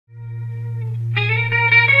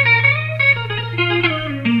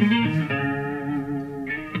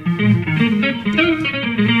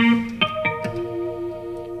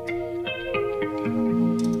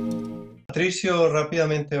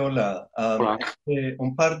rápidamente, hola. Hola.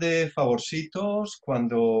 Un par de favorcitos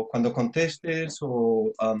cuando contestes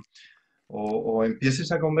o empieces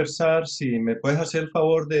a conversar, si me puedes hacer el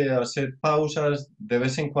favor de hacer pausas de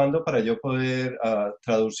vez en cuando para yo poder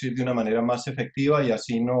traducir de una manera más efectiva y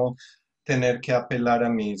así no tener que apelar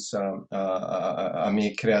a a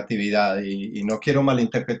mi creatividad y no quiero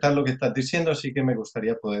malinterpretar lo que estás diciendo, así que me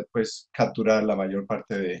gustaría poder pues capturar la mayor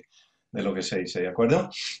parte de lo que se dice, ¿de acuerdo?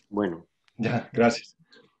 Bueno, Ya, gracias.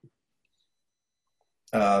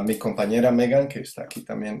 Mi compañera Megan, que está aquí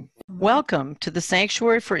también. Welcome to the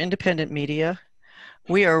Sanctuary for Independent Media.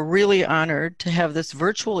 We are really honored to have this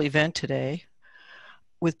virtual event today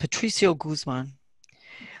with Patricio Guzmán.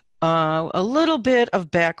 A little bit of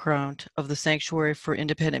background of the Sanctuary for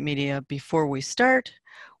Independent Media before we start.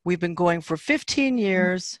 We've been going for 15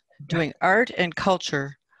 years doing art and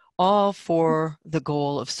culture, all for the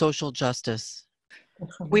goal of social justice.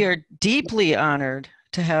 We are deeply honored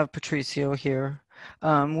to have Patricio here.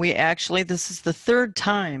 This is the third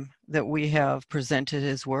time that we have presented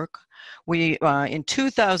his work. We, in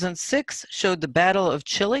 2006, showed the Battle of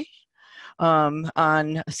Chile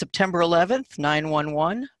on September 11th,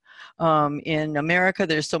 9/11. In America,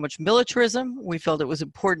 there's so much militarism. We felt it was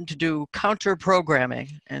important to do counter-programming.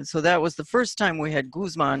 And so that was the first time we had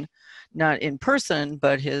Guzmán, not in person,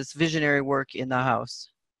 but his visionary work in the house.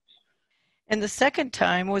 And the second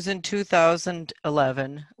time was in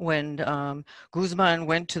 2011 when Guzmán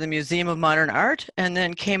went to the Museum of Modern Art and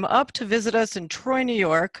then came up to visit us in Troy, New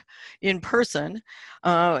York in person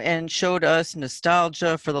and showed us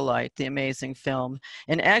Nostalgia for the Light, the amazing film.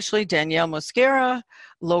 And actually Daniel Mosquera,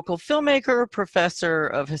 local filmmaker, professor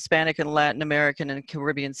of Hispanic and Latin American and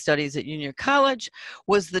Caribbean Studies at Union College,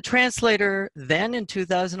 was the translator then in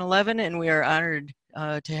 2011, and we are honored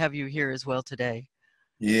to have you here as well today.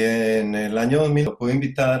 Y en el año 2000 lo pude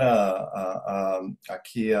invitar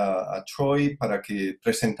aquí a Troy para que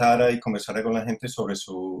presentara y conversara con la gente sobre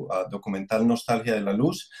su documental Nostalgia de la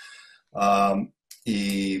Luz.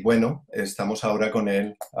 Y bueno, estamos ahora con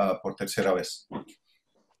él por tercera vez.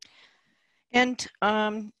 And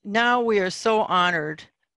now we are so honored,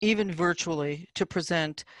 even virtually, to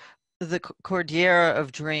present the Cordillera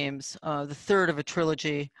of Dreams, the third of a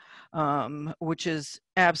trilogy, which is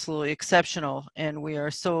absolutely exceptional. And we are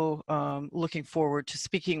so looking forward to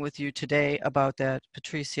speaking with you today about that,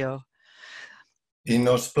 Patricio. Y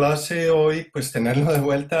nos place hoy pues tenerlo de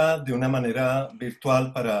vuelta de una manera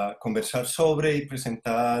virtual para conversar sobre y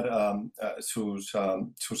presentar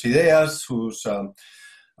sus ideas, sus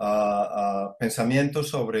pensamientos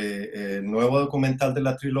sobre el nuevo documental de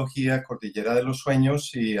la trilogía Cordillera de los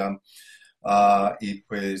Sueños y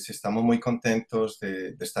pues estamos muy contentos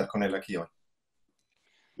de estar con él aquí hoy.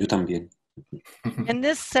 yo también. And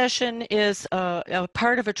this session is a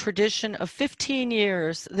part of a tradition of 15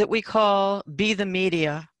 years that we call Be the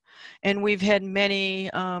Media. And we've had many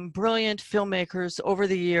brilliant filmmakers over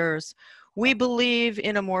the years. We believe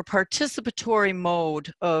in a more participatory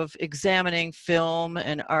mode of examining film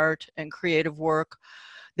and art and creative work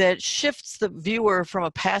that shifts the viewer from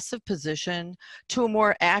a passive position to a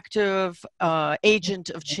more active agent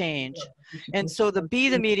of change. And so the Be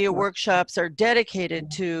the Media workshops are dedicated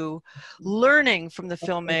to learning from the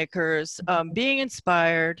filmmakers, being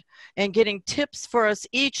inspired, and getting tips for us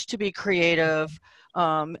each to be creative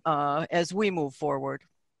as we move forward.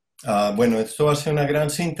 Bueno, esto hace una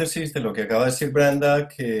gran síntesis de lo que acaba de decir Brenda,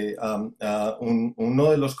 que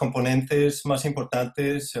uno de los componentes más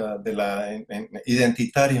importantes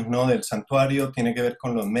identitarios, ¿no?, del santuario tiene que ver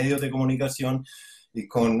con los medios de comunicación y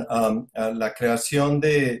con la creación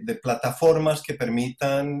de plataformas que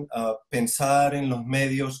permitan pensar en los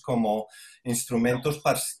medios como instrumentos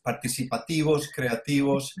participativos,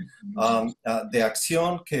 creativos, de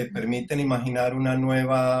acción que permiten imaginar una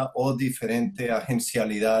nueva o diferente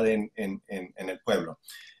agencialidad en el pueblo,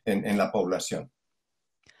 en la población.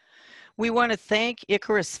 We want to thank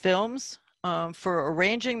Icarus Films for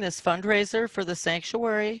arranging this fundraiser for the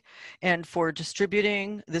sanctuary and for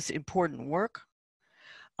distributing this important work.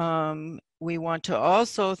 We want to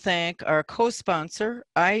also thank our co-sponsor,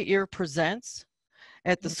 iEar Presents,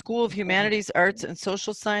 at the School of Humanities, Arts, and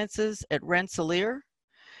Social Sciences at Rensselaer,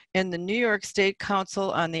 and the New York State Council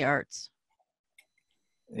on the Arts.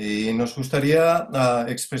 Y nos gustaría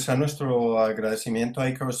expresar nuestro agradecimiento a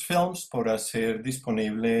Icarus Films por hacer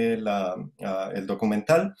disponible el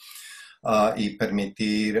documental y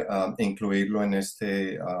permitir incluirlo en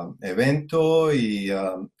este evento y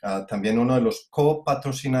también uno de los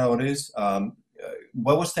co-patrocinadores.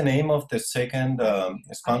 What was the name of the second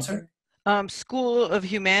sponsor? School of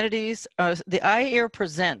Humanities, the IAIR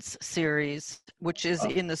Presents series, which is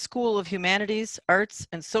in the School of Humanities, Arts,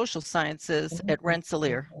 and Social Sciences at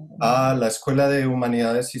Rensselaer. La Escuela de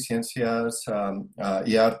Humanidades y Ciencias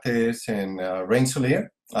y Artes en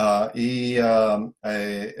Rensselaer y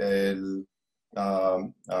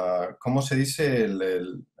 ¿cómo se dice?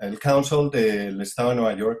 El Council del Estado de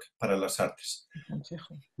Nueva York para las Artes.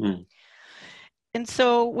 And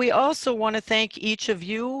so we also want to thank each of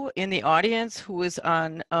you in the audience who is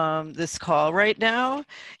on this call right now.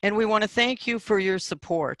 And we want to thank you for your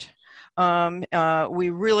support. We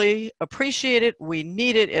really appreciate it. We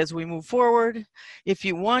need it as we move forward. If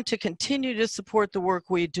you want to continue to support the work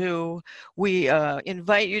we do, we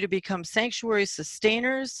invite you to become sanctuary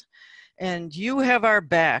sustainers. And you have our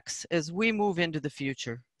backs as we move into the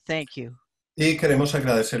future. Thank you. Y queremos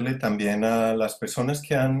agradecerle también a las personas que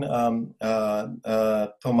se han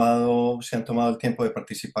tomado el tiempo de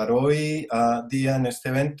participar hoy día en este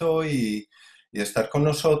evento y estar con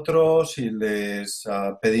nosotros, y les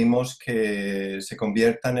pedimos que se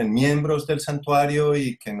conviertan en miembros del santuario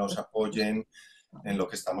y que nos apoyen en lo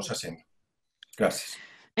que estamos haciendo. Gracias.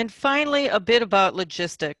 And finally, a bit about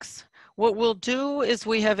logistics. What we'll do is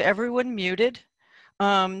we have everyone muted.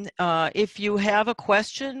 If you have a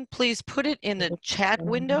question, please put it in the chat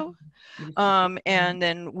window, and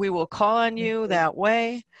then we will call on you that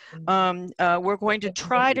way. We're going to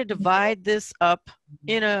try to divide this up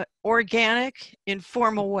in an organic,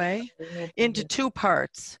 informal way into two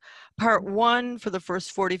parts. Part one, for the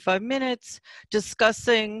first 45 minutes,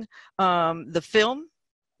 discussing the film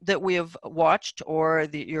that we have watched or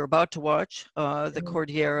you're about to watch, the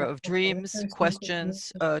Cordillera of Dreams,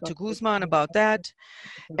 questions to Guzmán about that.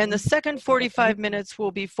 And the second 45 minutes will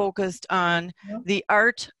be focused on the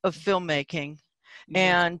art of filmmaking.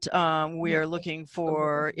 And we are looking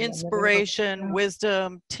for inspiration,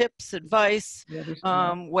 wisdom, tips, advice,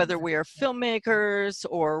 whether we are filmmakers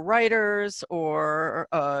or writers or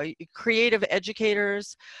creative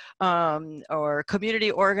educators or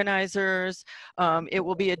community organizers. It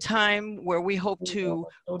will be a time where we hope to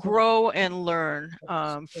grow and learn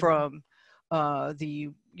from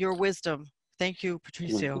your wisdom. Thank you,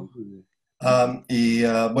 Patricio.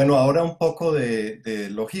 Bueno, ahora un poco de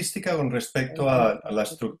logística con respecto a la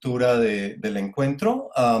estructura del encuentro.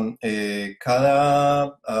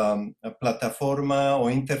 Cada plataforma o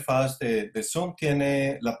interfaz de Zoom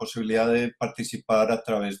tiene la posibilidad de participar a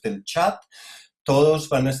través del chat. Todos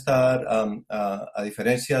van a estar, a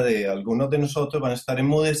diferencia de algunos de nosotros, van a estar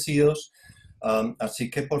enmudecidos.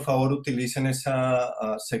 Así que por favor utilicen esa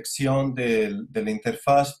sección de la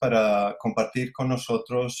interfaz para compartir con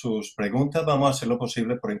nosotros sus preguntas. Vamos a hacer lo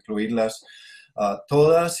posible por incluirlas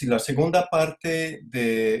todas. Y la segunda parte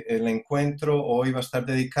del encuentro hoy va a estar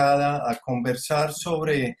dedicada a conversar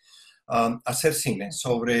sobre hacer cine,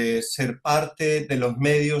 sobre ser parte de los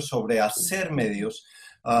medios, sobre hacer medios.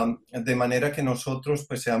 De manera que nosotros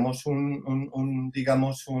pues seamos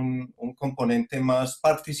digamos un componente más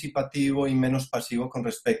participativo y menos pasivo con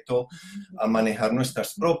respecto a manejar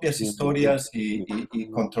nuestras propias historias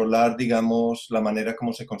y controlar, digamos, la manera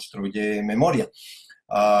como se construye memoria.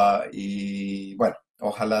 Y bueno,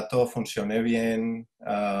 ojalá todo funcione bien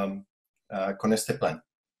con este plan.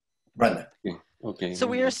 Brenda. Okay. So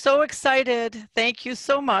we are so excited. Thank you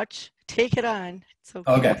so much. Take it on.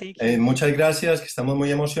 Muchas gracias, que estamos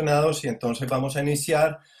muy emocionados y entonces vamos a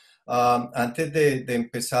iniciar. Antes de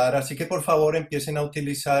empezar, así que por favor empiecen a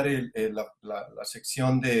utilizar la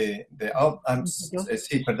sección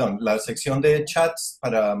la sección de chats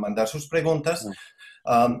para mandar sus preguntas.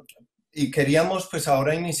 Y queríamos pues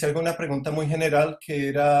ahora iniciar con una pregunta muy general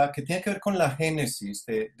que tiene que ver con la génesis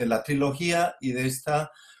de la trilogía y de esta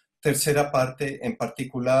tercera parte en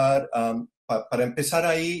particular, para empezar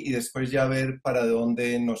ahí y después ya ver para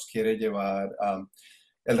dónde nos quiere llevar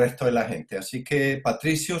el resto de la gente. Así que,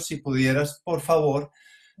 Patricio, si pudieras, por favor,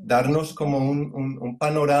 darnos como un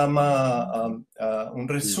panorama, un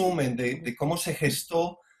resumen de cómo se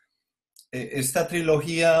gestó esta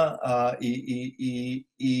trilogía y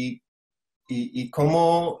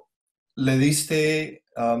cómo le diste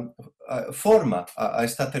forma a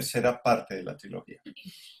esta tercera parte de la trilogía.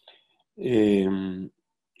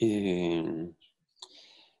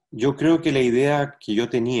 Yo creo que la idea que yo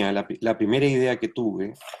tenía, la primera idea que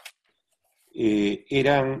tuve,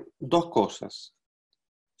 eran dos cosas.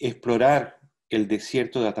 Explorar el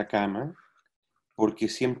desierto de Atacama, porque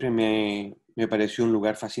siempre me pareció un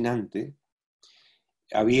lugar fascinante.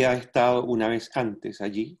 Había estado una vez antes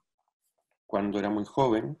allí, cuando era muy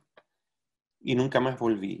joven, y nunca más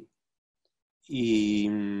volví. Y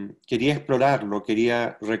quería explorarlo,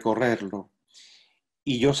 quería recorrerlo.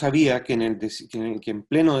 Y yo sabía que que en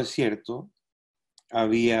pleno desierto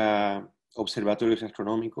había observatorios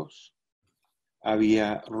astronómicos,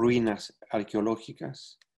 había ruinas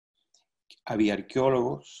arqueológicas, había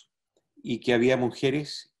arqueólogos y que había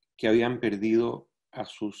mujeres que habían perdido a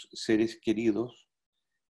sus seres queridos,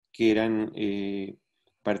 que eran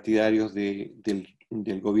partidarios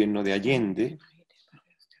del gobierno de Allende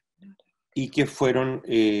y que fueron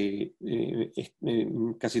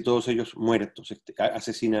casi todos ellos muertos,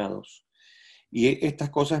 asesinados. Y estas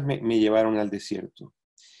cosas me llevaron al desierto.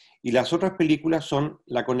 Y las otras películas son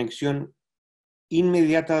la conexión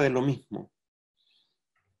inmediata de lo mismo.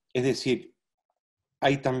 Es decir,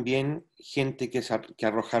 hay también gente que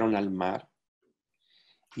arrojaron al mar,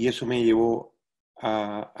 y eso me llevó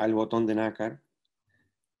al botón de nácar.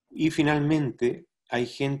 Y finalmente hay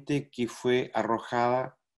gente que fue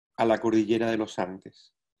arrojada a la cordillera de los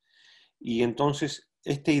Andes. Y entonces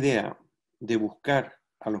esta idea de buscar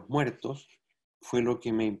a los muertos fue lo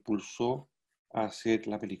que me impulsó a hacer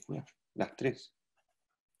la película, las tres.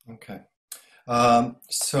 Okay.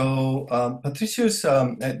 Patricio's,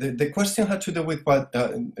 the question had to do with what,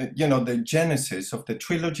 the genesis of the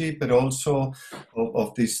trilogy, but also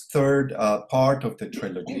of this third part of the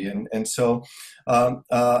trilogy. And so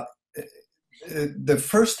the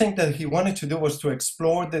first thing that he wanted to do was to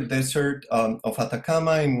explore the desert of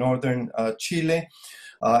Atacama in northern Chile.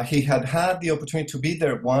 He had the opportunity to be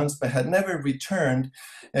there once, but had never returned.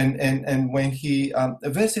 And when he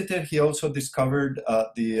visited, he also discovered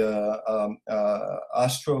the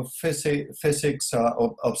astrophysics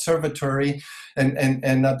observatory,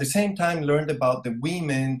 and at the same time learned about the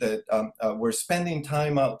women that were spending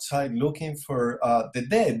time outside looking for the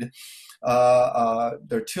dead.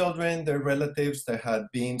 Their children, their relatives that had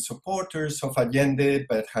been supporters of Allende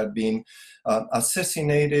but had been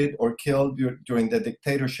assassinated or killed during the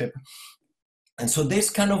dictatorship. And so this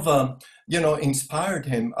kind of, inspired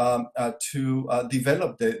him to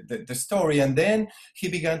develop the story. And then he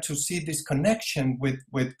began to see this connection with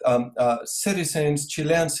citizens,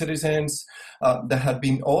 Chilean citizens that had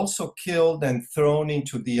been also killed and thrown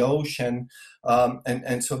into the ocean.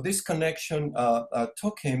 And so this connection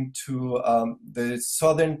took him to the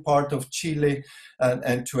southern part of Chile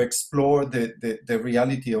and to explore the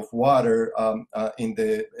reality of water in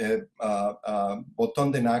the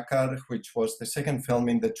Botón de Nácar, which was the second film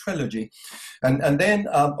in the trilogy. And then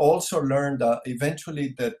also learned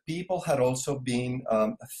eventually that people had also been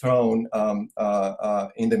thrown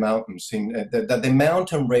in the mountains, that the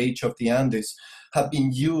mountain range of the Andes had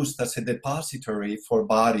been used as a depository for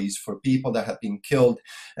bodies, for people that had been killed.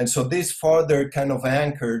 And so this further kind of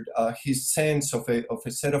anchored his sense of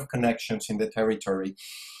a set of connections in the territory.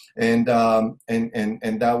 And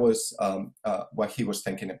that was what he was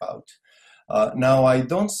thinking about. Now, I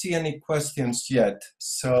don't see any questions yet,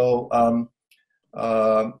 so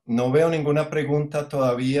no veo ninguna pregunta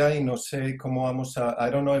todavía, y no sé cómo vamos a, I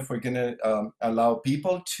don't know if we're going to allow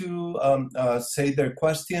people to say their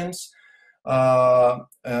questions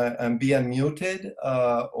and be unmuted,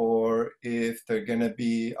 or if they're going to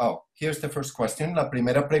be, here's the first question, la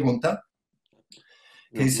primera pregunta,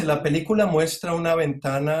 que dice, la película muestra una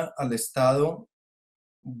ventana al estado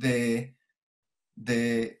de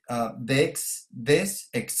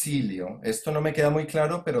desexilio. Esto no me queda muy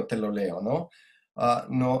claro, pero te lo leo, ¿no?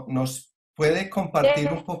 ¿Nos puede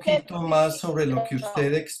compartir un poquito más sobre lo que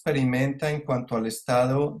usted experimenta en cuanto al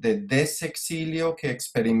estado de desexilio que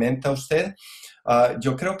experimenta usted?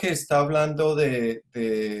 Yo creo que está hablando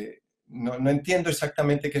no entiendo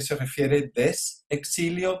exactamente qué se refiere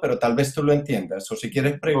desexilio, pero tal vez tú lo entiendas, o si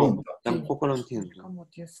quieres pregunto. No, tampoco lo entiendo.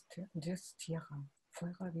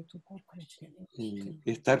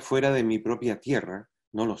 Estar fuera de mi propia tierra,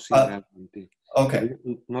 no lo sé realmente. Okay.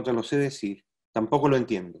 No te lo sé decir, tampoco lo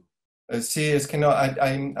entiendo. Sí, es que no,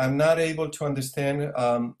 I'm not able to understand.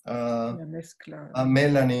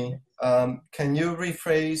 Melanie, can you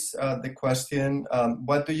rephrase the question?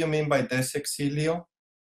 What do you mean by desexilio?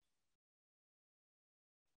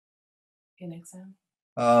 In exam.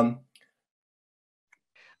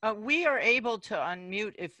 We are able to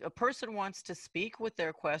unmute. If a person wants to speak with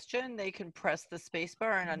their question, they can press the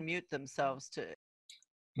spacebar and unmute themselves.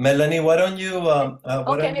 Melanie, why don't you...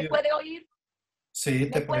 Okay, ¿me puede oír? Sí,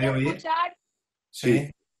 te puede oír. Escuchar? Sí.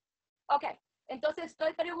 Ok, entonces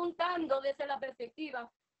estoy preguntando desde la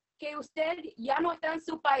perspectiva que usted ya no está en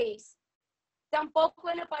su país, tampoco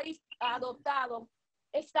en el país adoptado,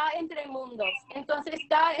 está entre mundos, entonces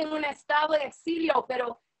está en un estado de exilio,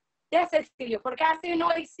 pero desexilio, porque así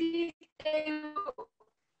no existe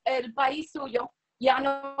el país suyo, ya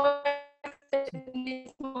no es el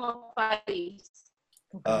mismo país.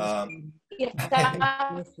 y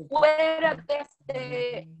está fuera de esta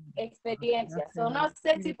experiencia. So, no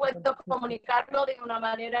sé si puedo comunicarlo de una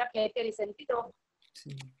manera que tiene sentido.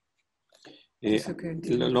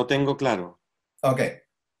 Lo tengo claro. Ok.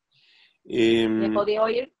 ¿Me podía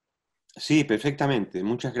oír? Sí, perfectamente.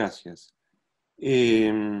 Muchas gracias.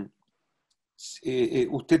 Usted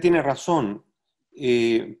tiene razón,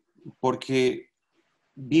 porque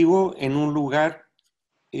vivo en un lugar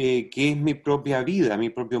que es mi propia vida, mi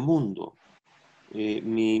propio mundo,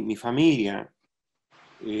 mi familia,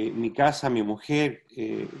 mi casa, mi mujer,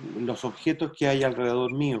 los objetos que hay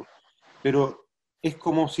alrededor mío. Pero es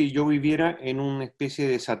como si yo viviera en una especie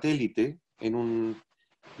de satélite, en un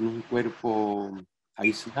cuerpo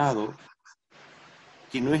aislado,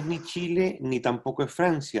 que no es ni Chile ni tampoco es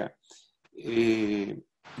Francia.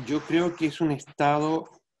 Yo creo que es un estado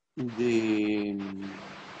de,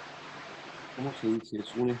 ¿cómo se dice?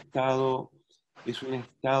 Es un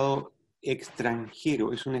estado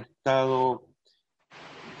extranjero, es un estado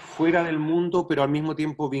fuera del mundo, pero al mismo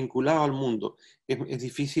tiempo vinculado al mundo. Es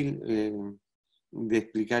difícil de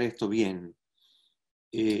explicar esto bien.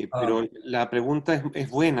 Pero la pregunta es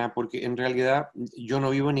buena porque en realidad yo no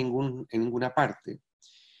vivo en ninguna parte.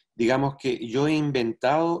 Digamos que yo he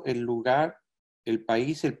inventado el lugar, el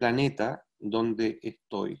país, el planeta donde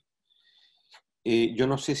estoy. Yo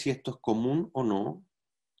no sé si esto es común o no,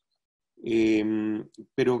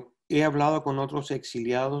 pero he hablado con otros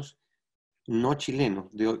exiliados no chilenos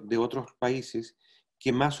de otros países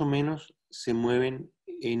que más o menos se mueven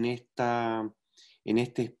en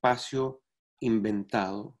este espacio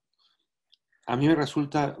inventado. A mí me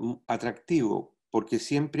resulta atractivo porque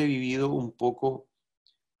siempre he vivido un poco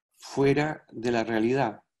fuera de la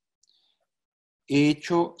realidad. He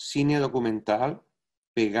hecho cine documental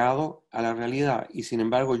pegado a la realidad y sin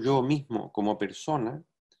embargo yo mismo como persona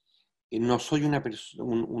no soy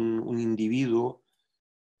un individuo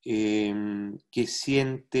que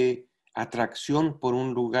siente atracción por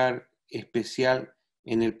un lugar especial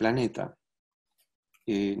en el planeta.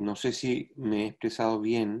 No sé si me he expresado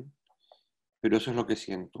bien, pero eso es lo que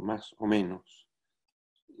siento, más o menos.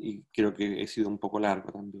 Y creo que he sido un poco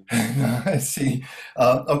largo también. I see.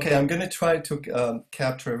 Okay, I'm going to try to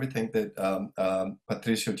capture everything that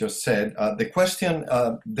Patricio just said. The question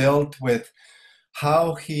dealt with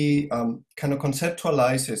how he kind of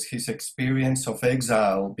conceptualizes his experience of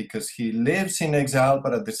exile, because he lives in exile,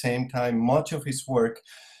 but at the same time, much of his work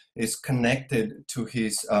is connected to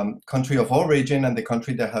his country of origin and the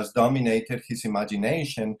country that has dominated his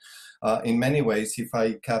imagination. In many ways, if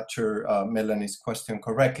I capture Melanie's question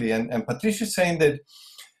correctly. And Patricia is saying that,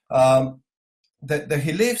 that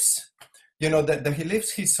he lives, that he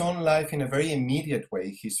lives his own life in a very immediate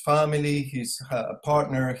way. His family, his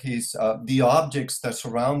partner, the objects that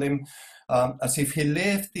surround him, as if he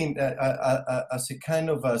lived in as a kind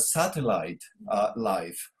of a satellite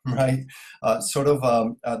life, right? Sort of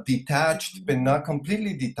detached, but not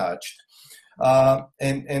completely detached.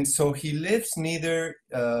 And so he lives neither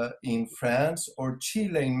in France or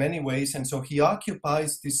Chile in many ways, and so he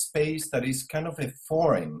occupies this space that is kind of a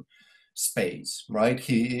foreign space, right?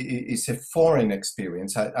 It's a foreign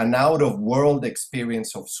experience, an out-of-world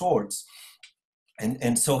experience of sorts.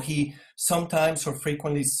 And so he sometimes or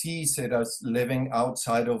frequently sees it as living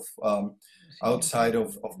outside of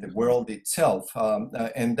the world itself.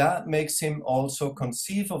 And that makes him also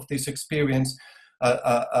conceive of this experience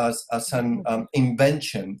as an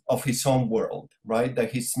invention of his own world, right?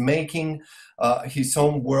 That he's making his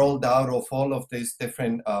own world out of all of these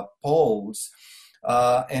different poles.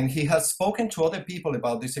 And he has spoken to other people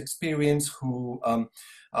about this experience who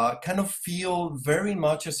kind of feel very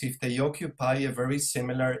much as if they occupy a very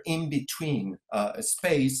similar in-between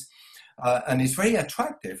space. And it's very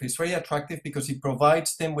attractive. It's very attractive because it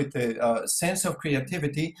provides them with a sense of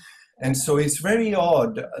creativity. And so it's very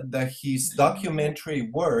odd that his documentary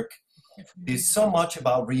work is so much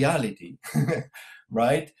about reality,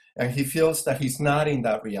 right? And he feels that he's not in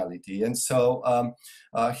that reality. And so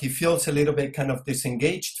he feels a little bit kind of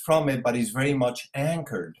disengaged from it, but is very much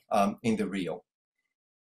anchored in the real.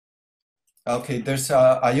 Okay,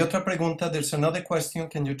 hay otra pregunta. There's another question.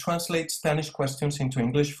 Can you translate Spanish questions into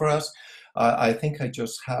English for us? I think I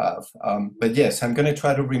just have. But yes, I'm going to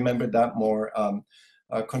try to remember that more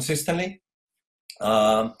consistently.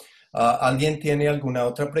 ¿Alguien tiene alguna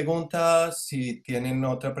otra pregunta? Si tienen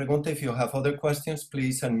otra pregunta, if you have other questions,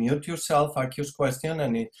 please unmute yourself, ask your question,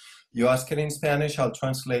 and if you ask it in Spanish, I'll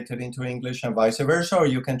translate it into English and vice versa, or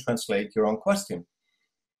you can translate your own question.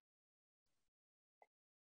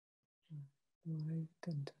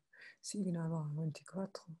 Sí, 24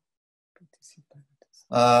 participantes.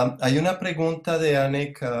 Hay una pregunta de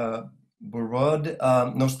Anik Burrod.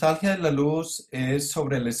 Nostalgia de la luz es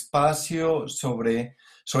sobre el espacio, sobre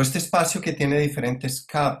este espacio que tiene diferentes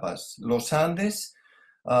capas. Los Andes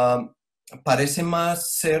parece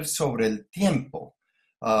más ser sobre el tiempo,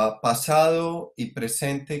 pasado y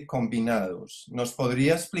presente combinados. ¿Nos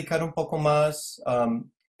podría explicar un poco más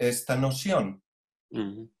esta noción?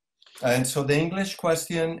 Mm-hmm. And so the English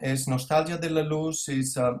question is, Nostalgia de la Luz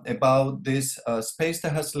is about this space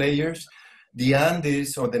that has layers. The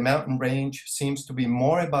Andes, or the mountain range, seems to be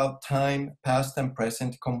more about time, past and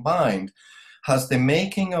present combined. Has the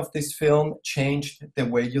making of this film changed the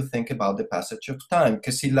way you think about the passage of time?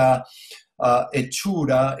 Que si la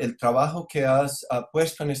hechura, el trabajo que has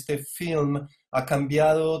puesto en este film ha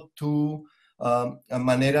cambiado tu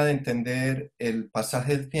manera de entender el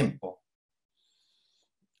pasaje del tiempo.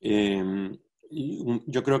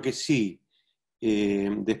 Yo creo que sí.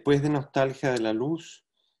 Después de Nostalgia de la Luz,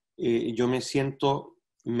 yo me siento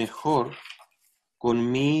mejor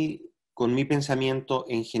con mi pensamiento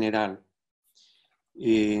en general.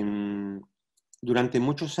 Durante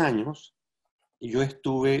muchos años yo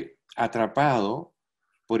estuve atrapado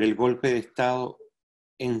por el golpe de Estado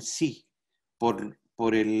en sí, por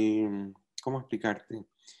el, ¿cómo explicarte?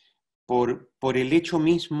 Por el hecho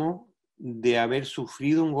mismo de haber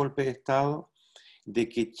sufrido un golpe de Estado, de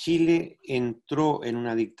que Chile entró en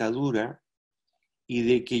una dictadura y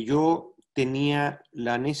de que yo tenía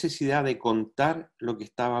la necesidad de contar lo que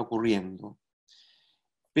estaba ocurriendo.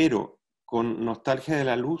 Pero con Nostalgia de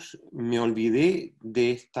la Luz me olvidé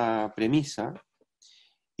de esta premisa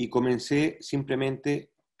y comencé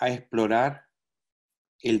simplemente a explorar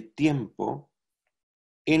el tiempo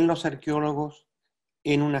en los arqueólogos,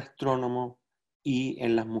 en un astrónomo y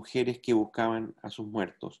en las mujeres que buscaban a sus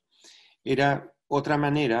muertos. Era otra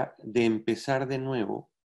manera de empezar de nuevo,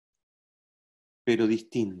 pero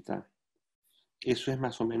distinta. Eso es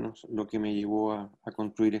más o menos lo que me llevó a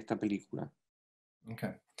construir esta película.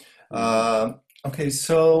 Okay. Okay,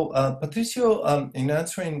 so Patricio, in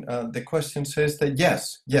answering the question, says that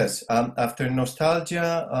yes, after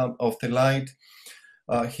Nostalgia of the Light,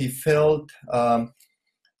 he felt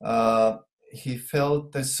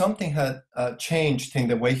that something had changed in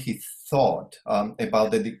the way he thought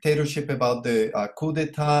about the dictatorship, about the coup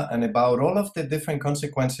d'etat, and about all of the different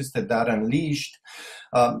consequences that unleashed.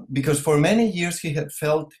 Because for many years he had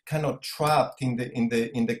felt kind of trapped in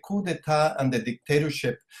the coup d'etat and the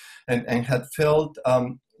dictatorship, and had felt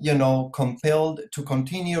compelled to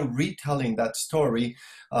continue retelling that story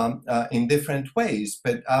in different ways.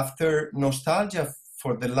 But after Nostalgia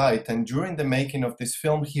for the Light, and during the making of this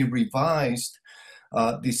film, he revised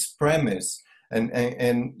this premise, and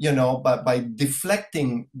by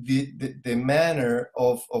deflecting the manner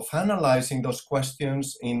of analyzing those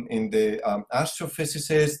questions in the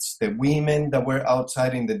astrophysicists, the women that were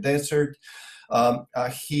outside in the desert,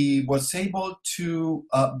 he was able to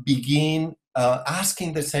begin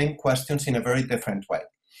asking the same questions in a very different way.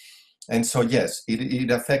 And so, yes, it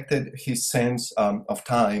affected his sense of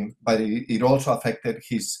time, but it also affected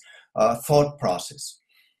his thought process.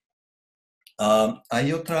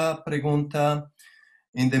 Hay otra pregunta.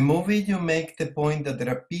 In the movie, you make the point that there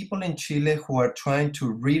are people in Chile who are trying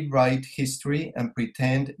to rewrite history and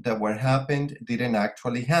pretend that what happened didn't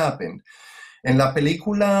actually happen. En la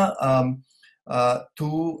película,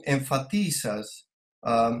 tú enfatizas,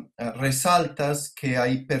 resaltas que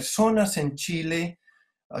hay personas en Chile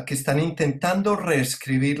que están intentando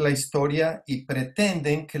reescribir la historia y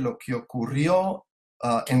pretenden que lo que ocurrió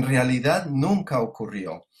en realidad nunca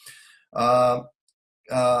ocurrió.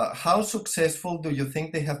 How successful do you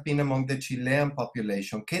think they have been among the Chilean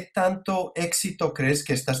population? ¿Qué tanto éxito crees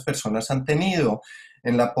que estas personas han tenido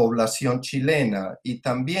en la población chilena? Y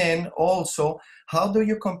también, also, how do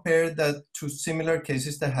you compare that to similar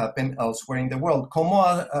cases that happen elsewhere in the world? ¿Cómo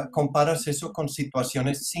comparas eso con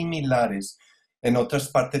situaciones similares en otras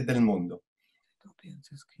partes del mundo? ¿Tú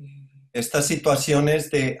piensas que Estas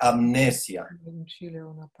situaciones de amnesia. en Chile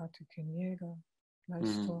una parte que niega la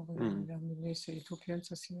historia de la amnesia, y tú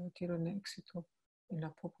piensas si no tienen éxito en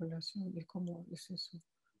la población, y cómo es eso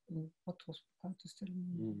en otras partes del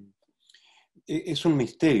mundo? Es un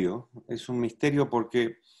misterio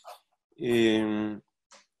porque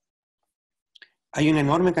hay una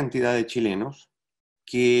enorme cantidad de chilenos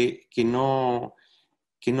que no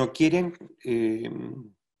quieren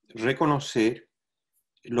reconocer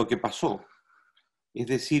lo que pasó. Es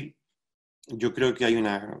decir, yo creo que hay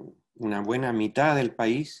una buena mitad del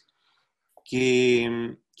país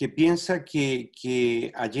que piensa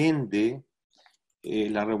que Allende,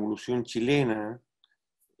 la Revolución Chilena,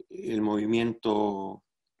 el movimiento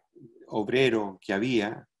obrero que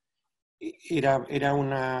había era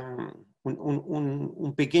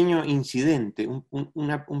un pequeño incidente,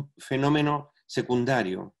 un fenómeno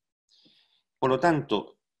secundario. Por lo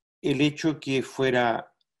tanto, el hecho que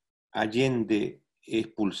fuera Allende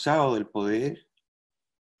expulsado del poder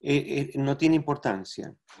no tiene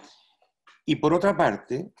importancia. Y por otra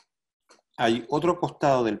parte, hay otro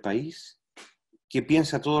costado del país que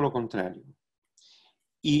piensa todo lo contrario.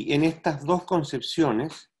 Y en estas dos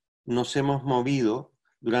concepciones nos hemos movido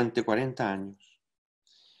durante 40 años.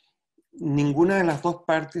 Ninguna de las dos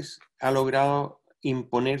partes ha logrado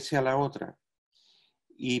imponerse a la otra.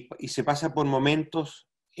 Y se pasa por momentos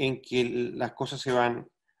en que las cosas se van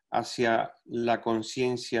hacia la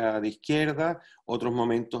conciencia de izquierda, otros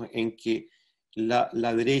momentos en que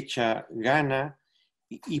la derecha gana,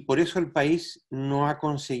 y por eso el país no ha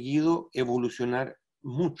conseguido evolucionar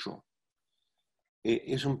mucho.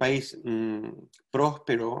 Es un país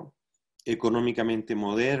próspero, económicamente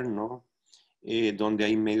moderno, donde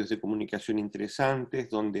hay medios de comunicación interesantes,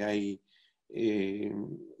 donde hay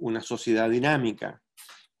una sociedad dinámica,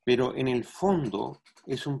 pero en el fondo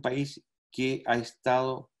es un país que ha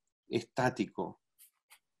estado estático,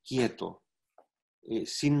 quieto,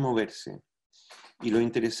 sin moverse. Y lo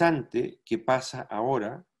interesante que pasa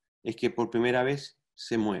ahora es que por primera vez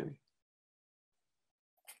se mueve.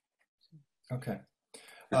 Okay.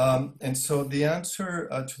 And so the answer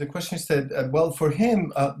to the question is that, well, for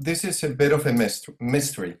him, this is a bit of a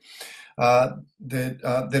mystery. There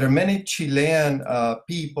are many Chilean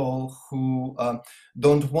people who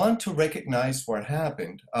don't want to recognize what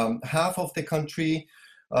happened. Half of the country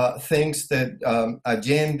thinks that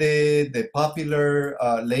Allende, the popular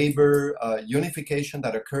labor unification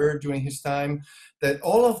that occurred during his time, that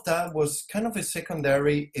all of that was kind of a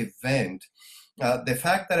secondary event. The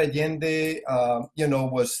fact that Allende,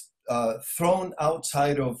 was thrown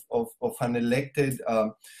outside of an elected,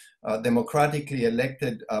 democratically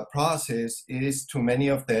elected process is, to many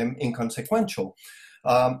of them, inconsequential.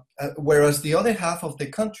 Whereas the other half of the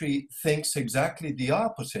country thinks exactly the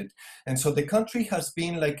opposite. And so the country has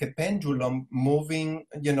been like a pendulum moving,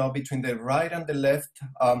 between the right and the left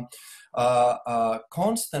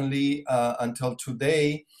constantly until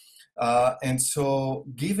today. And so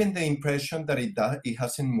giving the impression that it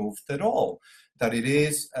hasn't moved at all, that it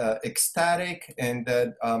is ecstatic, and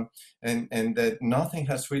that and that nothing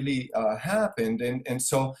has really happened. And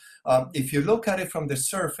so if you look at it from the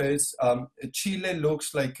surface, Chile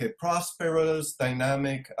looks like a prosperous,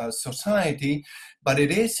 dynamic society, but it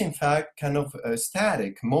is in fact kind of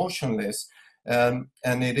static, motionless, and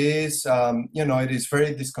it is, it is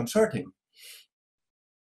very disconcerting.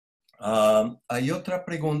 Hay otra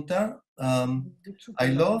pregunta. I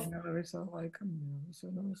love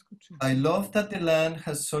that the land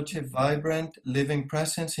has such a vibrant, living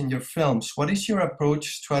presence in your films. What is your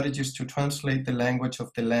approach, strategies to translate the language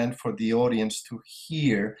of the land for the audience to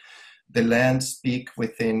hear the land speak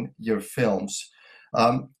within your films?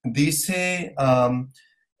 Dice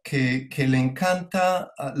que le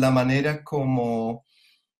encanta la manera como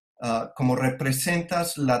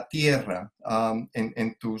representas la tierra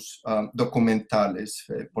en tus documentales,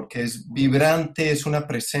 porque es vibrante, es una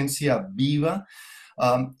presencia viva,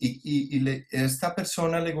 esta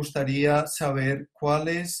persona le gustaría saber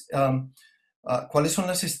cuáles son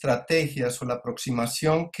las estrategias o la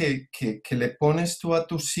aproximación que le pones tú a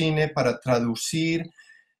tu cine para traducir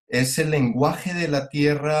ese lenguaje de la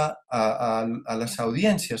tierra a las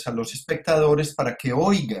audiencias, a los espectadores, para que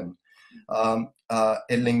oigan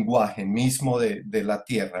el lenguaje mismo de la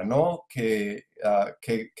tierra, ¿no? Que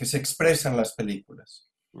se expresa en las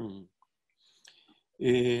películas.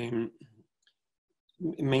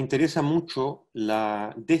 Me interesa mucho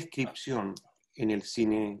la descripción en el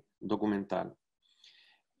cine documental.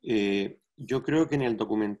 Yo creo que en el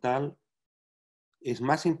documental es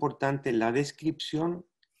más importante la descripción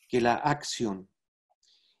que la acción.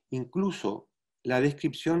 Incluso la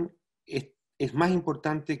descripción es más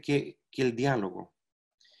importante que el diálogo.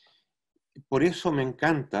 Por eso me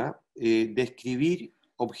encanta describir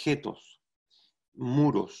objetos,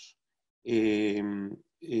 muros,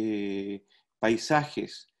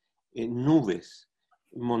 paisajes, nubes,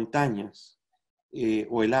 montañas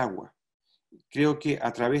o el agua. Creo que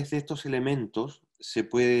a través de estos elementos se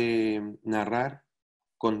puede narrar,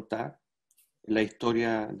 contar la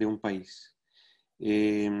historia de un país.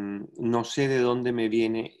 No sé de dónde me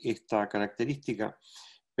viene esta característica,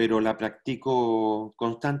 pero la practico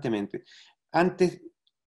constantemente. Antes,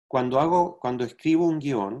 cuando escribo un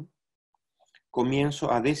guión,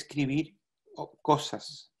 comienzo a describir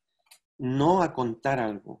cosas, no a contar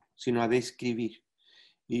algo, sino a describir.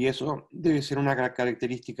 Y eso debe ser una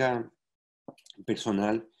característica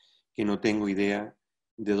personal que no tengo idea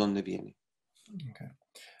de dónde viene. Okay.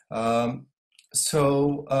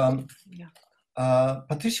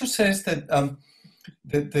 Patricio says that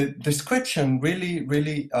the description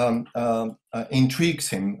really intrigues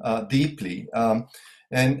him deeply, and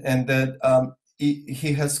that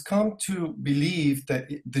he has come to believe that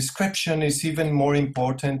description is even more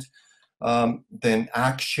important than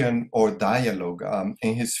action or dialogue.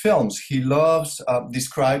 In his films, he loves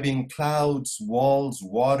describing clouds, walls,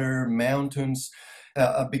 water, mountains,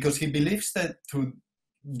 because he believes that through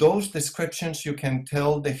those descriptions you can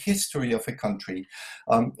tell the history of a country.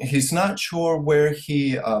 He's not sure where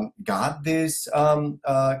he got this kind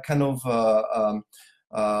of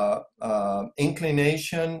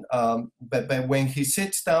inclination, but when he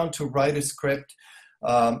sits down to write a script,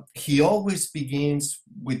 he always begins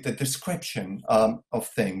with the description of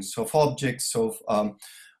things, of objects, of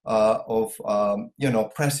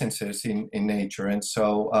presences in nature, and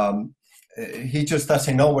so he just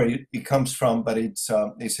doesn't know where it comes from, but it's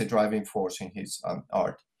a driving force in his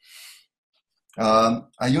art.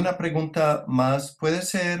 Hay una pregunta más. ¿Puede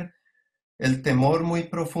ser el temor muy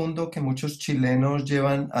profundo que muchos chilenos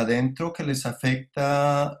llevan adentro que les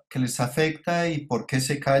afecta y por qué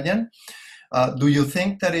se callan? Do you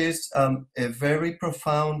think that is a very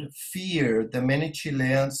profound fear that many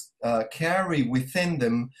Chileans carry within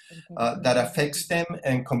them that affects them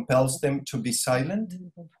and compels them to be silent?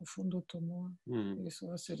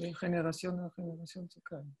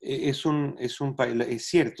 Es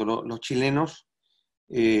cierto, los chilenos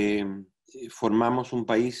formamos un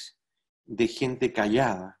país de gente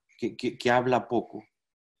callada, que habla poco.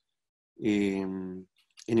 En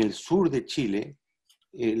el sur de Chile,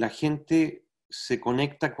 la gente se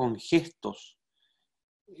conecta con gestos,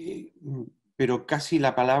 pero casi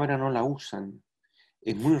la palabra no la usan.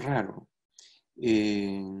 Es muy raro.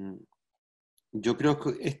 Yo creo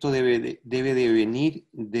que esto debe de venir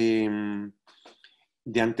de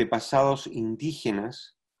antepasados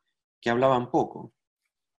indígenas que hablaban poco.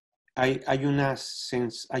 Hay un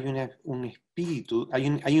espíritu,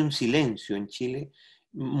 hay un silencio en Chile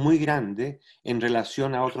muy grande en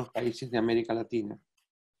relación a otros países de América Latina.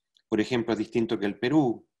 Por ejemplo, es distinto que el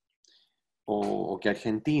Perú, o que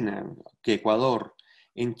Argentina, que Ecuador.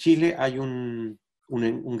 En Chile hay un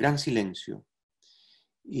gran silencio.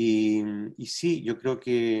 Y sí, yo creo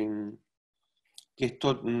que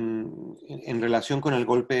esto, en relación con el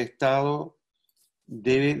golpe de Estado,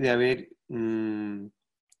 debe de haber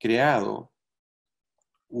creado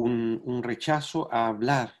un rechazo a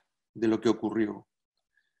hablar de lo que ocurrió.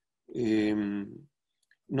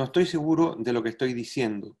 No estoy seguro de lo que estoy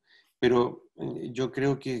diciendo, pero yo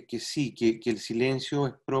creo que sí, que el silencio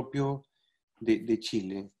es propio de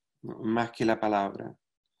Chile, más que la palabra.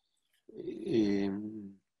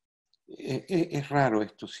 Es raro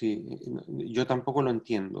esto, sí. Yo tampoco lo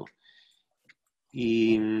entiendo.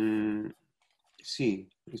 Y sí,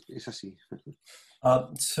 es así.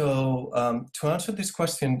 To answer this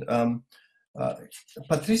question,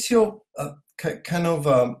 Patricio kind of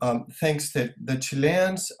thinks that the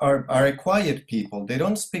Chileans are a quiet people. They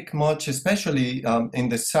don't speak much, especially in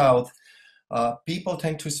the South. People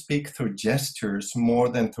tend to speak through gestures more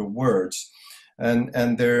than through words,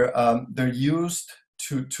 and they're used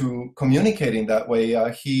to communicating that way.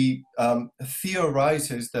 He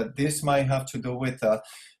theorizes that this might have to do with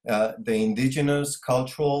the indigenous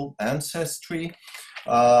cultural ancestry.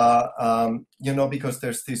 Because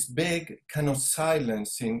there's this big kind of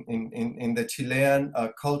silence in the Chilean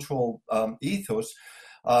cultural ethos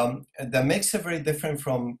that makes it very different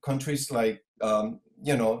from countries like,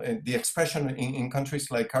 the expression in countries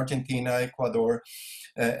like Argentina, Ecuador,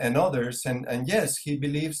 and others. And yes, he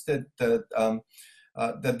believes that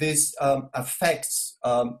this affects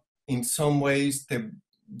in some ways the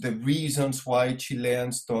reasons why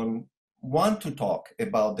Chileans don't want to talk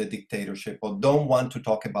about the dictatorship or don't want to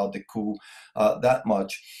talk about the coup that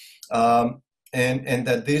much, and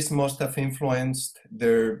that this must have influenced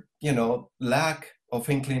their lack of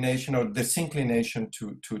inclination or disinclination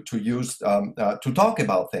to use to talk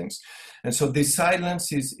about things. And so this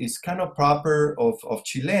silence is kind of proper of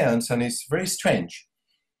Chileans, and it's very strange.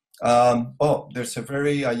 There's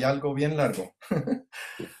hay algo bien largo.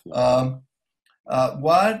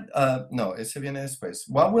 Ese viene después.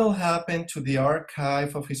 What will happen to the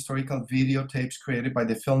archive of historical videotapes created by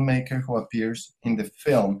the filmmaker who appears in the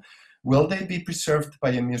film? Will they be preserved by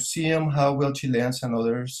a museum? How will Chileans and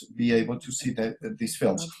others be able to see these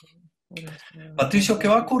films? Patricio,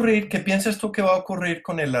 ¿qué piensas tú que va a ocurrir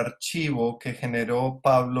con el archivo que generó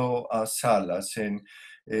Pablo Salas?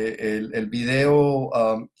 el video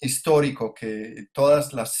histórico, que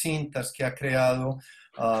todas las cintas que ha creado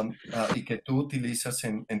y que tú utilizas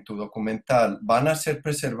en tu documental, ¿van a ser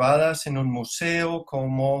preservadas en un museo?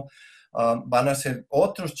 ¿Cómo van a ser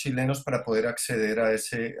otros chilenos para poder acceder a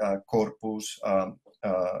ese corpus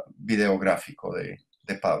videográfico de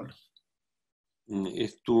Pablo?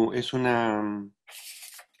 Es una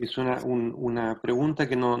pregunta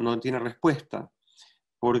que no tiene respuesta,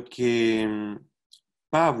 porque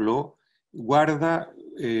Pablo guarda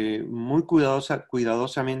muy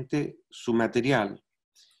cuidadosamente su material.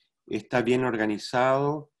 Está bien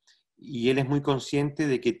organizado y él es muy consciente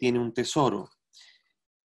de que tiene un tesoro,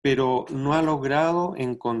 pero no ha logrado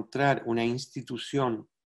encontrar una institución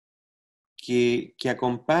que le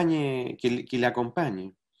acompañe.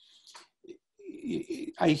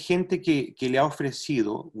 Hay gente que le ha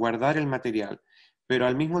ofrecido guardar el material, pero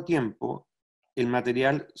al mismo tiempo el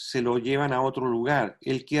material se lo llevan a otro lugar.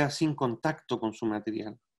 Él queda sin contacto con su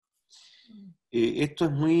material. Esto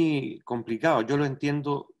es muy complicado. Yo lo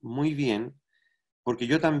entiendo muy bien, porque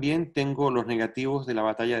yo también tengo los negativos de la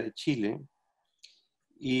batalla de Chile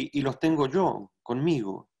y los tengo yo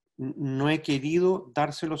conmigo. No he querido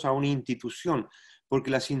dárselos a una institución,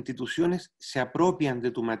 porque las instituciones se apropian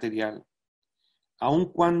de tu material,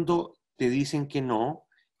 aun cuando te dicen que no,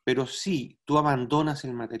 pero sí, tú abandonas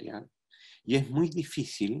el material. Y es muy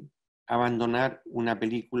difícil abandonar una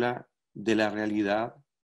película de la realidad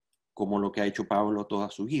como lo que ha hecho Pablo toda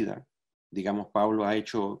su vida. Digamos, Pablo ha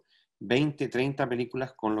hecho 20, 30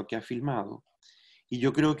 películas con lo que ha filmado. Y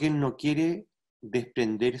yo creo que él no quiere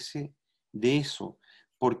desprenderse de eso,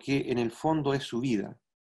 porque en el fondo es su vida.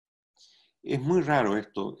 Es muy raro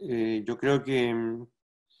esto. Yo creo que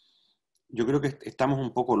estamos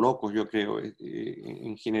un poco locos, yo creo,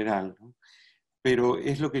 en general, ¿no? Pero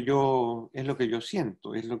es lo que yo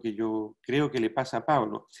siento, es lo que yo creo que le pasa a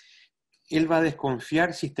Pablo. Él va a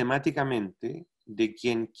desconfiar sistemáticamente de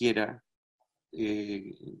quien quiera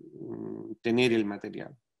tener el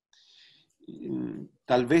material.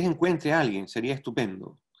 Tal vez encuentre a alguien, sería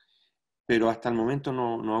estupendo, pero hasta el momento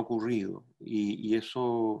no ha ocurrido, y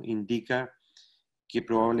eso indica que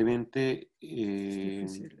probablemente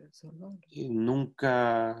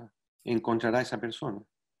nunca encontrará a esa persona.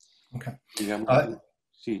 Okay. Digamos,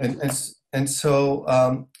 sí. And so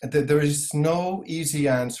there is no easy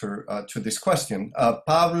answer to this question.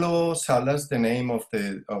 Pablo Salas, the name of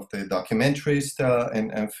the documentarist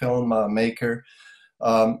and filmmaker,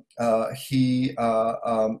 he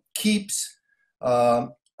keeps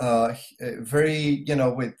very,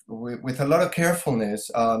 with a lot of carefulness,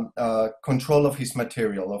 control of his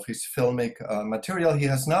material, of his filmic material. He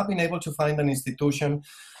has not been able to find an institution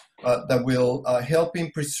that will help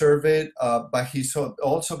him preserve it, but he's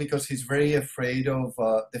also, because he's very afraid of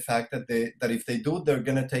the fact that if they do, they're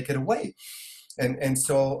going to take it away. And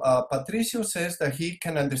so Patricio says that he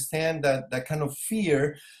can understand that kind of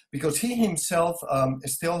fear, because he himself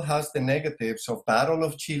still has the negatives of Battle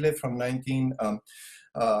of Chile from from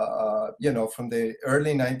the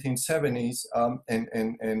early 1970s,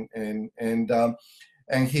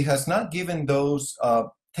 and he has not given those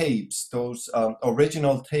tapes, those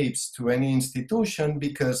original tapes, to any institution,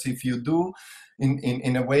 because if you do,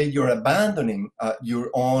 in a way, you're abandoning your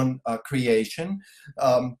own creation.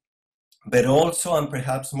 But also, and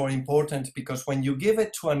perhaps more important, because when you give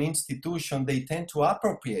it to an institution, they tend to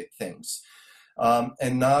appropriate things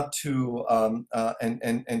and not to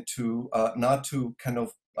not to kind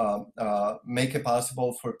of make it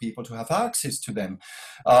possible for people to have access to them.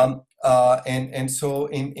 And so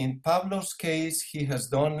in Pablo's case, he has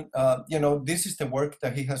done, this is the work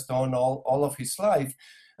that he has done all of his life,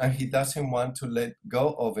 and he doesn't want to let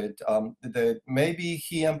go of it. Maybe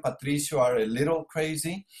he and Patricio are a little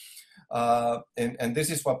crazy. And this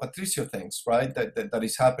is what Patricio thinks, right? That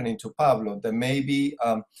is happening to Pablo. That maybe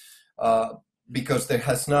because there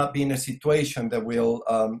has not been a situation that will,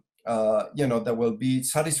 that will be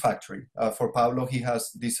satisfactory for Pablo, he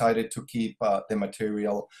has decided to keep the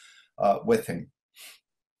material with him.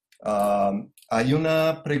 Hay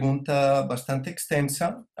una pregunta bastante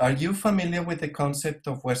extensa. Are you familiar with the concept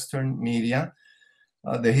of Western media?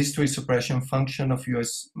 The history, suppression, function of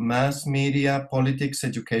U.S. mass media, politics,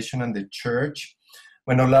 education, and the church.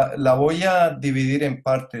 Bueno, la voy a dividir en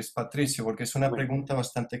partes, Patricio, porque es una pregunta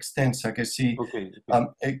bastante extensa, que si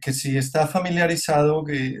está familiarizado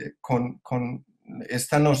con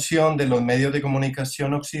esta noción de los medios de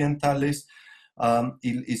comunicación occidentales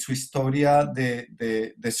y su historia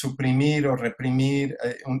de suprimir o reprimir,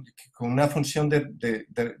 con una función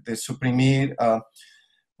de suprimir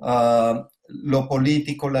lo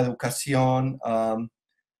político, la educación,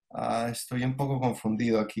 estoy un poco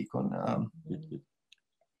confundido aquí con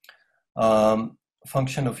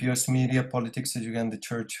function of US media, politics, education, the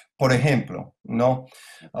church. Por ejemplo, ¿no?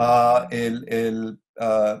 El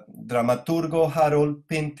dramaturgo Harold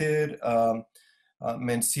Pinter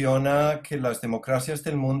menciona que las democracias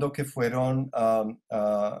del mundo que fueron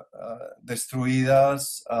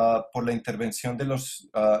destruidas por la intervención de los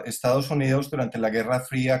Estados Unidos durante la Guerra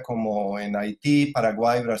Fría, como en Haití,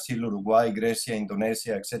 Paraguay, Brasil, Uruguay, Grecia,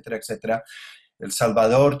 Indonesia, etcétera, etcétera, El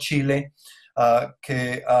Salvador, Chile,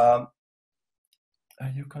 que...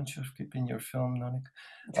 Are you conscious of keeping your film, Nonik?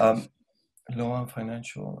 Low on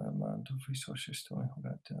financial amount of resources to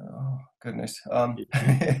oh goodness.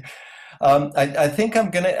 I think I'm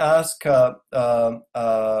going to ask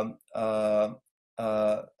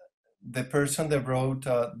the person that wrote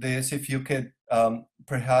this if you could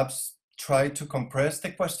perhaps try to compress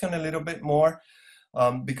the question a little bit more,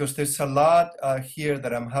 because there's a lot here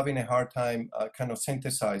that I'm having a hard time kind of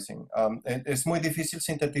synthesizing. Es muy difícil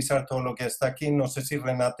sintetizar todo lo que está aquí. No sé si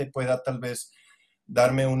Renate pueda tal vez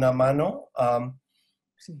darme una mano.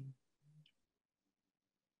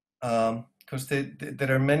 Because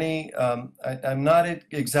there are many, I'm not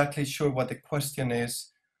exactly sure what the question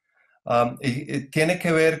is. Tiene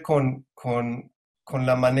que ver con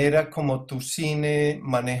la manera como tu cine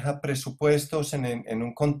maneja presupuestos en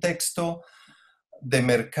un contexto de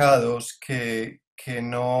mercados que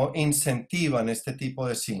no incentivan este tipo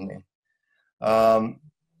de cine.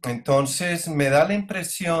 Entonces, me da la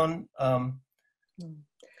impresión...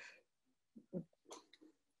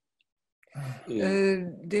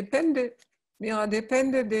 depende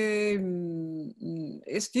de...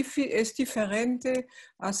 Es diferente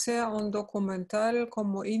hacer un documental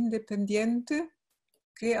como independiente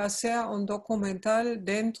que hacer un documental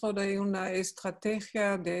dentro de una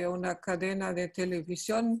estrategia de una cadena de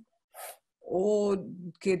televisión o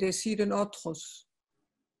que deciden otros.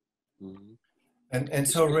 And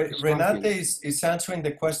so Renate is answering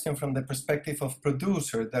the question from the perspective of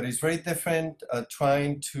producer, that is very different,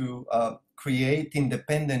 trying to create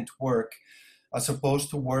independent work as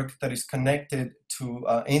opposed to work that is connected to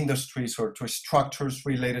industries or to structures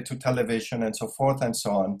related to television and so forth and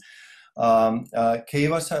so on. ¿Qué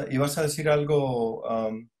ibas a decir algo,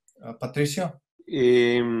 Patricio?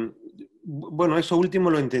 Bueno, eso último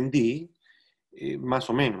lo entendí, más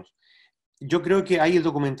o menos. Yo creo que hay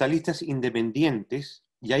documentalistas independientes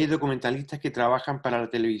y hay documentalistas que trabajan para la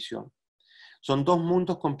televisión. Son dos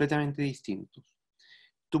mundos completamente distintos.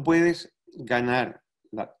 Tú puedes ganar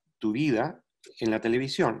tu vida en la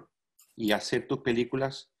televisión y hacer tus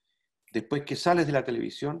películas. Después que sales de la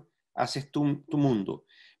televisión, haces tu mundo.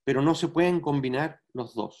 Pero no se pueden combinar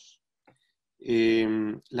los dos.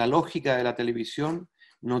 La lógica de la televisión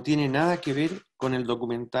no tiene nada que ver con el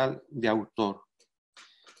documental de autor,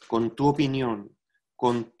 con tu opinión,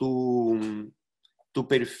 con tu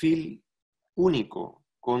perfil único,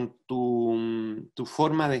 con tu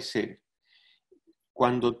forma de ser.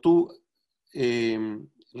 Cuando tú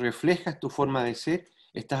reflejas tu forma de ser,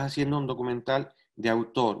 estás haciendo un documental de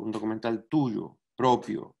autor, un documental tuyo,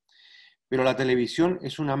 propio. Pero la televisión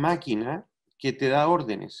es una máquina que te da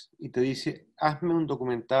órdenes y te dice, hazme un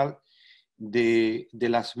documental de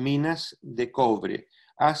las minas de cobre,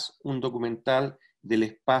 haz un documental del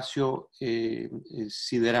espacio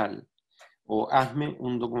sideral, o hazme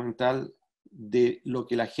un documental de lo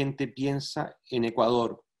que la gente piensa en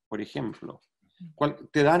Ecuador, por ejemplo.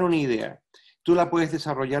 Te dan una idea. Tú la puedes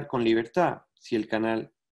desarrollar con libertad, si el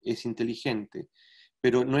canal es inteligente,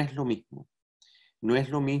 pero no es lo mismo. No es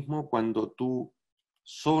lo mismo cuando tú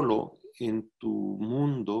solo en tu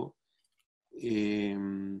mundo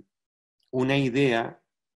una idea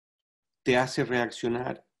te hace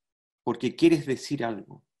reaccionar porque quieres decir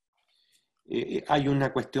algo. Hay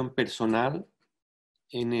una cuestión personal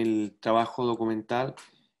en el trabajo documental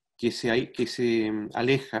que se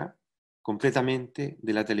aleja completamente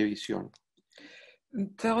de la televisión.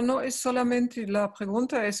 Pero no es solamente, la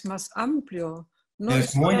pregunta es más amplio. No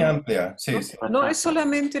es muy amplia, sí, sí. No es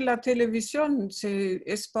solamente la televisión,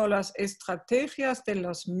 es por las estrategias de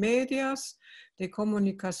los medios de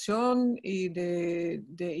comunicación y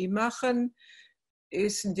de imagen,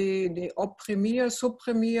 es de oprimir,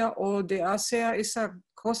 suprimir o de hacer esa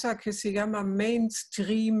cosa que se llama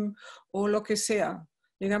mainstream o lo que sea.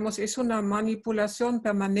 Digamos, es una manipulación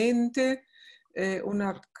permanente,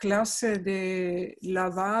 una clase de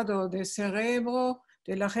lavado de cerebro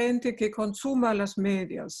de la gente que consuma los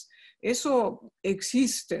medios. Eso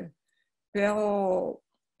existe, pero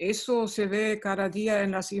eso se ve cada día en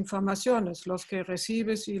las informaciones, los que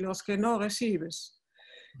recibes y los que no recibes.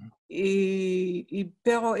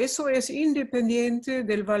 Pero eso es independiente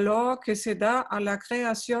del valor que se da a la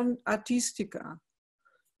creación artística.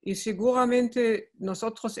 Y seguramente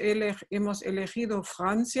nosotros hemos elegido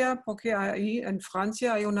Francia porque ahí en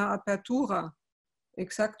Francia hay una apertura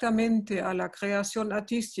exactamente a la creación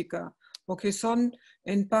artística, porque son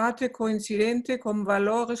en parte coincidentes con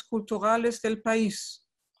valores culturales del país.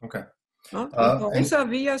 Okay. ¿No? Y por esa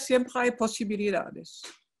vía siempre hay posibilidades.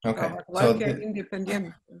 Okay. Igual que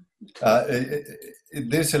independiente.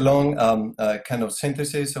 There's a long kind of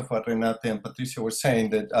synthesis of what Renate and Patricio were saying,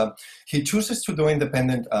 that he chooses to do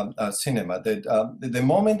independent cinema. That the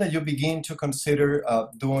moment that you begin to consider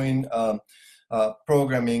doing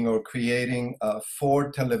programming or creating for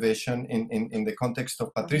television in the context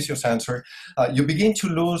of Patricio's answer, you begin to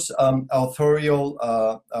lose authorial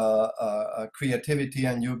creativity,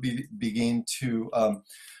 and you begin to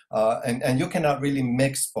and you cannot really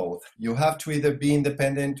mix both. You have to either be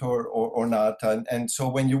independent or not. And so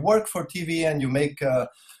when you work for TV and you make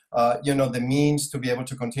the means to be able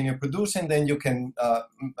to continue producing, then you can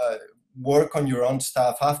work on your own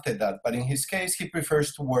stuff after that. But in his case, he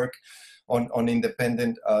prefers to work on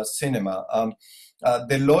independent cinema.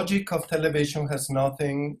 The logic of television has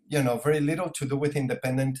nothing, very little to do with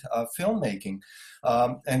independent filmmaking.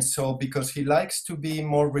 And so because he likes to be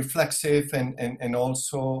more reflexive and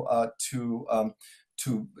also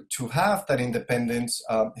to have that independence,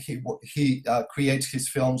 he creates his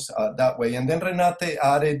films that way. And then Renate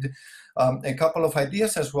added a couple of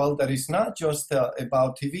ideas as well, that is not just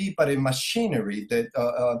about TV, but a machinery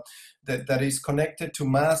that is connected to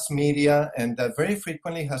mass media, and that very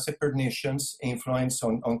frequently has a pernicious influence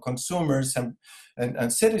on consumers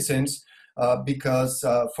and citizens, because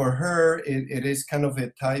for her, it is kind of a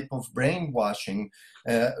type of brainwashing,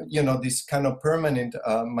 this kind of permanent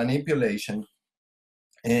manipulation.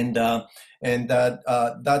 And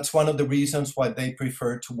that's one of the reasons why they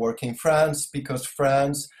prefer to work in France, because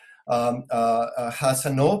France has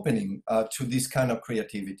an opening to this kind of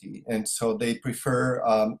creativity, and so they prefer,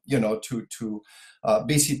 to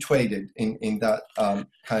be situated in that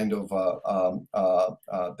kind of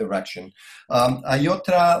direction. Hay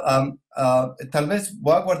otra, tal vez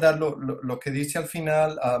voy a guardar lo que dice al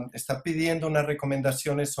final. Está pidiendo unas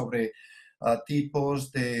recomendaciones sobre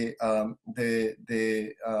tipos de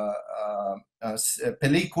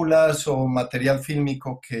películas o material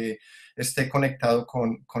fílmico que esté conectado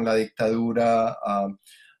con la dictadura,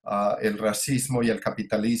 el racismo y el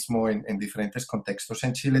capitalismo en diferentes contextos.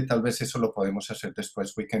 En Chile tal vez eso lo podemos hacer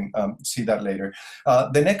después. We can see that later.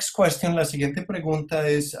 The next question, la siguiente pregunta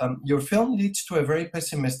es, your film leads to a very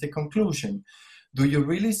pessimistic conclusion. Do you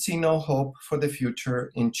really see no hope for the future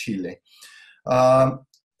in Chile?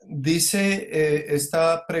 Dice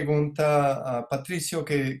esta pregunta, Patricio,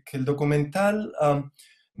 que el documental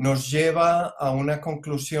nos lleva a una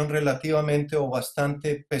conclusión relativamente o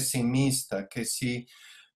bastante pesimista, que si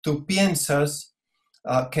tú piensas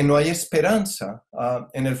que no hay esperanza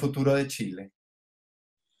en el futuro de Chile.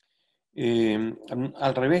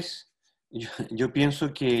 Al revés, yo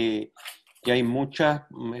pienso que hay muchas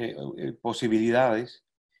posibilidades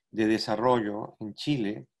de desarrollo en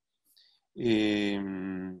Chile,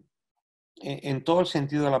 en todo el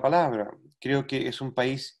sentido de la palabra. Creo que es un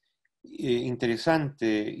país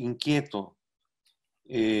interesante, inquieto,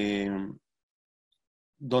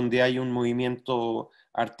 donde hay un movimiento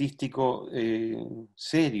artístico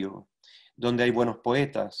serio, donde hay buenos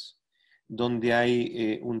poetas, donde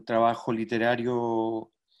hay un trabajo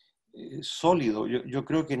literario sólido. Yo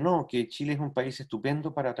creo que Chile es un país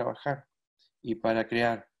estupendo para trabajar y para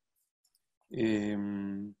crear.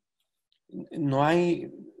 No hay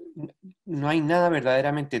nada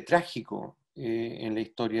verdaderamente trágico en la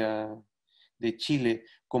historia de Chile,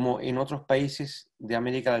 como en otros países de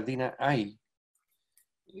América Latina hay.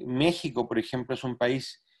 México, por ejemplo, es un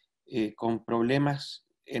país con problemas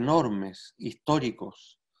enormes,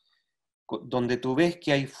 históricos, donde tú ves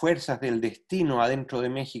que hay fuerzas del destino adentro de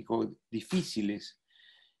México difíciles.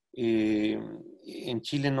 En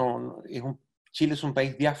Chile Chile es un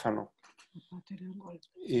país diáfano.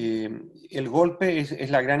 El golpe es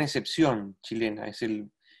la gran excepción chilena, es el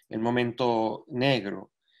momento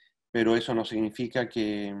negro, pero eso no significa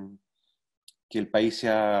que el país se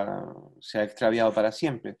ha extraviado para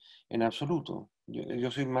siempre, en absoluto. Yo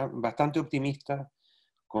soy bastante optimista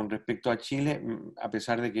con respecto a Chile, a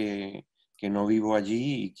pesar de que no vivo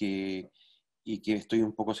allí y que estoy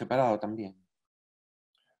un poco separado también.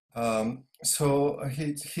 So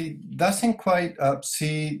he doesn't quite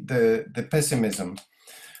see the pessimism.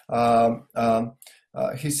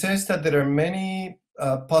 He says that there are many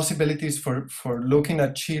possibilities for looking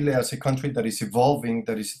at Chile as a country that is evolving,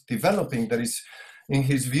 that is developing, that is, in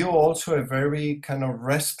his view, also a very kind of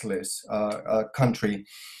restless country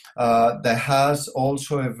that has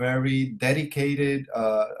also a very dedicated,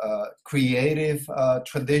 creative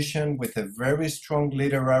tradition with a very strong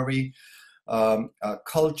literary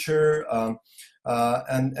culture,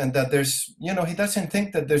 and that there's, you know, he doesn't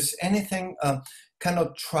think that there's anything kind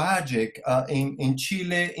of tragic in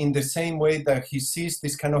Chile in the same way that he sees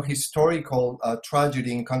this kind of historical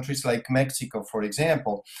tragedy in countries like Mexico, for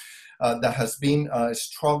example, that has been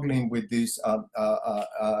struggling with these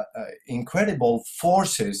incredible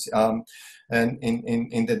forces and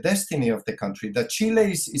in the destiny of the country. That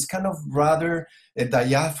Chile is kind of rather a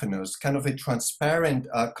diaphanous, kind of a transparent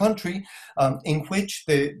country in which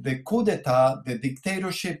the coup d'etat, the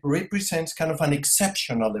dictatorship, represents kind of an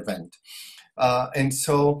exceptional event. And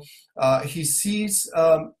so he sees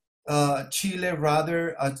Chile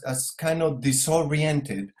rather as kind of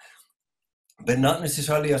disoriented, but not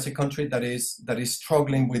necessarily as a country that is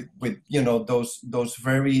struggling with you know, those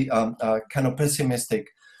very kind of pessimistic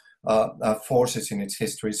forces in its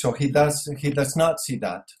history. So he does not see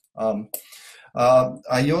that.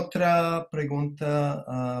 Hay otra pregunta,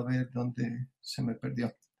 a ver dónde se me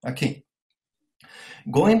perdió. Aquí.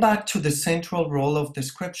 Going back to the central role of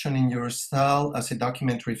description in your style as a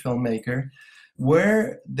documentary filmmaker,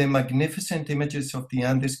 were the magnificent images of the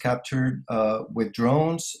Andes captured with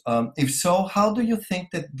drones? If so, how do you think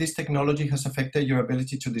that this technology has affected your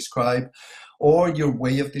ability to describe or your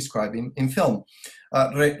way of describing in film?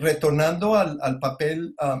 Retornando al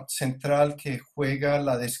papel central que juega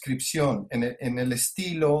la descripción en el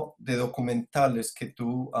estilo de documentales que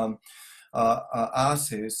tú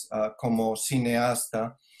haces como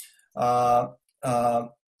cineasta,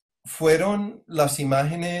 fueron las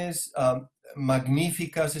imágenes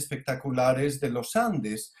magníficas, espectaculares de los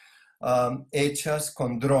Andes, hechas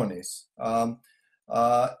con drones.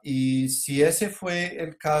 Y si ese fue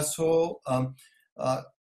el caso,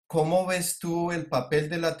 ¿cómo ves tú el papel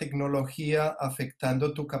de la tecnología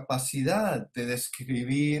afectando tu capacidad de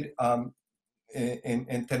describir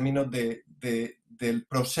en términos del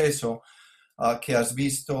proceso que has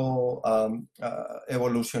visto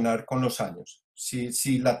evolucionar con los años?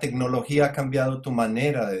 Si la tecnología ha cambiado tu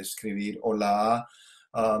manera de escribir o la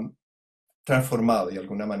ha transformado de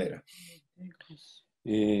alguna manera.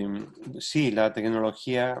 Sí, la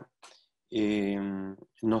tecnología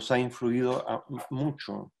nos ha influido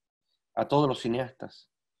mucho a todos los cineastas.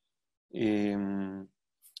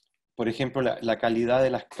 Por ejemplo, la calidad de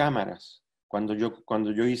las cámaras. Cuando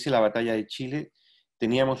yo hice la batalla de Chile,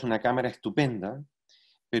 teníamos una cámara estupenda,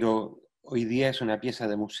 pero hoy día es una pieza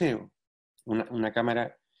de museo. Una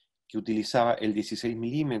cámara que utilizaba el 16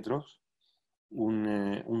 milímetros,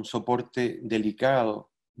 un soporte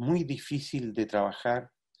delicado, muy difícil de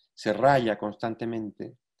trabajar, se raya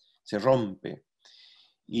constantemente, se rompe.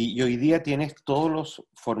 Y hoy día tienes todos los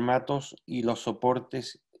formatos y los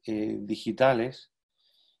soportes digitales,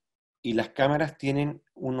 y las cámaras tienen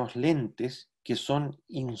unos lentes que son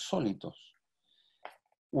insólitos.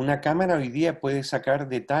 Una cámara hoy día puede sacar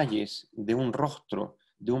detalles de un rostro,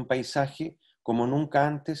 de un paisaje, como nunca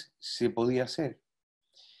antes se podía hacer.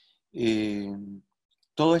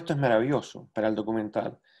 Todo esto es maravilloso para el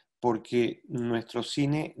documental, porque nuestro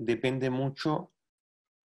cine depende mucho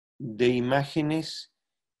de imágenes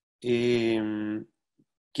que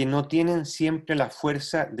no tienen siempre la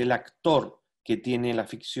fuerza del actor que tiene la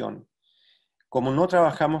ficción. Como no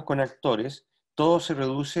trabajamos con actores, todo se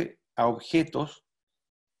reduce a objetos,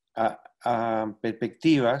 a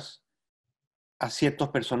perspectivas, a ciertos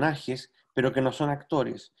personajes, pero que no son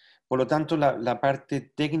actores. Por lo tanto, la parte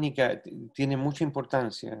técnica tiene mucha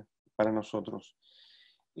importancia para nosotros.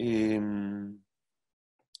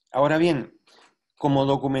 Ahora bien, como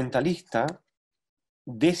documentalista,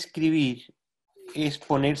 describir es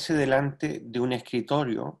ponerse delante de un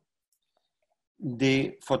escritorio,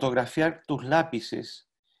 de fotografiar tus lápices,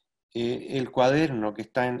 el cuaderno que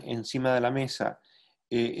está encima de la mesa,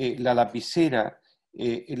 la lapicera,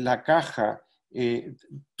 la caja,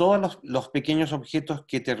 todos los pequeños objetos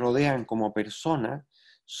que te rodean como persona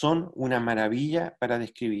son una maravilla para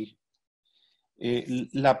describir.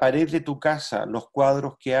 La pared de tu casa, los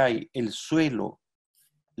cuadros que hay, el suelo,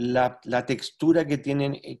 la textura que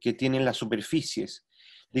tienen las superficies.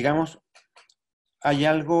 Digamos, hay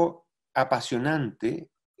algo apasionante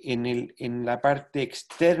en la parte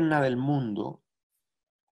externa del mundo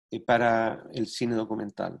para el cine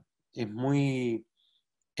documental. Es muy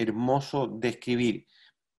hermoso describir.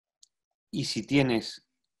 Y si tienes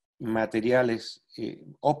materiales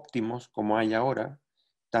óptimos como hay ahora,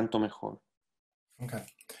 tanto mejor. Okay.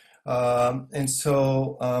 And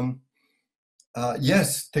so,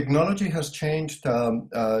 yes, technology has changed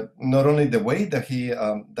not only the way that he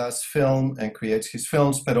does film and creates his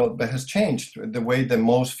films, but has changed the way that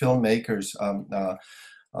most filmmakers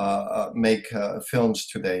make films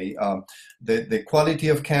today. The quality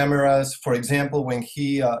of cameras, for example, when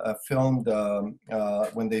he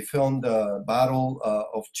when they filmed the Battle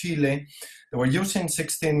of Chile, they were using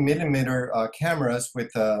 16 millimeter cameras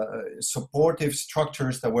with supportive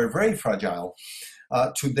structures that were very fragile.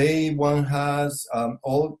 Today, one has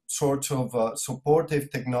all sorts of supportive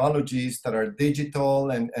technologies that are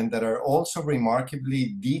digital and that are also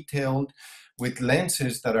remarkably detailed, with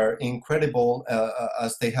lenses that are incredible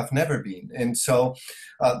as they have never been. And so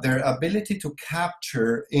their ability to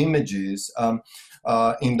capture images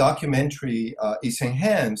in documentary is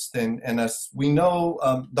enhanced. And as we know,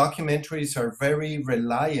 documentaries are very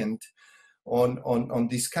reliant on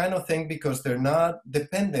this kind of thing because they're not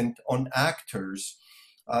dependent on actors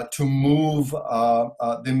to move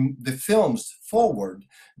the films forward.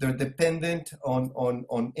 They're dependent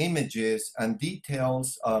on images and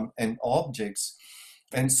details and objects.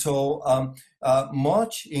 And so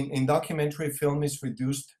much in documentary film is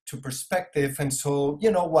reduced to perspective. And so,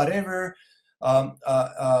 you know, whatever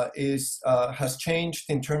has changed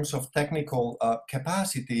in terms of technical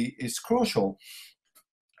capacity is crucial.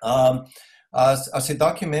 As a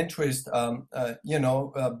documentarist, you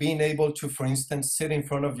know, being able to, for instance, sit in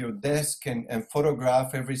front of your desk and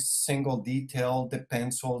photograph every single detail, the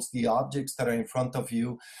pencils, the objects that are in front of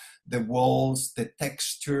you, the walls, the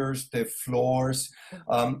textures, the floors,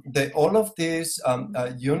 all of this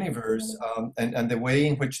universe and the way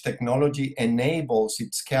in which technology enables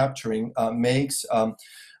its capturing makes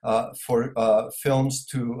for films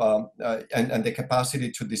to, and the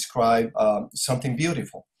capacity to describe something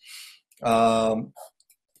beautiful. Ahora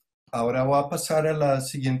voy a pasar a la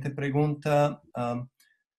siguiente pregunta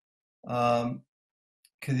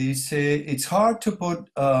que dice, it's hard to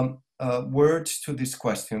put words to this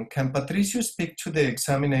question. Can Patricio speak to the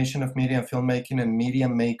examination of media and filmmaking and media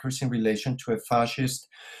makers in relation to a fascist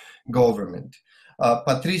government?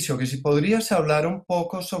 Patricio, que si podrías hablar un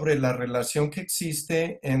poco sobre la relación que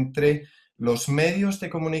existe entre los medios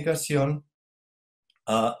de comunicación,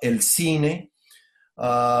 el cine,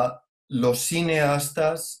 los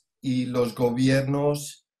cineastas y los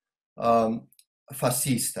gobiernos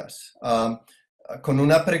fascistas. Con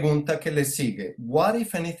una pregunta que le sigue. What,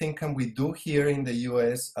 if anything, can we do here in the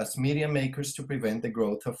US as media makers to prevent the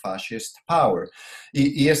growth of fascist power?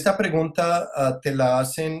 Y esta pregunta te la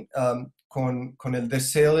hacen con el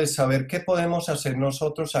deseo de saber qué podemos hacer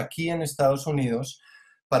nosotros aquí en Estados Unidos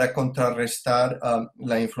para contrarrestar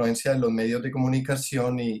la influencia de los medios de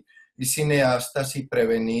comunicación y cineastas y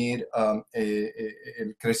prevenir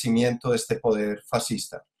el crecimiento de este poder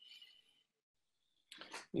fascista.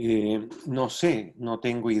 No sé, no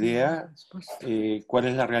tengo idea cuál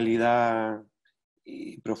es la realidad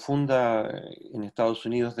profunda en Estados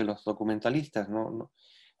Unidos de los documentalistas.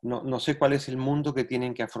 No sé cuál es el mundo que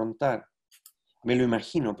tienen que afrontar. Me lo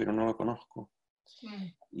imagino, pero no lo conozco.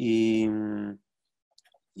 Y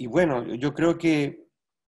bueno, yo creo que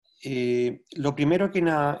lo primero que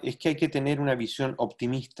nada es que hay que tener una visión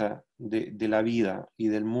optimista de la vida y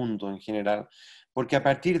del mundo en general, porque a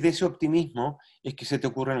partir de ese optimismo es que se te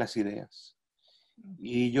ocurren las ideas.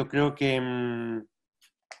 Y yo creo que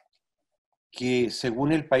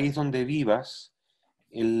según el país donde vivas,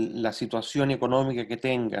 la situación económica que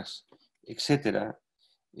tengas, etc.,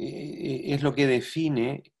 es lo que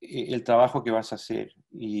define el trabajo que vas a hacer.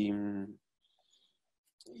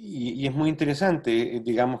 Y es muy interesante,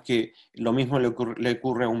 digamos que lo mismo le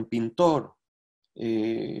ocurre a un pintor.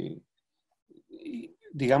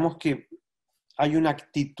 Digamos que hay una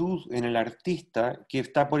actitud en el artista que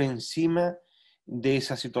está por encima de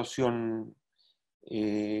esa situación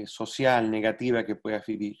social, negativa que puedas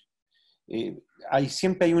vivir.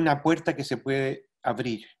 Siempre hay una puerta que se puede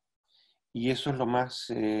abrir, y eso es lo más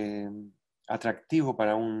atractivo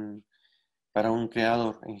para un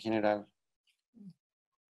creador en general.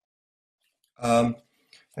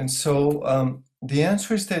 And so the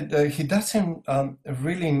answer is that he doesn't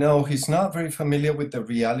really know. He's not very familiar with the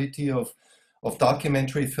reality of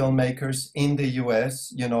documentary filmmakers in the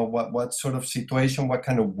US, you know, what sort of situation, what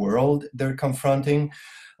kind of world they're confronting.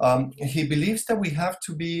 He believes that we have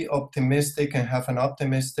to be optimistic and have an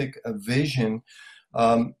optimistic vision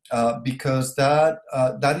because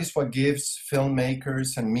that is what gives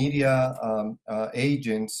filmmakers and media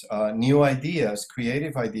agents new ideas,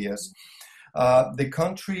 creative ideas. the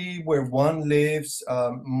country where one lives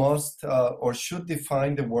must or should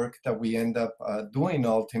define the work that we end up doing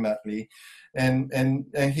ultimately. And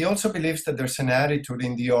he also believes that there's an attitude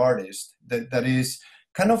in the artist that is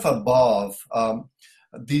kind of above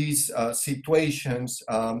these situations,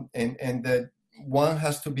 and that one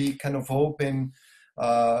has to be kind of open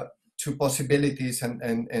to possibilities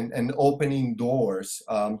and opening doors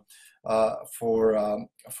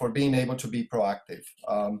for being able to be proactive.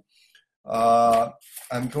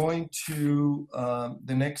 I'm going to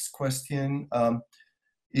the next question.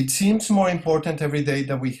 It seems more important every day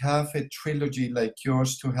that we have a trilogy like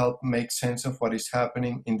yours to help make sense of what is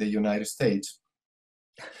happening in the United States.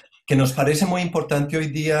 Que nos parece muy importante hoy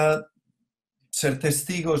día ser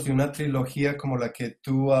testigos de una trilogía como la que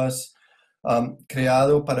tú has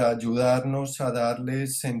creado para ayudarnos a darle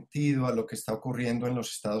sentido a lo que está ocurriendo en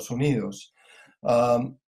los Estados Unidos.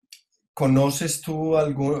 ¿Conoces tú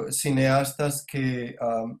algunos cineastas que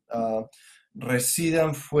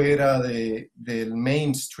residan fuera del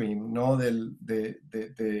mainstream, ¿no? de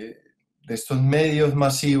estos medios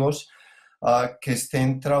masivos que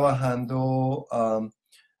estén trabajando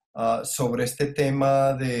sobre este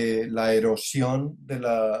tema de la erosión de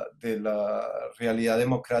la realidad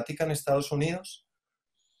democrática en Estados Unidos?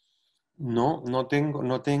 No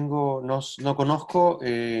conozco,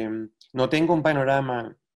 no tengo un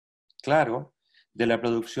panorama claro de la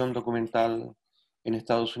producción documental en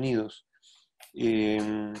Estados Unidos.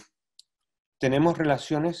 Tenemos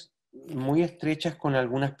relaciones muy estrechas con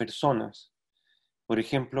algunas personas, por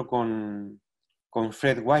ejemplo con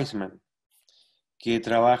Fred Wiseman, que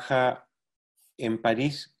trabaja en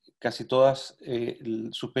París casi todas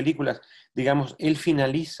sus películas. Digamos, él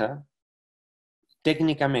finaliza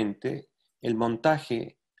técnicamente el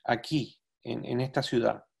montaje aquí, en esta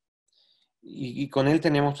ciudad. Y con él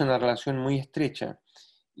tenemos una relación muy estrecha.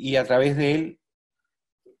 Y a través de él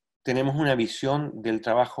tenemos una visión del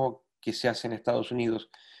trabajo que se hace en Estados Unidos,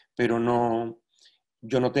 pero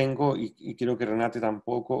yo no tengo, y creo que Renate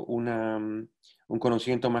tampoco, un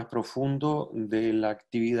conocimiento más profundo de la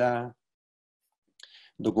actividad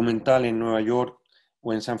documental en Nueva York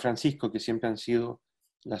o en San Francisco, que siempre han sido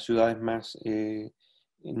las ciudades más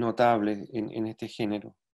notables en este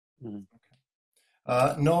género.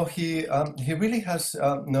 No, he really has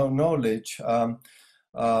no knowledge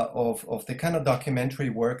of the kind of documentary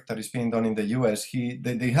work that is being done in the U.S.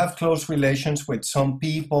 They have close relations with some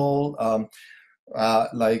people,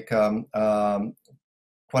 like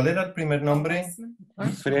 ¿cuál era el primer nombre?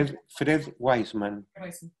 Fred Wiseman.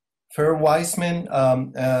 Fred Wiseman,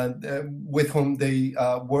 with whom they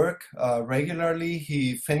work regularly.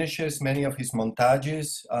 He finishes many of his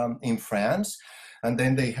montages in France, and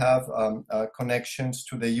then they have connections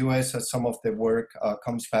to the U.S. as some of the work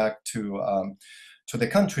comes back to the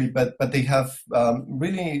country. But they have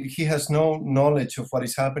really, he has no knowledge of what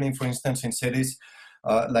is happening, for instance, in cities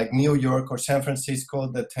like New York or San Francisco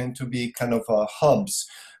that tend to be kind of hubs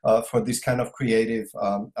for this kind of creative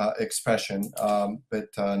expression. But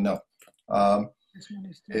no.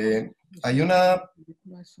 Hay una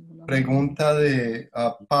pregunta de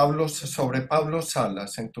sobre Pablo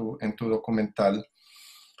Salas en tu documental.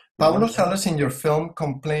 Pablo Salas, in your film,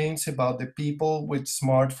 complains about the people with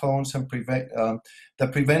smartphones and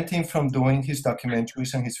that prevent him from doing his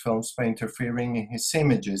documentaries and his films by interfering in his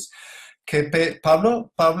images. Que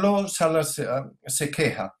Pablo Salas se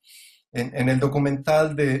queja en el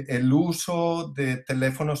documental del uso de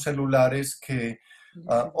teléfonos celulares que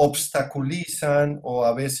obstaculizan o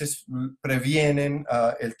a veces previenen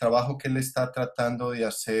el trabajo que él está tratando de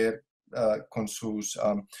hacer con sus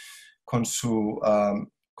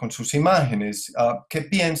imágenes. ¿Qué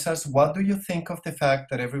piensas? What do you think of the fact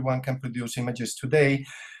that everyone can produce images today?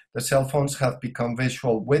 The cell phones have become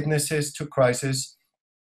visual witnesses to crisis.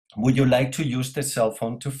 Would you like to use the cell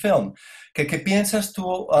phone to film? ¿Qué piensas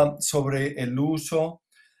tú sobre el uso,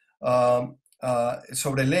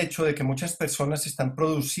 sobre el hecho de que muchas personas están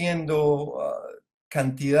produciendo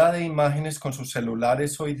cantidad de imágenes con sus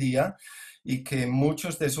celulares hoy día y que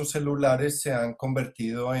muchos de esos celulares se han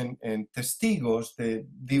convertido en testigos de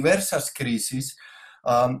diversas crisis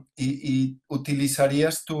y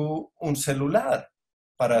utilizarías tú un celular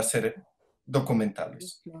para hacer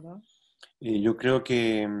documentales? Yo creo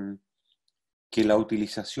que la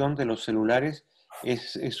utilización de los celulares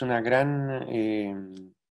es una gran...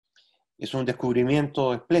 es un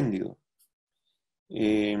descubrimiento espléndido.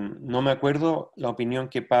 No me acuerdo la opinión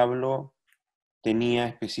que Pablo tenía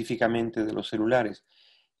específicamente de los celulares,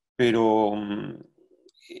 pero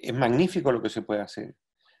es magnífico lo que se puede hacer,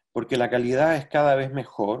 porque la calidad es cada vez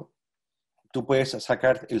mejor. Tú puedes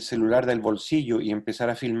sacar el celular del bolsillo y empezar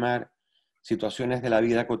a filmar situaciones de la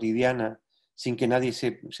vida cotidiana sin que nadie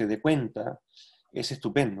se dé cuenta, es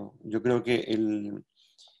estupendo. Yo creo que el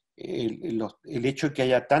hecho de que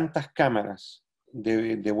haya tantas cámaras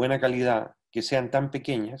de buena calidad que sean tan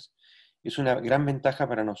pequeñas es una gran ventaja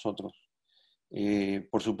para nosotros.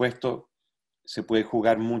 Por supuesto, se puede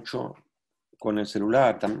jugar mucho con el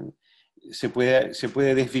celular, se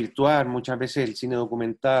puede desvirtuar muchas veces el cine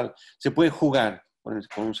documental, se puede jugar con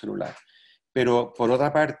un celular, pero por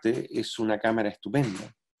otra parte es una cámara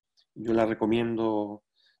estupenda. Yo la recomiendo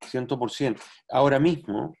 100%. Ahora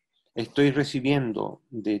mismo estoy recibiendo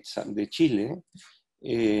de Chile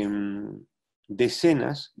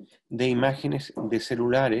decenas de imágenes de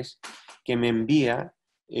celulares que me envía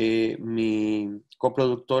mi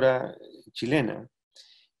coproductora chilena.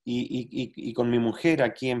 Y con mi mujer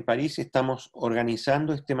aquí en París estamos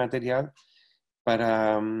organizando este material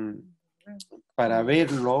para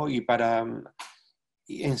verlo y para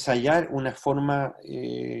ensayar una forma,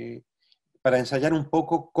 para ensayar un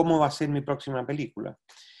poco cómo va a ser mi próxima película.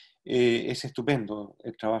 Es estupendo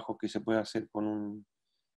el trabajo que se puede hacer con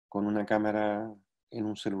una cámara en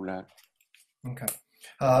un celular. Okay.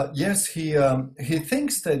 Yes, he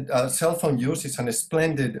thinks that cell phone use is a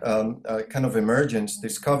splendid kind of emergence,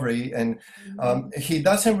 discovery, and he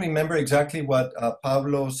doesn't remember exactly what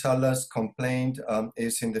Pablo Sala's complaint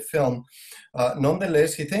is in the film.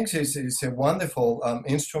 Nonetheless, he thinks it's a wonderful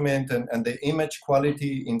instrument, and the image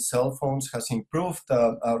quality in cell phones has improved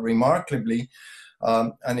remarkably.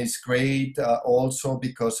 And it's great also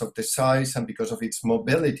because of the size and because of its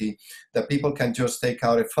mobility, that people can just take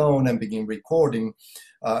out a phone and begin recording.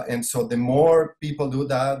 And so the more people do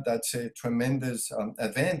that, that's a tremendous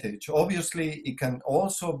advantage. Obviously, it can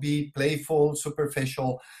also be playful,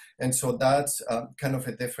 superficial, and so that's kind of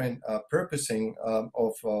a different purposing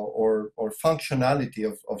of or functionality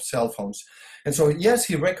of cell phones. And so, yes,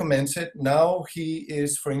 he recommends it. Now he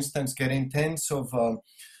is, for instance, getting tens of,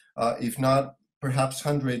 if not perhaps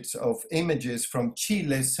hundreds of images from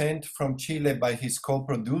Chile, sent from Chile by his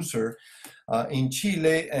co-producer in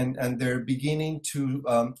Chile, and they're beginning to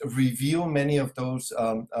review many of those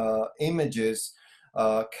images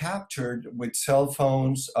captured with cell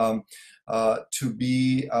phones to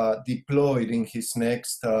be deployed in his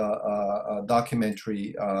next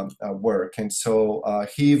documentary work. And so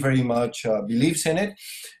he very much believes in it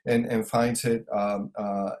and finds it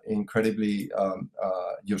incredibly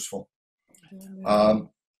useful. Un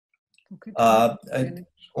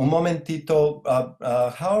momentito,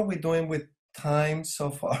 how are we doing with time so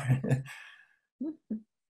far?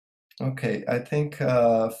 Okay, I think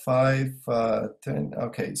 5, 10.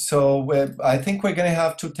 Okay, so I think we're going to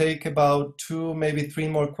have to take about 2, maybe 3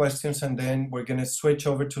 more questions, and then we're going to switch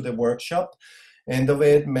over to the workshop. End of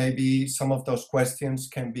it, maybe some of those questions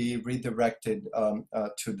can be redirected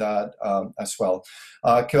to that as well.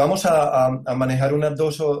 Que vamos a manejar unas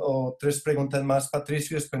 2 o 3 preguntas más,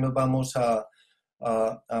 Patricio, después nos vamos a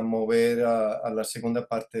mover a la segunda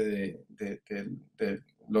parte de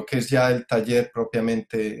lo que es ya el taller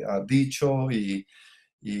propiamente dicho y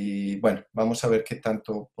bueno, vamos a ver qué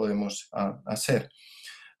tanto podemos hacer.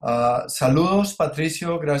 Saludos,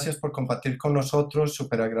 Patricio, gracias por compartir con nosotros,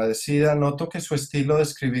 súper agradecida. Noto que su estilo de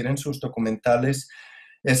escribir en sus documentales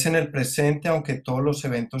es en el presente, aunque todos los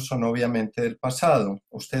eventos son obviamente del pasado.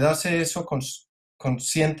 ¿Usted hace eso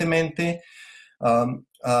conscientemente?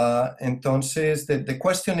 Entonces, the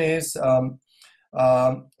question is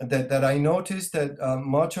that I noticed that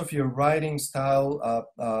much of your writing style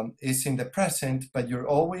is in the present, but you're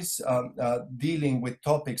always dealing with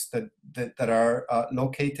topics that are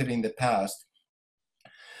located in the past.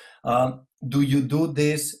 Do you do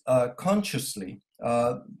this consciously?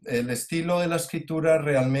 El estilo de la escritura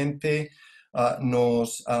realmente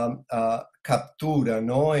nos captura,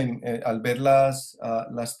 ¿no? Al ver las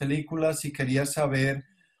películas, y quería saber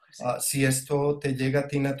si esto te llega a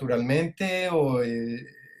ti naturalmente o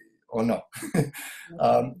no.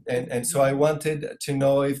 And so I wanted to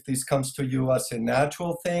know if this comes to you as a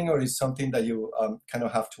natural thing or is something that you kind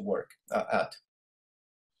of have to work at.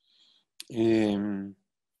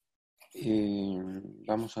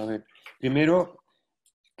 Vamos a ver. Primero,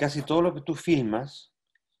 casi todo lo que tú filmas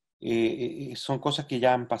son cosas que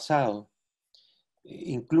ya han pasado.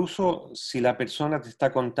 Incluso si la persona te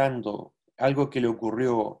está contando algo que le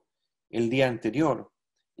ocurrió el día anterior,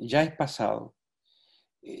 ya es pasado.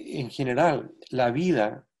 En general, la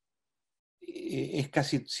vida es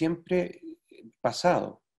casi siempre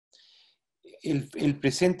pasado. El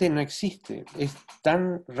presente no existe, es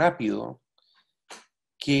tan rápido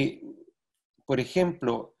que, por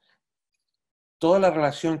ejemplo, toda la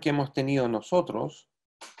relación que hemos tenido nosotros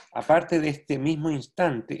aparte de este mismo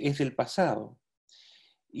instante, es el pasado.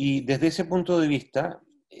 Y desde ese punto de vista,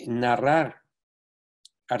 narrar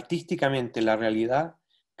artísticamente la realidad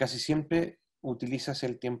casi siempre utilizas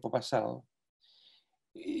el tiempo pasado.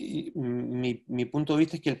 Y mi punto de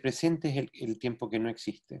vista es que el presente es el tiempo que no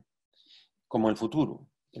existe, como el futuro.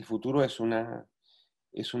 El futuro es una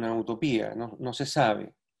utopía, no se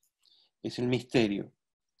sabe, es el misterio.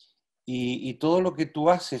 Y todo lo que tú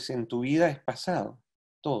haces en tu vida es pasado,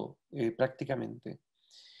 todo, prácticamente.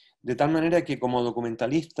 De tal manera que como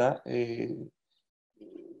documentalista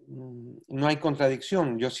no hay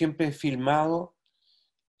contradicción. Yo siempre he filmado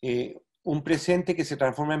un presente que se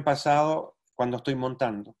transforma en pasado cuando estoy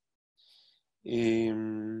montando. Es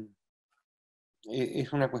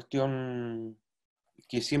una cuestión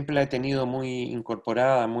que siempre la he tenido muy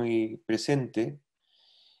incorporada, muy presente,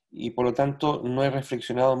 y por lo tanto no he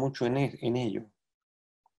reflexionado mucho en ello.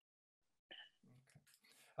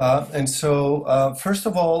 And so, first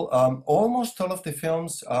of all, almost all of the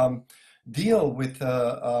films deal with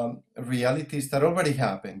realities that already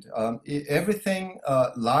happened. Everything,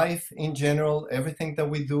 life in general, everything that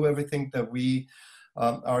we do, everything that we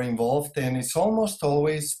are involved in, is almost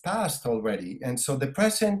always past already. And so the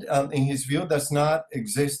present, in his view, does not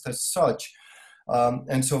exist as such.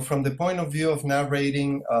 And so from the point of view of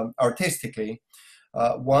narrating artistically,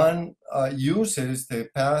 one uses the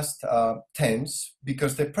past tense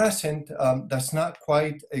because the present does not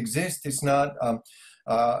quite exist. It's not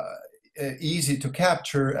easy to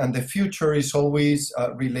capture, and the future is always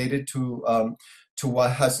related to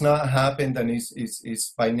what has not happened and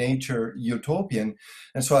is by nature utopian.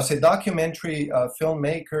 And so as a documentary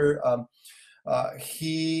filmmaker,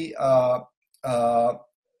 he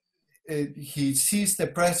sees the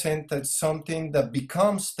present as something that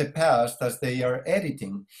becomes the past as they are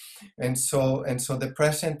editing. And so the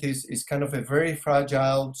present is kind of a very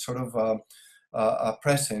fragile sort of a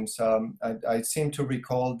presence. I seem to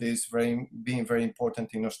recall this being very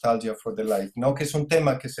important in Nostalgia for the Light, ¿no? Que es un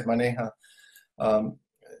tema que se maneja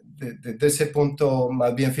desde ese punto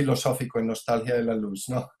más bien filosófico en Nostalgia de la Luz,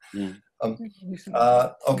 ¿no?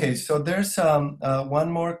 Okay, so there's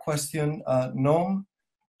one more question. Noam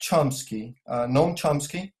Chomsky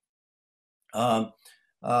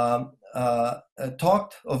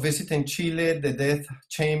talked of visiting Chile, the death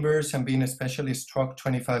chambers, and being especially struck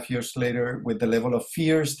 25 years later with the level of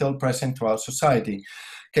fear still present throughout society.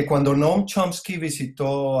 Que cuando Noam Chomsky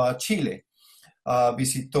visitó a Chile,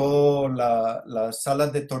 visitó las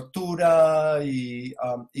salas de tortura y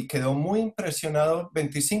quedó muy impresionado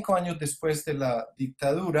 25 años después de la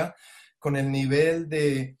dictadura con el nivel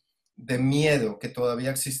de miedo que todavía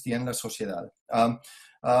existía en la sociedad.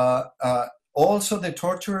 Also, the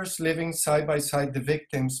torturers living side by side the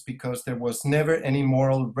victims because there was never any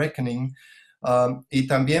moral reckoning. Y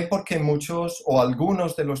también porque muchos o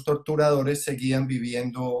algunos de los torturadores seguían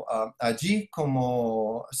viviendo allí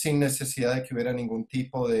como sin necesidad de que hubiera ningún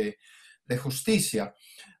tipo de justicia.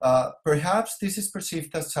 Perhaps this is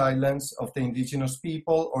perceived as silence of the indigenous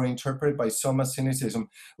people or interpreted by some as cynicism.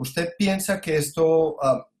 ¿Usted piensa que esto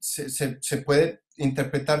se puede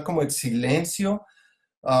interpretar como el silencio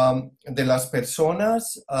de las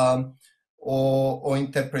personas o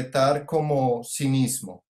interpretar como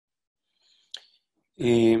cinismo?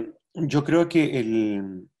 Yo creo que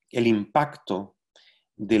el impacto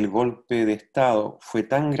del golpe de Estado fue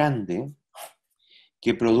tan grande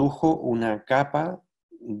que produjo una capa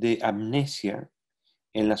de amnesia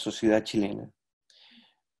en la sociedad chilena.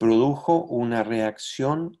 Produjo una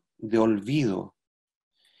reacción de olvido.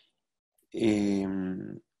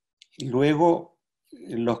 Luego,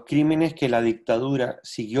 los crímenes que la dictadura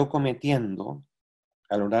siguió cometiendo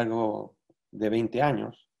a lo largo de 20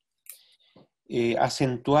 años,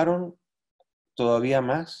 acentuaron todavía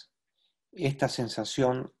más esta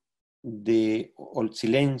sensación de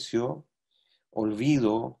silencio,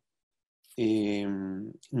 olvido,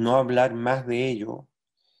 no hablar más de ello,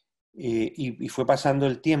 y fue pasando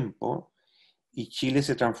el tiempo y Chile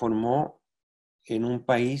se transformó en un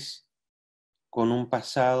país con un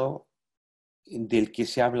pasado del que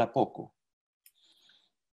se habla poco.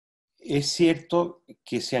 Es cierto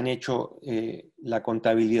que se han hecho la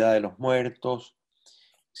contabilidad de los muertos,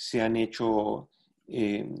 se han hecho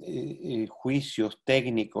juicios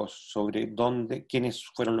técnicos sobre quiénes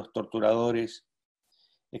fueron los torturadores,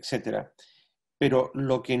 etc. Pero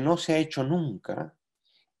lo que no se ha hecho nunca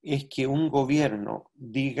es que un gobierno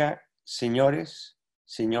diga, señores,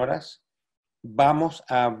 señoras, vamos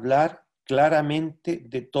a hablar claramente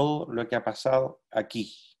de todo lo que ha pasado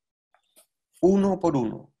aquí, uno por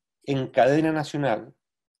uno, en cadena nacional,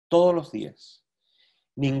 todos los días.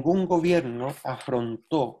 Ningún gobierno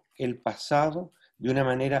afrontó el pasado de una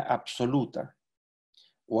manera absoluta,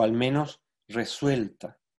 o al menos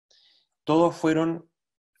resuelta. Todos fueron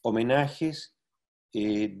homenajes,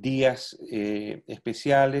 días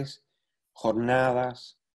especiales,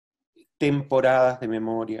 jornadas, temporadas de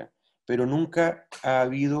memoria, pero nunca ha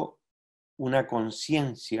habido una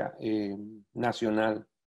conciencia nacional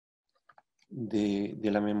de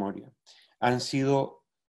la memoria. Han sido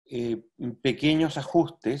pequeños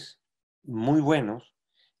ajustes muy buenos,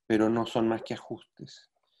 pero no son más que ajustes.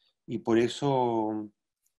 Y por eso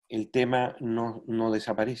el tema no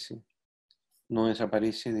desaparece. No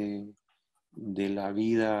desaparece de la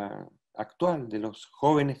vida actual, de los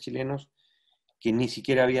jóvenes chilenos que ni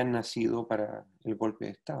siquiera habían nacido para el golpe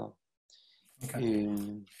de Estado. Okay.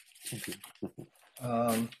 En fin.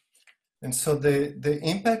 And so the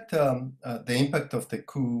impact of the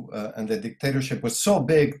coup and the dictatorship was so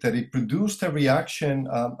big that it produced a reaction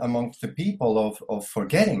amongst the people of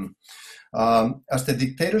forgetting. As the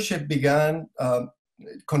dictatorship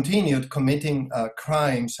continued committing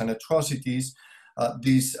crimes and atrocities,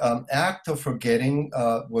 this act of forgetting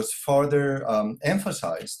was further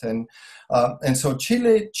emphasized. And so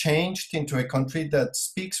Chile changed into a country that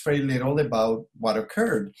speaks very little about what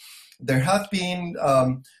occurred. There have been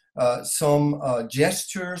some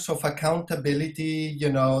gestures of accountability.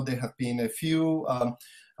 There have been a few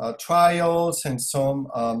trials and some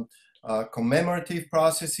commemorative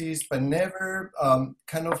processes, but never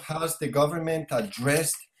kind of has the government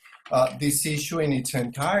addressed this issue in its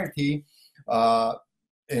entirety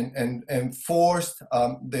and forced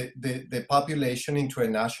the population into a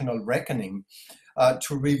national reckoning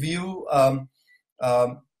to review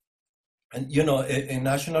a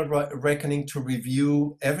national reckoning to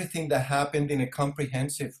review everything that happened in a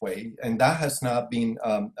comprehensive way, and that has not been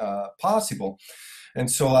possible. And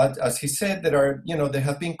so, as he said, there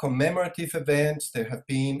have been commemorative events, there have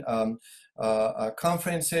been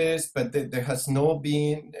conferences, but there has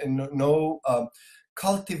been no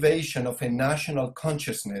cultivation of a national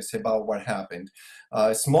consciousness about what happened.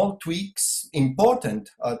 Small tweaks, important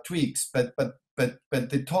tweaks, but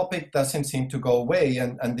the topic doesn't seem to go away,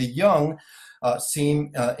 and the young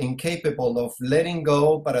seem incapable of letting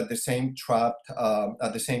go, but at the same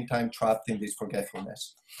time trapped in this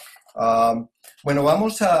forgetfulness. Bueno,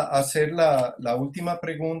 vamos a hacer la última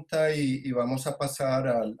pregunta y vamos a pasar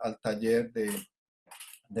al taller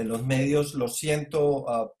de los medios. Lo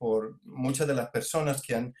siento por muchas de las personas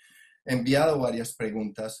que han enviado varias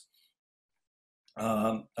preguntas.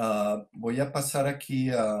 Voy a pasar aquí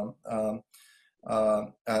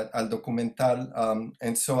al documental.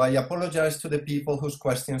 And so I apologize to the people whose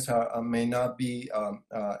questions may not be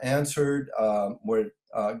answered. We're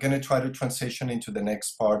going to try to transition into the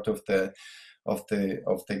next part of the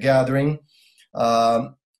gathering.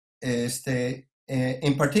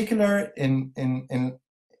 In particular, in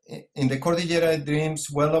the Cordillera Dreams,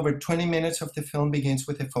 well over 20 minutes of the film begins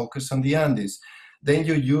with a focus on the Andes. Then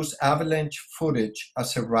you use avalanche footage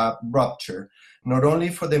as a rupture, not only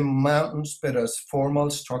for the mountains, but as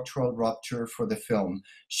formal structural rupture for the film,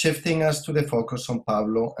 shifting us to the focus on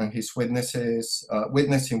Pablo and his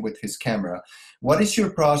witnessing with his camera. What is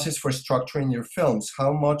your process for structuring your films?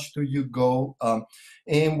 How much do you go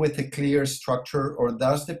in with a clear structure, or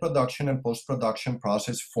does the production and post-production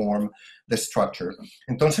process form the structure?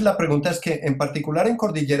 Entonces la pregunta es que, en particular en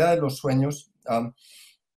Cordillera de los Sueños,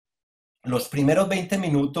 los primeros 20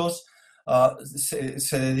 minutos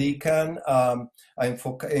se dedican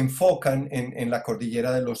enfocan en la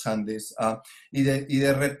cordillera de los Andes y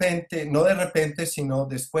de repente, no de repente, sino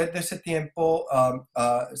después de ese tiempo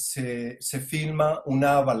se filma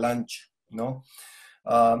una avalancha, ¿no?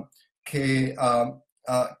 Que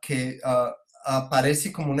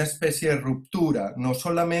aparece como una especie de ruptura, no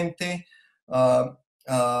solamente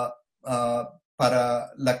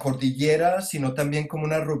para la cordillera, sino también como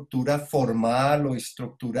una ruptura formal o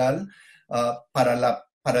estructural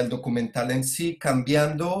para el documental en sí,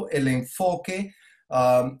 cambiando el enfoque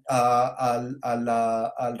al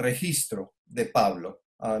registro de Pablo,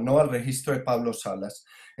 no al registro de Pablo Salas.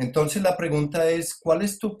 Entonces la pregunta es, ¿cuál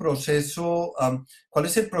es tu proceso, cuál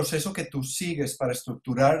es el proceso que tú sigues para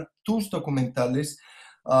estructurar tus documentales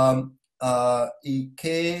y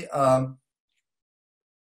qué...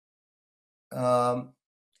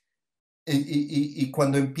 Y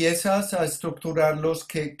cuando empiezas a estructurarlos,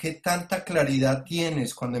 ¿qué tanta claridad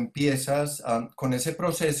tienes cuando empiezas con ese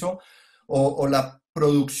proceso o la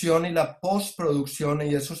producción y la postproducción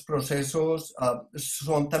y esos procesos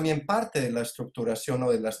son también parte de la estructuración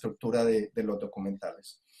o de la estructura de los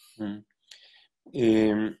documentales?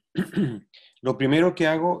 Lo primero que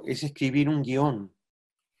hago es escribir un guión.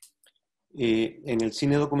 En el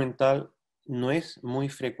cine documental no es muy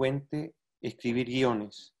frecuente escribir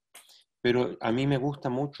guiones, pero a mí me gusta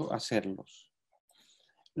mucho hacerlos.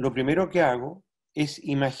 Lo primero que hago es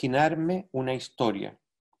imaginarme una historia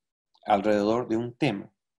alrededor de un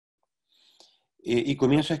tema. Y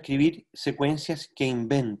comienzo a escribir secuencias que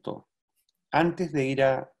invento antes de ir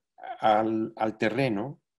al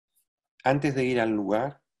terreno, antes de ir al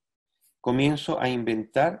lugar. Comienzo a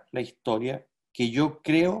inventar la historia que yo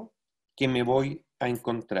creo que me voy a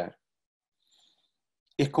encontrar.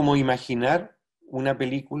 Es como imaginar una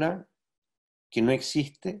película que no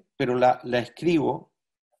existe, pero la escribo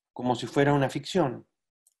como si fuera una ficción.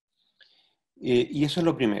 Y eso es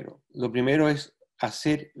lo primero. Lo primero es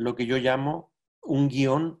hacer lo que yo llamo un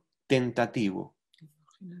guión tentativo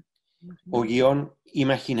o guión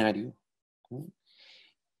imaginario.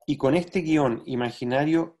 Y con este guión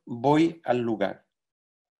imaginario voy al lugar.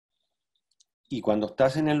 Y cuando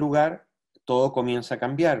estás en el lugar, todo comienza a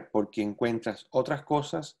cambiar porque encuentras otras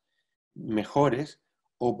cosas mejores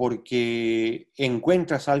o porque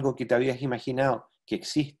encuentras algo que te habías imaginado que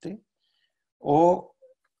existe o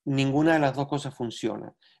ninguna de las dos cosas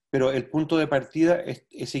funciona. Pero el punto de partida es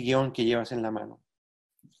ese guión que llevas en la mano,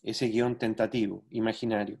 ese guión tentativo,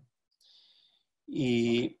 imaginario.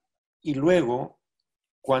 Y luego,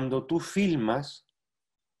 cuando tú filmas,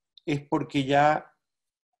 es porque ya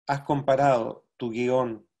has comparado tu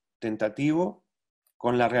guión tentativo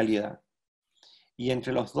con la realidad. Y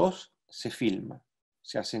entre los dos se filma.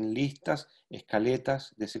 Se hacen listas,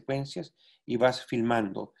 escaletas de secuencias y vas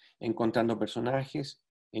filmando, encontrando personajes,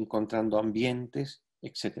 encontrando ambientes,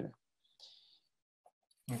 etc.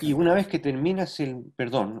 Okay. Y una vez que terminas sí,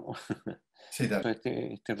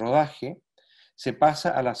 este rodaje, se pasa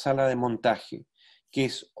a la sala de montaje, que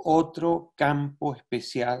es otro campo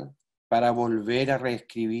especial para volver a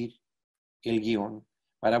reescribir el guión,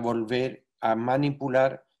 para volver a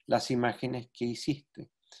manipular las imágenes que hiciste.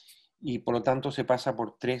 Y por lo tanto se pasa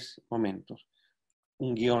por 3 momentos.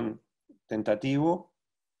 Un guión tentativo,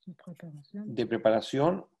 de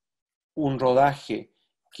preparación, un rodaje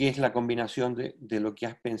que es la combinación de lo que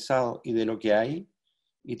has pensado y de lo que hay,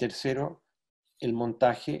 y tercero, el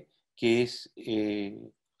montaje que es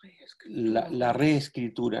la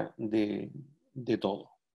reescritura de todo.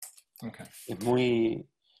 Okay.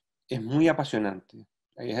 Es muy apasionante,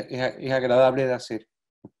 es agradable de hacer.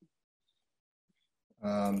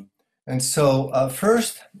 And so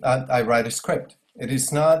first, I write a script. It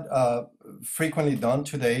is not frequently done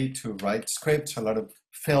today to write scripts. A lot of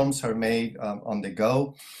films are made on the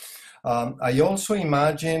go. I also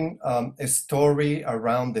imagine a story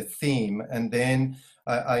around the theme, and then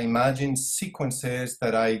I imagine sequences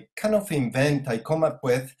that I kind of invent, I come up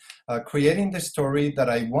with, creating the story that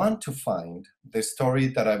I want to find, the story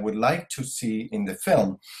that I would like to see in the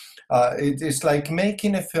film. It is like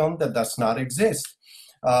making a film that does not exist.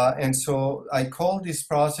 And so I call this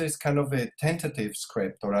process kind of a tentative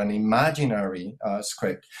script or an imaginary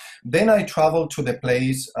script. Then I travel to the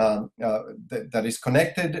place that is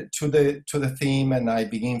connected to the theme, and I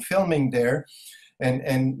begin filming there.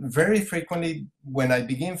 And very frequently, when I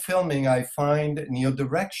begin filming, I find new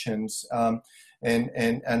directions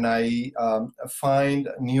and I find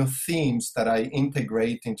new themes that I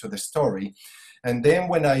integrate into the story. And then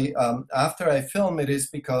when after I film, it is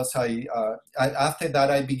because after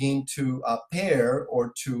that I begin to pair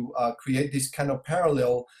or to create this kind of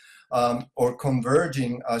parallel or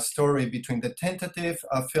converging story between the tentative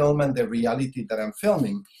film and the reality that I'm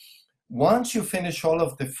filming. Once you finish all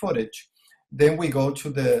of the footage, then we go to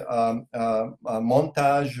the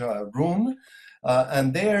montage room,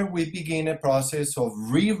 and there we begin a process of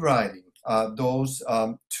rewriting those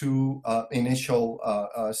 2 initial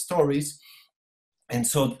stories. And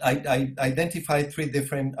so I identify 3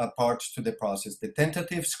 different parts to the process: the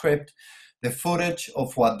tentative script, the footage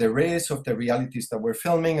of what there is, of the realities that we're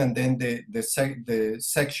filming, and then the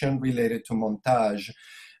section related to montage.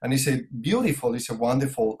 And it's a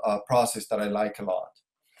wonderful process that I like a lot.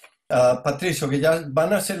 Patricio, que ya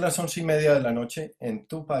van a ser las 11:30 de la noche en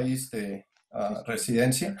tu país de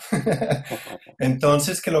residencia.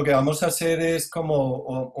 Entonces, que lo que vamos a hacer es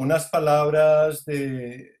como unas palabras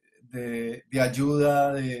de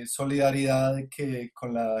ayuda, de solidaridad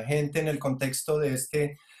con la gente en el contexto de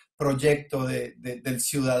este proyecto del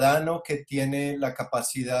ciudadano que tiene la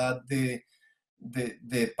capacidad de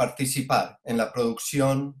participar en la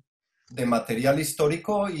producción de material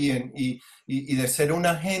histórico y de ser un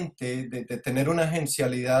agente, de tener una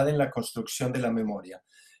agencialidad en la construcción de la memoria.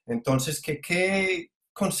 Entonces, ¿qué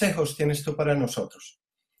consejos tienes tú para nosotros?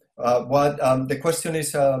 The question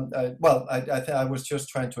is, well, I was just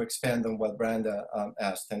trying to expand on what Brenda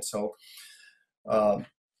asked, and so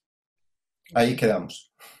ahí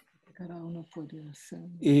quedamos.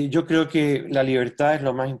 Y yo creo que la libertad es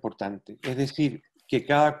lo más importante, es decir, que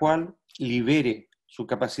cada cual libere su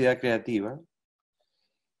capacidad creativa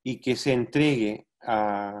y que se entregue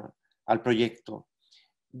al proyecto.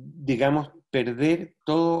 Digamos, perder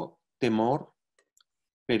todo temor,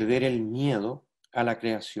 perder el miedo a la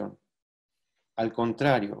creación. Al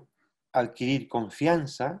contrario, adquirir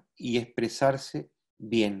confianza y expresarse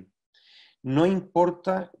bien. No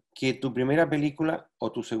importa que tu primera película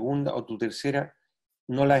o tu segunda o tu tercera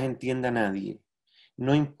no las entienda nadie.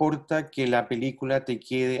 No importa que la película te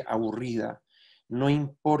quede aburrida. No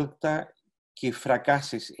importa que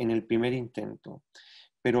fracases en el primer intento,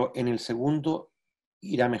 pero en el segundo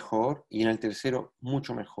irá mejor y en el tercero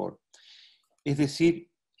mucho mejor. Es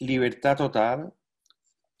decir, libertad total,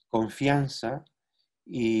 confianza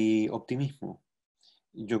y optimismo.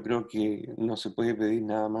 Yo creo que no se puede pedir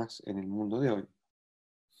nada más en el mundo de hoy.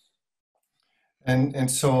 And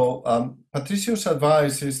so Patricio's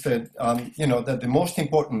advice is that that the most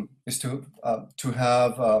important is to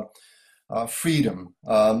have freedom,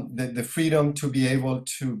 the freedom to be able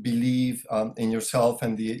to believe in yourself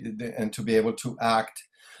and and to be able to act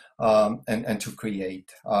and to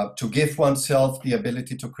create, to give oneself the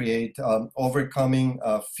ability to create, overcoming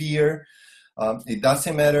fear. It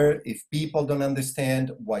doesn't matter if people don't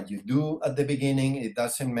understand what you do at the beginning. It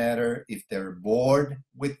doesn't matter if they're bored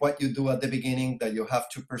with what you do at the beginning, that you have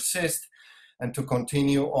to persist and to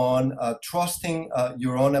continue on trusting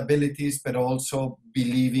your own abilities, but also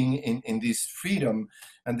believing in this freedom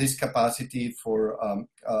and this capacity for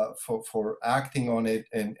acting on it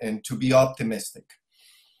and to be optimistic.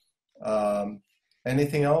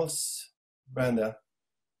 Anything else, Brenda?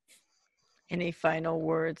 Any final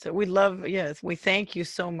words? We love, yes, we thank you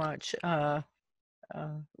so much.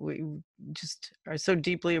 We just are so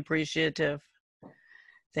deeply appreciative.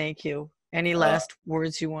 Thank you. Any last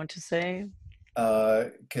words you want to say?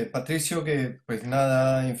 Que Patricio, que pues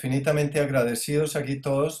nada, infinitamente agradecidos aquí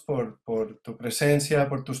todos por tu presencia,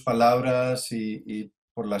 por tus palabras y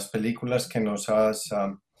por las películas que nos has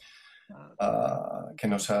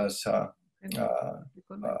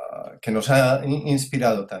ha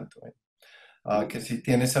inspirado tanto. Que si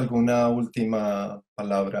tienes alguna última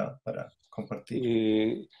palabra para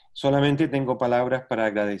compartir. Solamente tengo palabras para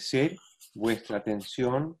agradecer vuestra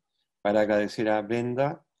atención, para agradecer a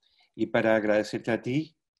Brenda y para agradecerte a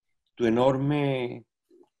ti tu enorme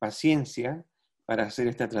paciencia para hacer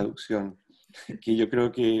esta traducción, que yo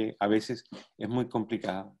creo que a veces es muy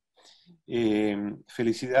complicada.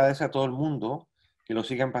 Felicidades a todo el mundo, que lo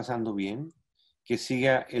sigan pasando bien, que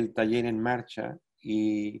siga el taller en marcha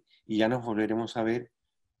y ya nos volveremos a ver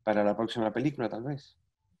para la próxima película, tal vez.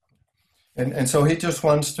 And so he just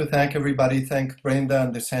wants to thank everybody, thank Brenda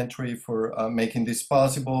and the Sanctuary for making this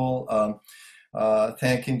possible,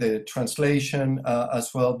 thanking the translation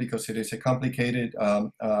as well, because it is a complicated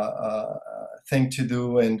thing to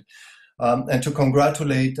do, and to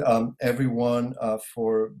congratulate everyone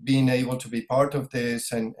for being able to be part of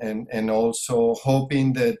this, and also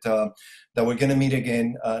hoping that we're going to meet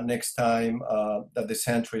again next time that the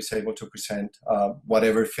Sanctuary is able to present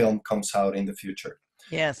whatever film comes out in the future.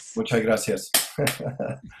 Yes. Muchas gracias.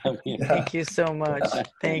 Thank you so much.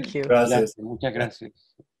 Thank you. Gracias. Muchas gracias.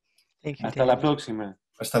 Thank you, Hasta la próxima.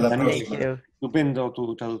 Hasta la próxima. Thank you. Estupendo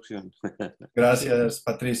tu traducción. Gracias,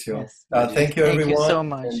 Patricio. Yes. Thank you, everyone. Thank you so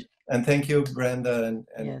much. And thank you, Brenda and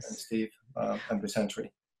Yes. Steve and the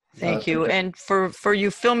Sanctuary. Thank you. And for you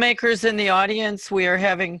filmmakers in the audience, we are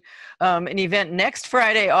having an event next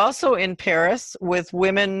Friday also in Paris with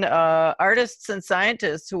women artists and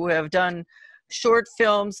scientists who have done short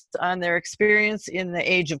films on their experience in the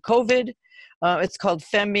age of COVID. It's called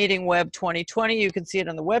Fem Meeting Web 2020. You can see it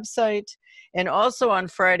on the website. And also on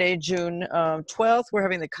Friday, June 12th, we're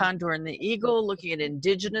having the Condor and the Eagle, looking at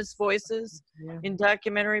indigenous voices in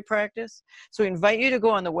documentary practice. So we invite you to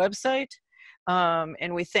go on the website,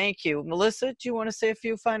 and we thank you. Melissa, do you want to say a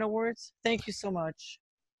few final words? Thank you so much.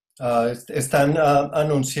 Están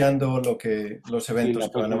anunciando los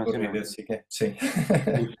eventos que van a ocurrir, así que sí.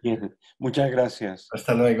 Muy bien. Muchas gracias.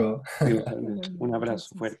 Hasta luego. Un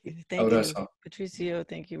abrazo fuerte. Thank Abrazo. you, Patricio.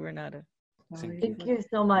 Thank you, Renata. Thank you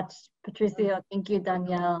so much, Patricio. Thank you,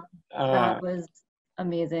 Danielle. That was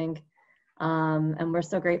amazing. And we're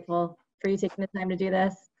so grateful for you taking the time to do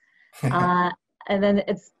this. And then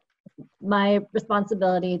it's my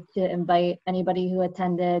responsibility to invite anybody who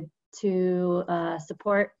attended to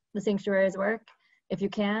support the Sanctuary's work if you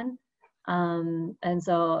can. And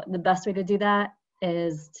so the best way to do that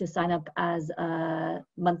is to sign up as a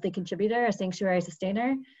monthly contributor, a sanctuary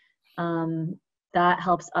sustainer. That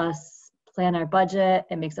helps us plan our budget.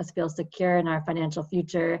 It makes us feel secure in our financial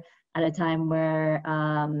future at a time where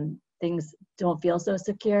things don't feel so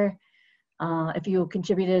secure. If you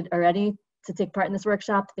contributed already to take part in this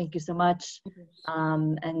workshop, thank you so much.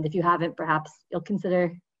 And if you haven't, perhaps you'll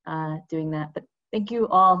consider doing that. But thank you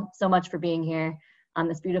all so much for being here on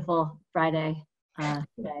this beautiful Friday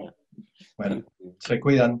today. Bueno, se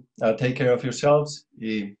cuidan. Take care of yourselves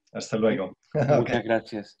y hasta luego. Muchas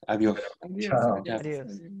gracias. Adiós. Chao.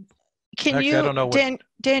 Can Actually, I don't know what...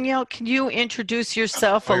 Danielle, can you introduce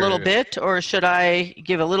yourself a little bit, or should I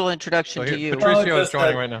give a little introduction to you? Patricio is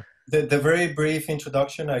joining right now. The very brief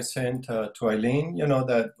introduction I sent to Eileen, you know,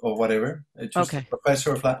 that, or whatever. It's just a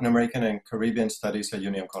professor of Latin American and Caribbean Studies at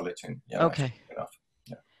Union College. Okay. Yeah.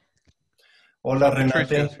 Hola,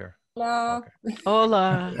 Renate. Hola. Okay.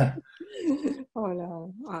 Hola.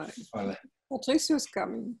 Hola. Hola. Patricio's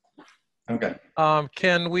coming. Okay.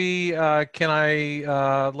 Can I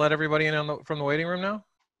let everybody in from the waiting room now?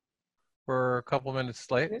 We're a couple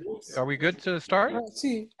minutes late. Are we good to start?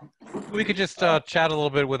 Sí. We could just chat a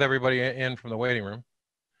little bit with everybody in from the waiting room.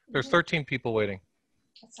 There's 13 people waiting.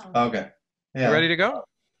 Okay. Yeah. You ready to go?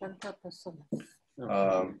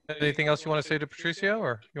 Anything else you want to say to Patricio,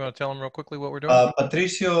 or you want to tell him real quickly what we're doing?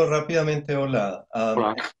 Patricio, rápidamente, hola.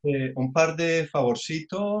 Hola. Un par de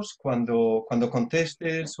favorcitos cuando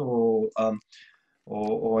contestes o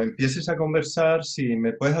empieces a conversar, si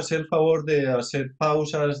me puedes hacer el favor de hacer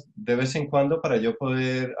pausas de vez en cuando para yo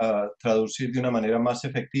poder traducir de una manera más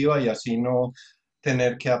efectiva y así no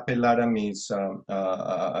tener que apelar a mi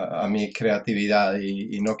creatividad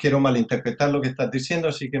y no quiero malinterpretar lo que estás diciendo,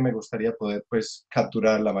 así que me gustaría poder pues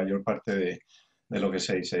capturar la mayor parte de lo que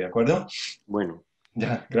se dice, ¿de acuerdo? Bueno.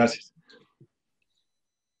 Ya, gracias.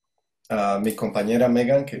 Mi compañera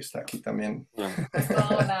Megan, que está aquí también.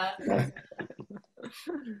 Hola.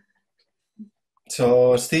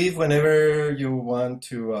 So, Steve, whenever you want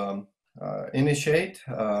to initiate,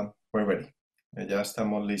 we're ready. Ya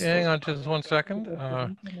estamos listos. Hang on just 1 second.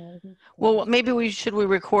 Well, maybe we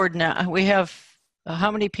record now. We have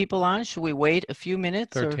how many people on? Should we wait a few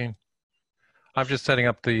minutes? 13. Or? I'm just setting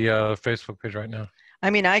up the Facebook page right now. I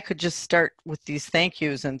mean, I could just start with these thank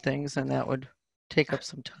yous and things, and that would take up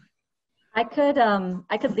some time. I could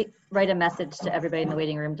write a message to everybody in the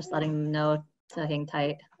waiting room, just letting them know to hang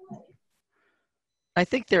tight. I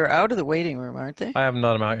think they're out of the waiting room, aren't they? I haven't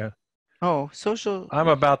let them out yet. Oh, social. I'm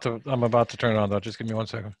about to turn it on though. Just give me 1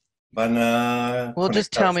 second. Well,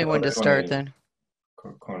 just tell me when to start then.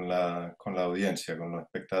 Con la audiencia, con los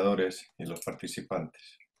espectadores y los participantes.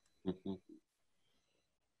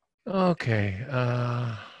 Okay.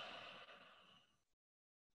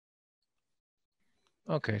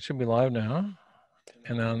 Okay, it should be live now.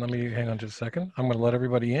 And then let me hang on just a second. I'm going to let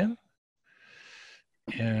everybody in.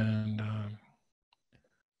 And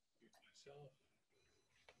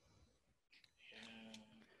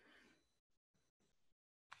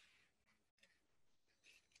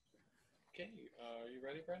okay, are you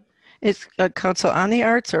ready, Brent? Is Council on the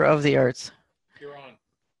Arts or of the Arts? You're on.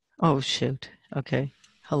 Oh, shoot. Okay.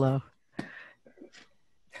 Hello.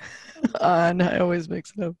 I always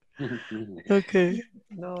mix it up. Okay.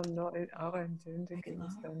 No, ahora entiende que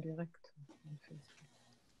está en directo.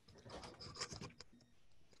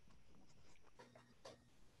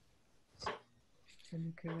 Yo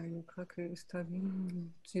creo que está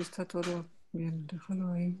bien. Sí, está todo bien.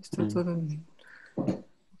 Déjalo ahí. Está todo bien.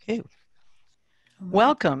 Okay.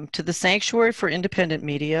 Welcome to the Sanctuary for Independent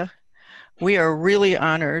Media. We are really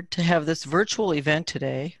honored to have this virtual event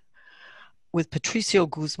today with Patricio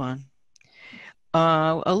Guzmán.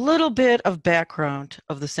 A little bit of background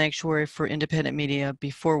of the Sanctuary for Independent Media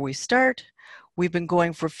before we start. We've been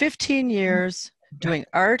going for 15 years doing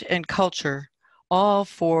art and culture, all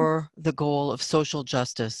for the goal of social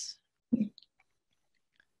justice.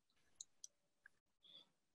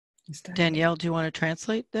 Danielle, do you want to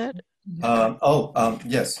translate that?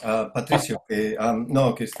 Yes, Patricio, que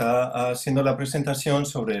está haciendo la presentación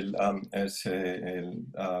sobre el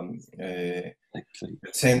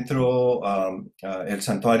centro, el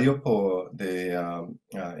santuario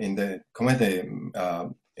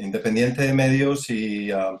independiente de medios y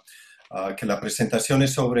que la presentación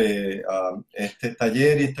es sobre este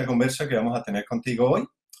taller y esta conversa que vamos a tener contigo hoy.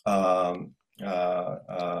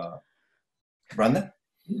 Brenda?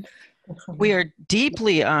 We are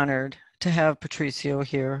deeply honored to have Patricio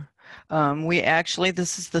here.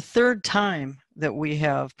 This is the third time that we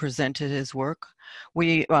have presented his work.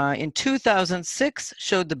 We, in 2006,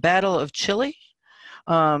 showed the Battle of Chile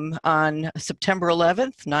on September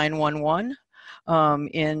 11th, 9/11.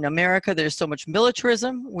 In America, there's so much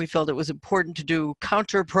militarism. We felt it was important to do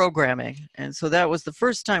counter-programming. And so that was the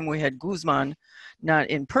first time we had Guzmán, not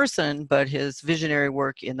in person, but his visionary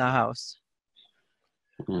work in the house.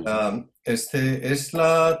 Es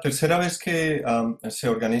la tercera vez que se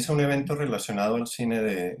organiza un evento relacionado al cine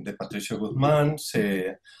de Patricio Guzmán.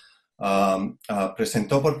 Se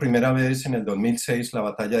presentó por primera vez en el 2006 la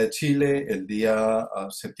Batalla de Chile, el día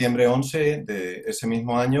septiembre 11 de ese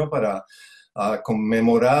mismo año, para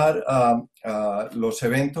conmemorar los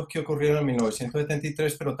eventos que ocurrieron en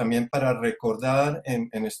 1973, pero también para recordar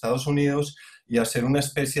en Estados Unidos y hacer una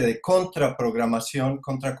especie de contraprogramación,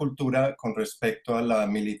 contracultura con respecto a la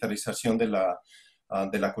militarización de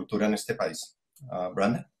la cultura en este país.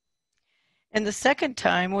 Brenda? And the second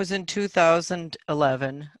time was in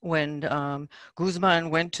 2011 when Guzmán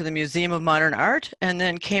went to the Museum of Modern Art and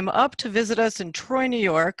then came up to visit us in Troy, New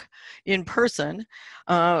York in person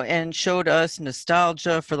and showed us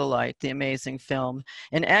Nostalgia for the Light, the amazing film.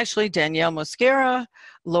 And actually Daniel Mosquera,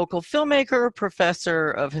 local filmmaker,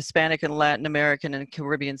 professor of Hispanic and Latin American and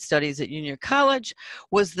Caribbean Studies at Union College,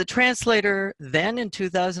 was the translator then in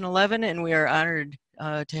 2011, and we are honored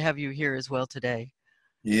to have you here as well today.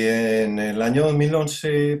 Y en el año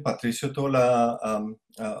 2011, Patricio tuvo la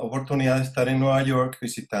oportunidad de estar en Nueva York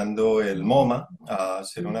visitando el MoMA, a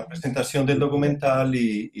hacer una presentación del documental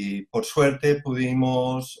y por suerte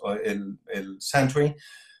pudimos, el Sanctuary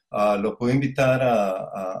lo pude invitar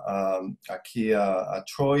aquí a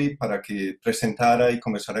Troy para que presentara y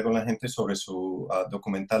conversara con la gente sobre su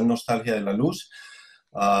documental Nostalgia de la Luz.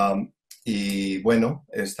 Y bueno,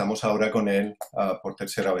 estamos ahora con él por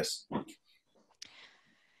tercera vez.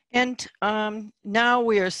 And now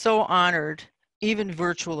we are so honored, even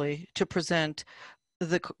virtually, to present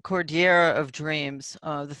the Cordillera of Dreams,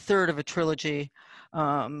 the third of a trilogy,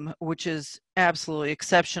 which is absolutely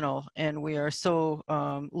exceptional. And we are so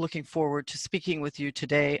looking forward to speaking with you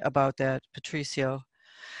today about that, Patricio.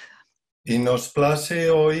 Y nos place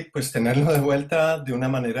hoy pues tenerlo de vuelta de una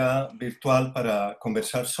manera virtual para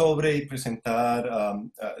conversar sobre y presentar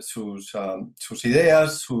sus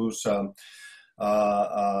ideas, sus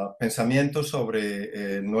pensamientos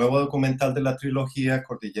sobre el nuevo documental de la trilogía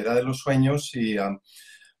Cordillera de los Sueños y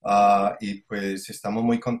pues estamos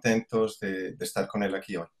muy contentos de estar con él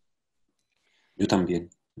aquí hoy. Yo también.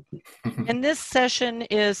 And this session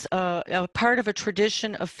is a part of a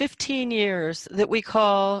tradition of 15 years that we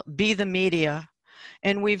call Be the Media.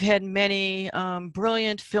 And we've had many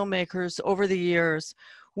brilliant filmmakers over the years.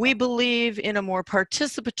 We believe in a more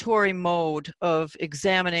participatory mode of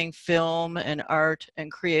examining film and art and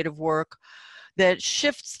creative work that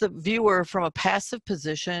shifts the viewer from a passive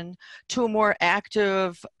position to a more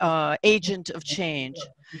active agent of change.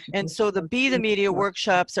 And so the Be the Media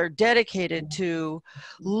workshops are dedicated to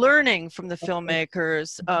learning from the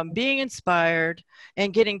filmmakers, being inspired,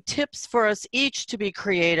 and getting tips for us each to be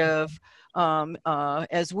creative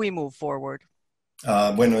as we move forward.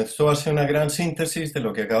 Bueno, esto hace una gran síntesis de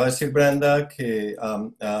lo que acaba de decir Brenda, que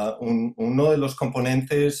uno de los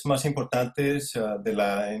componentes más importantes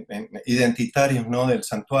identitarios, ¿no?, del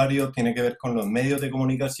santuario tiene que ver con los medios de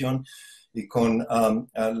comunicación y con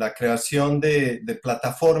la creación de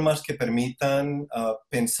plataformas que permitan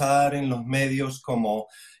pensar en los medios como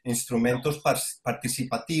instrumentos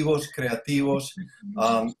participativos, creativos,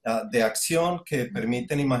 de acción que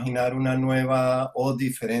permiten imaginar una nueva o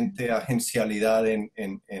diferente agencialidad en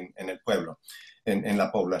el pueblo, en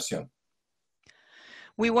la población.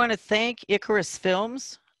 We want to thank Icarus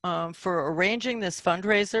Films for arranging this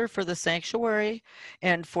fundraiser for the sanctuary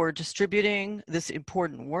and for distributing this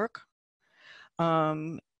important work.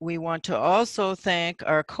 We want to also thank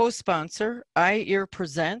our co-sponsor, Ear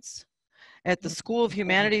Presents, at the School of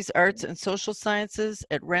Humanities, Arts, and Social Sciences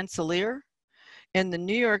at Rensselaer, and the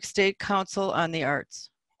New York State Council on the Arts.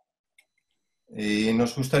 Y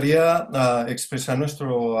nos gustaría expresar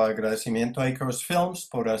nuestro agradecimiento a Icarus Films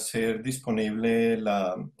por hacer disponible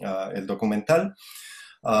el documental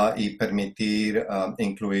y permitir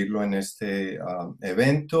incluirlo en este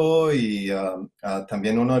evento y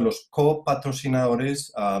también uno de los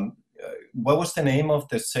copatrocinadores. What was the name of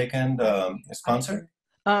the second sponsor?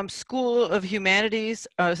 School of Humanities,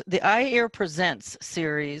 the Ear Presents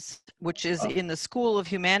series, which is in the School of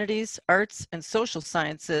Humanities, Arts, and Social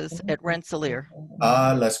Sciences at Rensselaer.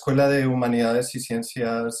 La Escuela de Humanidades y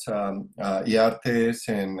Ciencias y Artes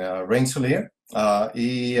en Rensselaer.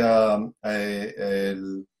 Y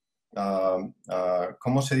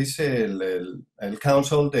 ¿cómo se dice? El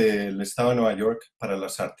Council del Estado de Nueva York para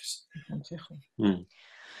las Artes.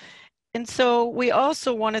 And so we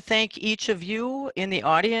also want to thank each of you in the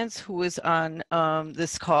audience who is on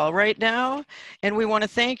this call right now. And we want to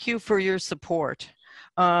thank you for your support.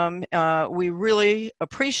 We really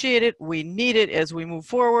appreciate it. We need it as we move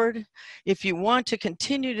forward. If you want to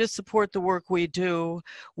continue to support the work we do,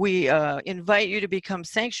 we invite you to become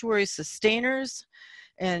sanctuary sustainers.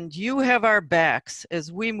 And you have our backs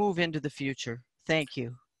as we move into the future. Thank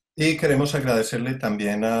you. Y queremos agradecerle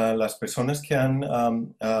también a las personas que se han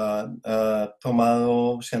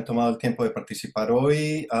tomado el tiempo de participar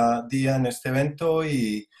hoy día en este evento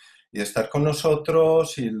y estar con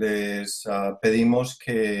nosotros, y les pedimos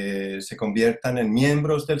que se conviertan en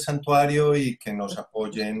miembros del santuario y que nos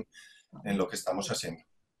apoyen en lo que estamos haciendo.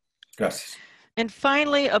 Gracias. And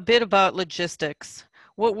finally, a bit about logistics.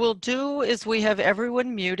 What we'll do is we have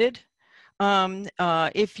everyone muted.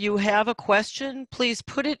 If you have a question, please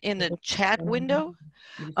put it in the chat window,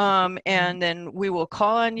 and then we will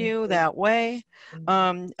call on you that way.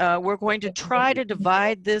 We're going to try to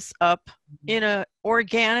divide this up in an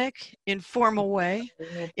organic, informal way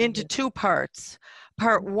into two parts.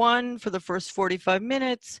 Part one, for the first 45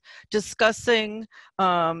 minutes, discussing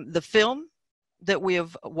the film that we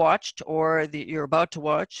have watched or you're about to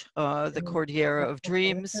watch, the Cordillera of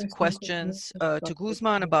Dreams, questions to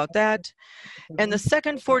Guzmán about that. And the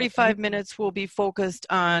second 45 minutes will be focused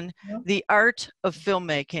on the art of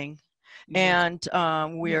filmmaking. And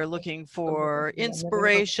we are looking for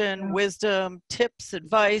inspiration, wisdom, tips,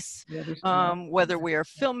 advice, whether we are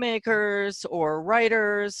filmmakers or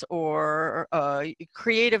writers or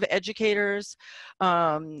creative educators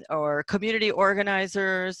or community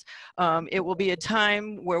organizers. It will be a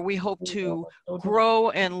time where we hope to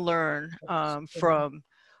grow and learn from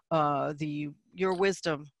your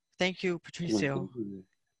wisdom. Thank you, Patricio.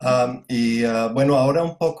 Bueno, ahora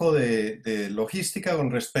un poco de logística con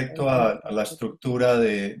respecto a la estructura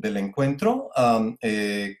del encuentro.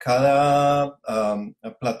 Cada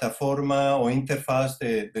plataforma o interfaz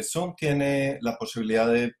de Zoom tiene la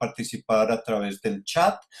posibilidad de participar a través del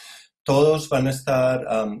chat. Todos van a estar,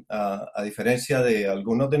 a diferencia de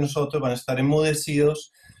algunos de nosotros, van a estar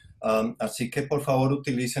enmudecidos. Así que por favor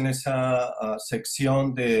utilicen esa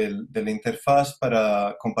sección de la interfaz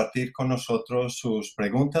para compartir con nosotros sus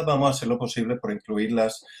preguntas. Vamos a hacer lo posible por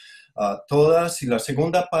incluirlas todas. Y la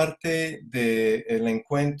segunda parte del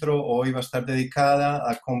encuentro hoy va a estar dedicada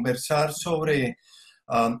a conversar sobre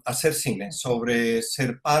hacer cine, sobre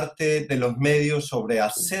ser parte de los medios, sobre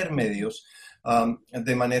hacer medios.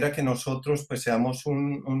 De manera que nosotros pues seamos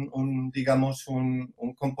digamos un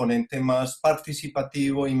componente más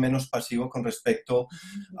participativo y menos pasivo con respecto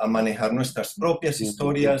a manejar nuestras propias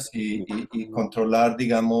historias y controlar,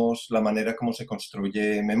 digamos, la manera como se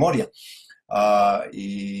construye memoria.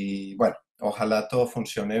 Y bueno, ojalá todo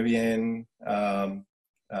funcione bien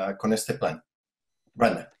con este plan.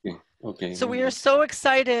 Brenda. Okay. So we are so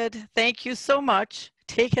excited. Thank you so much.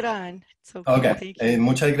 Take it on.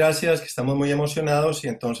 Muchas gracias, que estamos muy emocionados y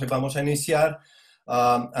entonces vamos a iniciar.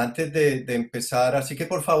 Antes de empezar, así que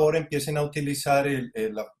por favor empiecen a utilizar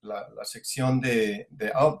la sección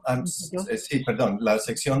la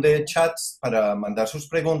sección de chats para mandar sus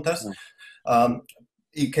preguntas.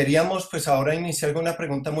 Y queríamos pues ahora iniciar con una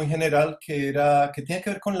pregunta muy general que tiene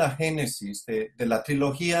que ver con la génesis de la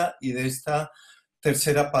trilogía y de esta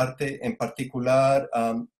tercera parte en particular,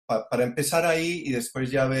 para empezar ahí y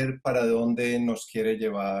después ya ver para dónde nos quiere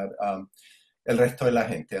llevar el resto de la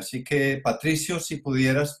gente. Así que, Patricio, si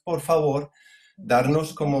pudieras, por favor,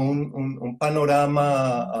 darnos como un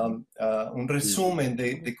panorama, un resumen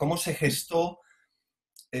de cómo se gestó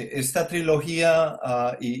esta trilogía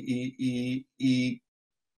y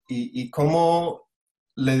cómo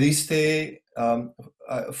le diste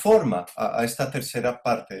forma a esta tercera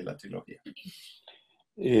parte de la trilogía.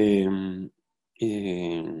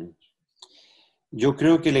 Yo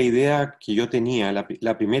creo que la idea que yo tenía,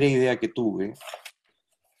 la primera idea que tuve,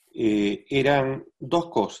 eran dos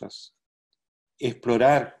cosas.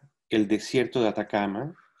 Explorar el desierto de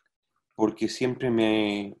Atacama, porque siempre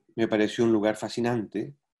me pareció un lugar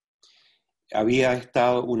fascinante. Había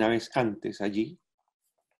estado una vez antes allí,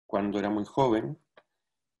 cuando era muy joven,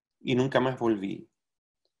 y nunca más volví.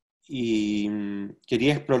 Y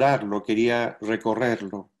quería explorarlo, quería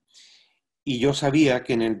recorrerlo. Y yo sabía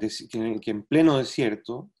que en pleno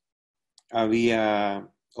desierto había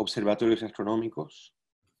observatorios astronómicos,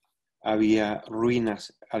 había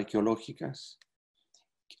ruinas arqueológicas,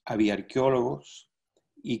 había arqueólogos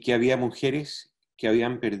y que había mujeres que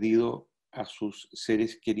habían perdido a sus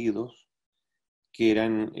seres queridos, que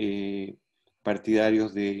eran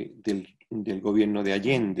partidarios del gobierno de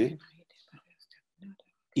Allende,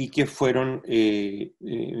 y que fueron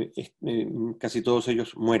casi todos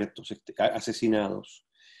ellos muertos, asesinados.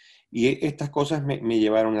 Y estas cosas me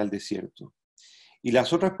llevaron al desierto. Y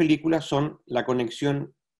las otras películas son la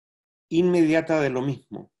conexión inmediata de lo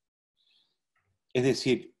mismo. Es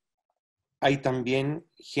decir, hay también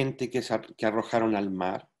gente que arrojaron al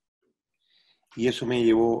mar, y eso me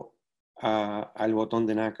llevó al botón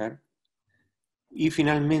de nácar. Y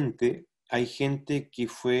finalmente hay gente que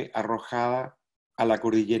fue arrojada a la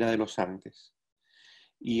cordillera de los Andes.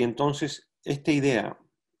 Y entonces esta idea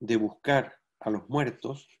de buscar a los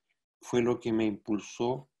muertos fue lo que me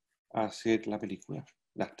impulsó a hacer la película,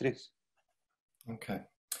 las tres. Okay.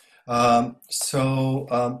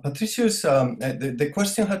 Patricio's, the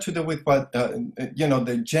question had to do with what,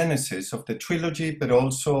 the genesis of the trilogy, but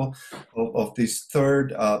also of this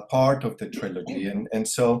third part of the trilogy. And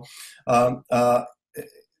so the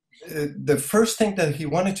first thing that he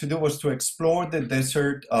wanted to do was to explore the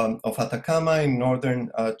desert of Atacama in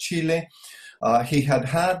northern Chile. He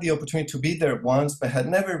had the opportunity to be there once, but had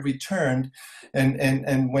never returned.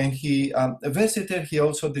 And when he visited, he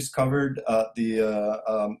also discovered the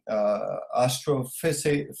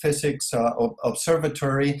astrophysics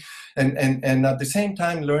observatory, and at the same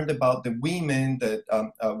time learned about the women that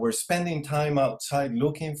were spending time outside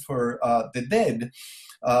looking for the dead.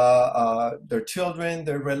 Their children,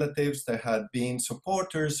 their relatives that had been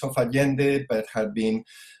supporters of Allende but had been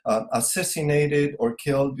assassinated or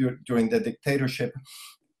killed during the dictatorship.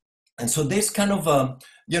 And so this kind of,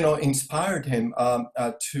 inspired him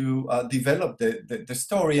to develop the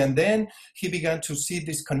story. And then he began to see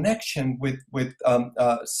this connection with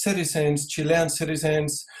citizens, Chilean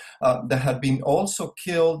citizens that had been also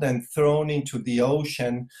killed and thrown into the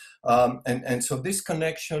ocean. And so this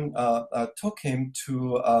connection took him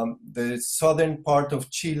to the southern part of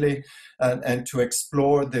Chile and to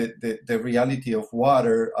explore the reality of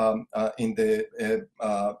water in the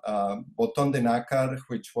Botón de Nácar,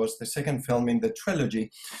 which was the second film in the trilogy.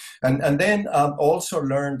 And then also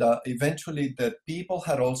learned eventually that people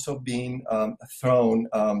had also been thrown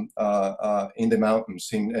in the mountains,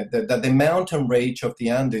 that the mountain range of the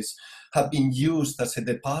Andes had been used as a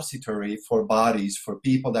depository for bodies, for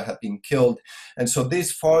people that had been killed. And so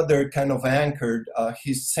this further kind of anchored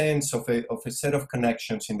his sense of a set of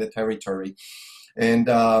connections in the territory. And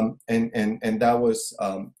that was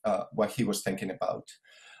what he was thinking about.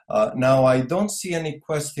 Now, I don't see any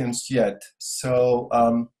questions yet, so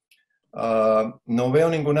no veo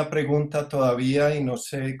ninguna pregunta todavía, y no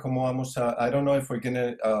sé cómo vamos a, I don't know if we're going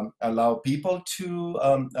to allow people to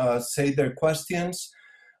say their questions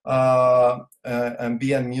and be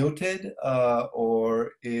unmuted,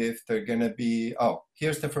 or if they're going to be,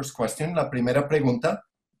 here's the first question, la primera pregunta,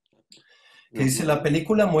 que dice, la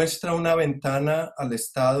película muestra una ventana al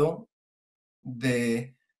estado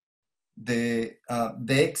de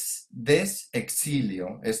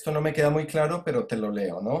desexilio. Esto no me queda muy claro, pero te lo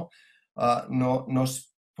leo, ¿no?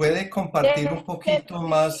 ¿Nos puede compartir un poquito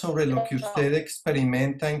más sobre lo que usted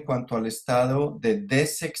experimenta en cuanto al estado de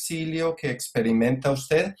desexilio que experimenta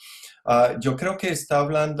usted? Yo creo que está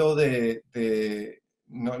hablando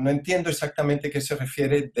no entiendo exactamente qué se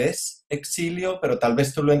refiere desexilio, pero tal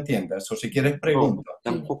vez tú lo entiendas, o si quieres pregunto. No,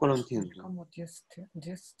 tampoco lo entiendo. Como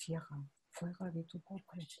destierra, fuera de tu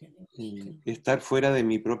propia tierra. Estar fuera de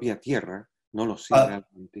mi propia tierra, no lo sé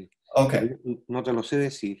realmente. Okay. No te lo sé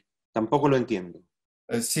decir, tampoco lo entiendo.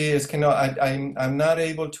 Sí, es que no, I'm not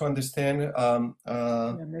able to understand.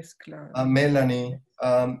 Melanie,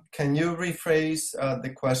 can you rephrase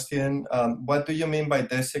the question? What do you mean by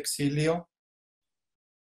desexilio?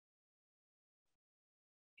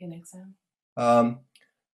 In exam.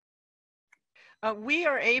 We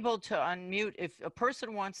are able to unmute. If a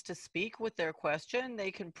person wants to speak with their question, they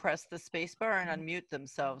can press the spacebar and unmute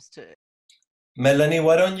themselves. Melanie,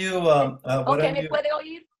 why don't you... ¿me puede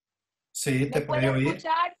oír? Sí, te puede oír.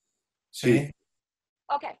 Escuchar? Sí.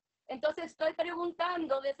 Ok, entonces estoy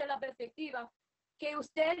preguntando desde la perspectiva que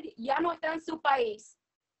usted ya no está en su país,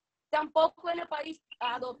 tampoco en el país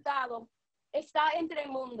adoptado, está entre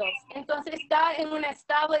mundos, entonces está en un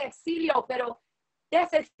estado de exilio, pero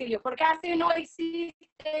desexilio, porque así no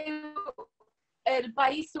existe el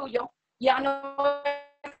país suyo, ya no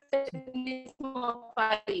es el mismo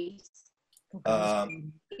país.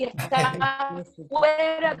 Y está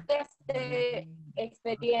fuera de esta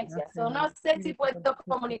experiencia. So, no sé si puedo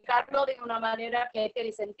comunicarlo de una manera que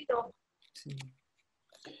tiene sentido.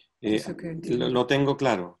 Lo tengo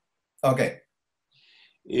claro. Ok.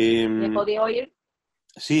 ¿Me podía oír?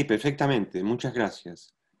 Sí, perfectamente. Muchas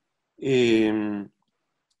gracias. Usted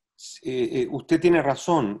tiene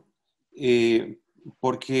razón,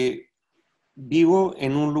 porque vivo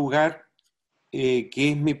en un lugar que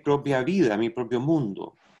es mi propia vida, mi propio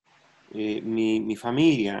mundo, mi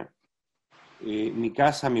familia, mi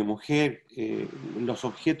casa, mi mujer, los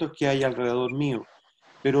objetos que hay alrededor mío.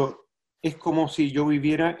 Pero es como si yo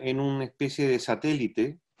viviera en una especie de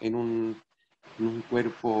satélite, en un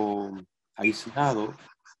cuerpo aislado,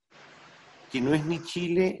 que no es ni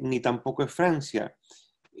Chile ni tampoco es Francia.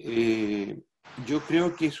 Yo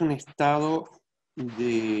creo que es un estado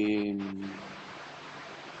de,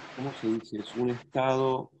 ¿cómo se dice? Es un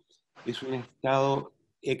estado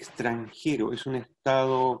extranjero, es un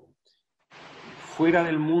estado fuera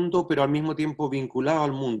del mundo, pero al mismo tiempo vinculado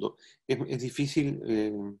al mundo. Es difícil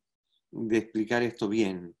de explicar esto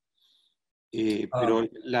bien. Pero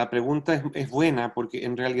la pregunta es buena porque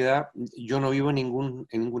en realidad yo no vivo en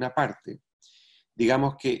ninguna parte.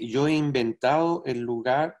 Digamos que yo he inventado el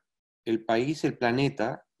lugar, el país, el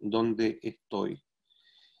planeta donde estoy.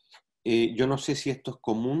 Yo no sé si esto es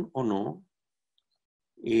común o no,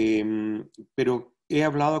 pero he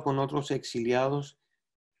hablado con otros exiliados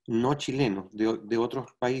no chilenos de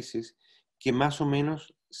otros países que más o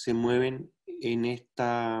menos se mueven en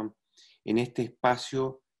este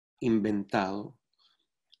espacio inventado.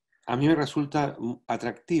 A mí me resulta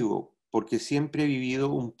atractivo porque siempre he vivido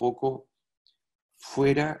un poco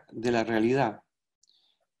fuera de la realidad.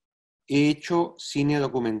 He hecho cine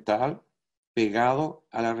documental pegado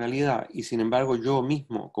a la realidad y sin embargo yo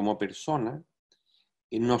mismo como persona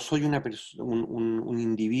no soy un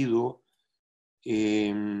individuo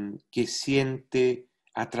que siente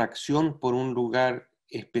atracción por un lugar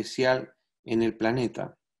especial en el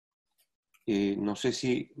planeta. No sé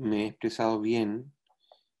si me he expresado bien,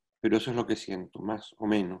 pero eso es lo que siento, más o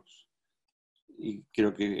menos. Y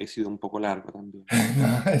creo que he sido un poco largo también.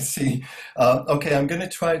 I see. Okay, I'm going to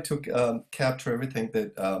try to capture everything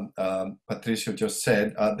that Patricio just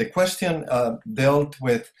said. The question dealt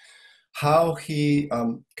with how he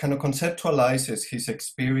kind of conceptualizes his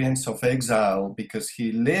experience of exile, because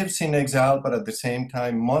he lives in exile, but at the same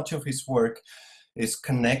time, much of his work is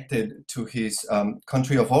connected to his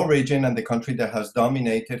country of origin and the country that has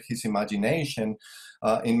dominated his imagination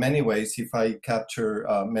in many ways, if I capture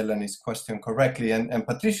Melanie's question correctly. And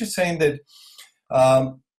Patricia is saying that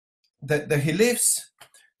that he lives,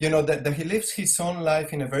 that he lives his own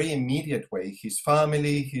life in a very immediate way. His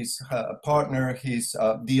family, his partner,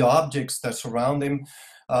 the objects that surround him,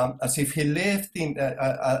 as if he lived in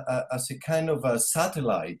as a kind of a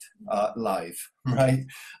satellite life, right?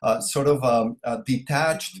 Sort of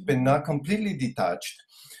detached, but not completely detached.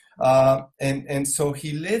 And so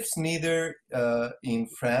he lives neither in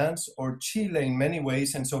France or Chile in many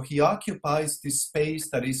ways, and so he occupies this space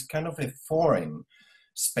that is kind of a foreign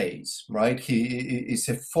space, right? It's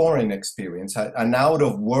a foreign experience, an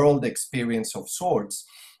out-of-world experience of sorts.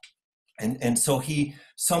 And so he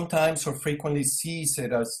sometimes or frequently sees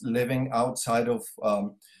it as living outside of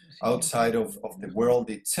the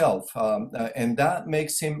world itself. And that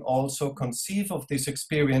makes him also conceive of this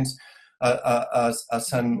experience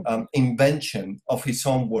as an invention of his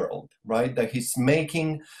own world, right? That he's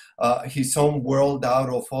making his own world out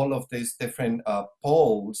of all of these different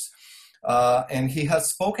poles. And he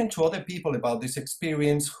has spoken to other people about this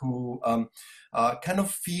experience who kind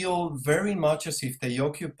of feel very much as if they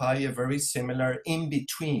occupy a very similar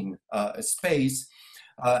in-between space.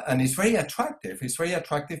 And it's very attractive. It's very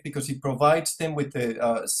attractive because it provides them with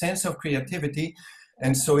a sense of creativity.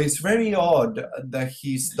 And so it's very odd that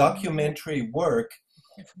his documentary work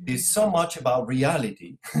is so much about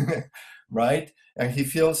reality, right? And he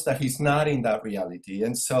feels that he's not in that reality.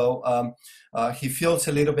 And so he feels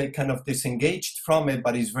a little bit kind of disengaged from it,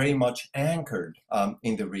 but is very much anchored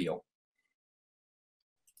in the real.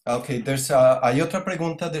 Okay, hay otra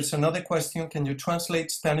pregunta. There's another question. Can you translate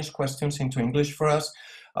Spanish questions into English for us?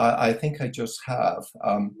 I think I just have.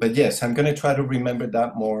 But yes, I'm going to try to remember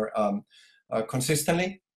that more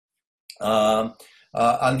consistently.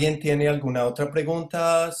 ¿Alguien tiene alguna otra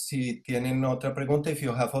pregunta? Si tienen otra pregunta, if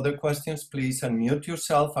you have other questions, please unmute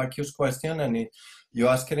yourself, ask your question, and if you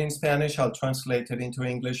ask it in Spanish, I'll translate it into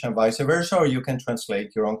English and vice versa, or you can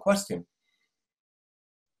translate your own question.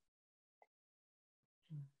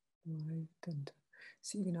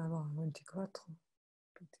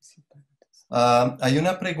 Hay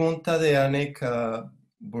una pregunta de Anik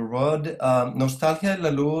Burrod. Nostalgia de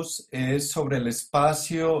la luz es sobre el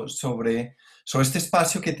espacio, sobre este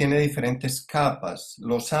espacio que tiene diferentes capas.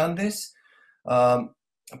 Los Andes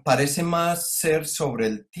parece más ser sobre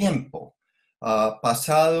el tiempo,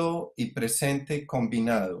 pasado y presente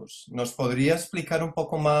combinados. ¿Nos podría explicar un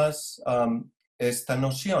poco más esta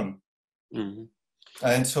noción? Uh-huh.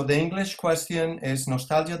 And so the English question is,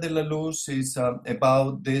 Nostalgia de la Luz is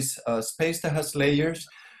about this space that has layers.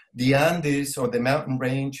 The Andes, or the mountain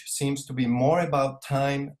range, seems to be more about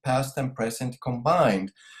time, past and present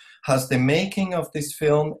combined. Has the making of this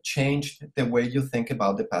film changed the way you think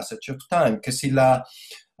about the passage of time? Que si la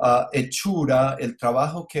hechura, el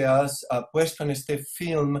trabajo que has puesto en este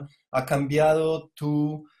film ha cambiado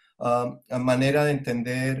tu manera de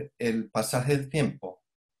entender el pasaje del tiempo.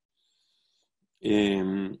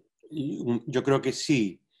 Yo creo que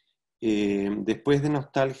sí. Después de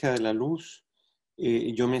Nostalgia de la Luz,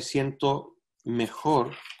 yo me siento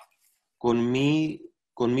mejor con mi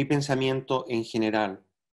pensamiento en general.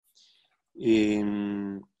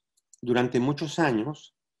 Durante muchos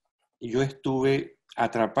años yo estuve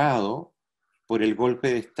atrapado por el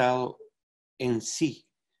golpe de Estado en sí,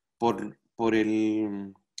 por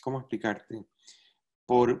el, ¿cómo explicarte?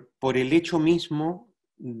 Por el hecho mismo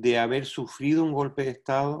de haber sufrido un golpe de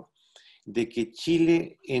Estado, de que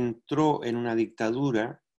Chile entró en una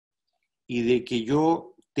dictadura y de que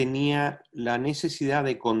yo tenía la necesidad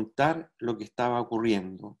de contar lo que estaba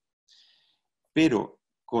ocurriendo. Pero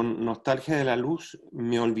con Nostalgia de la Luz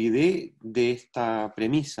me olvidé de esta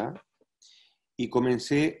premisa y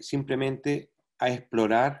comencé simplemente a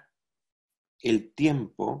explorar el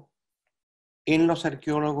tiempo en los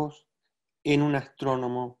arqueólogos, en un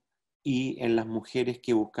astrónomo y en las mujeres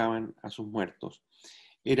que buscaban a sus muertos.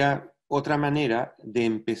 Era otra manera de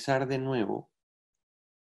empezar de nuevo,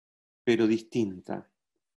 pero distinta.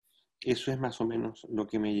 Eso es más o menos lo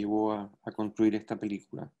que me llevó a construir esta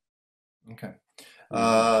película. Okay.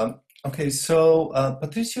 Okay, so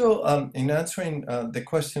Patricio, in answering the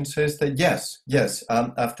question, says that yes,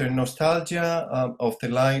 after Nostalgia of the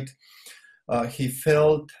Light, he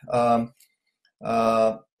felt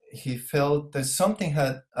that something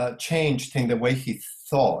had changed in the way he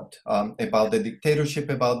thought about the dictatorship,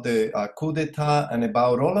 about the coup d'etat, and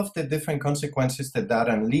about all of the different consequences that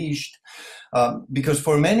unleashed. Because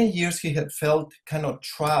for many years he had felt kind of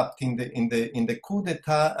trapped in the coup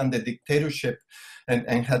d'etat and the dictatorship,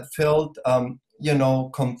 and had felt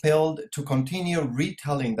compelled to continue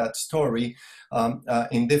retelling that story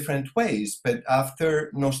in different ways. But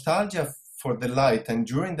after Nostalgia for the Light, and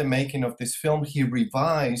during the making of this film, he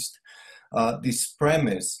revised this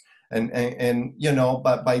premise, and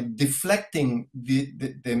by deflecting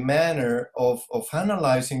the manner of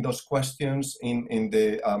analyzing those questions in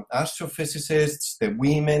the astrophysicists, the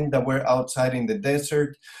women that were outside in the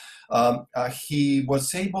desert, he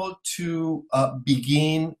was able to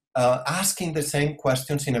begin asking the same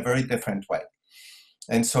questions in a very different way.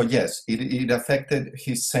 And so, yes, it affected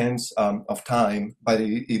his sense of time, but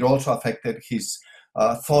it also affected his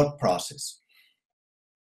thought process.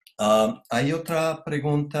 Hay otra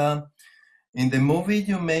pregunta. In the movie,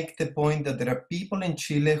 you make the point that there are people in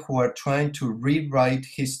Chile who are trying to rewrite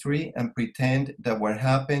history and pretend that what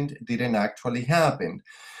happened didn't actually happen.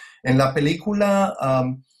 En la película,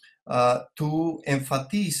 tú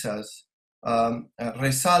enfatizas,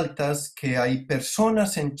 resaltas que hay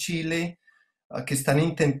personas en Chile que están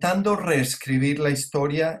intentando reescribir la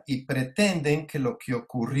historia y pretenden que lo que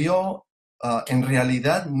ocurrió en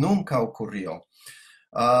realidad nunca ocurrió.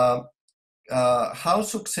 How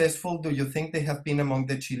successful do you think they have been among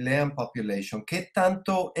the Chilean population? ¿Qué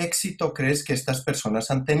tanto éxito crees que estas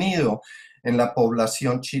personas han tenido en la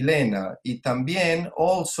población chilena? Y también,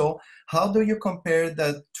 also, how do you compare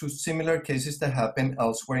that to similar cases that happen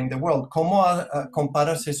elsewhere in the world? ¿Cómo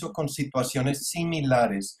comparas eso con situaciones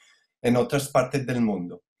similares en otras partes del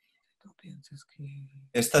mundo? ¿Tú piensas que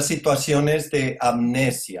estas situaciones de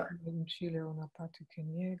amnesia? en Chile una parte que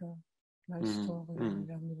niega la historia de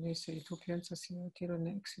la amnesia, y tú piensas si tienen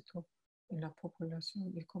éxito en la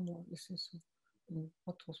población, y cómo es eso en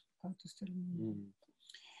otras partes del mundo?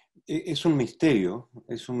 Es un misterio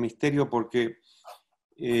porque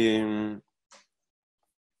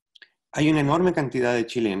hay una enorme cantidad de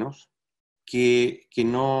chilenos que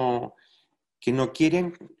no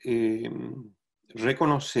quieren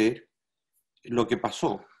reconocer lo que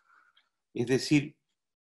pasó. Es decir,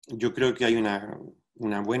 yo creo que hay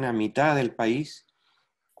una buena mitad del país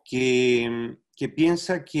que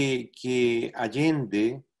piensa que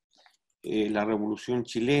Allende, la Revolución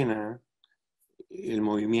Chilena, el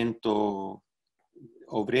movimiento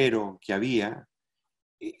obrero que había,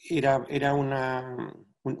 era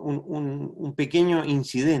un pequeño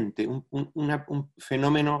incidente, un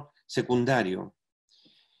fenómeno secundario.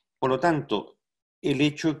 Por lo tanto, el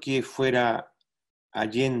hecho que fuera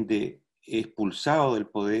Allende expulsado del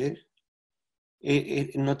poder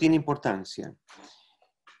no tiene importancia.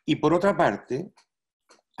 Y por otra parte,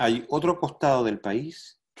 hay otro costado del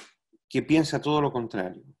país que piensa todo lo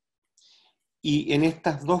contrario. Y en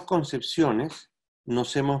estas dos concepciones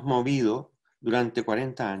nos hemos movido durante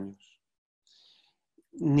 40 años.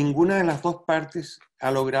 Ninguna de las dos partes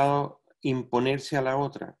ha logrado imponerse a la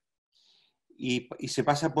otra. Y se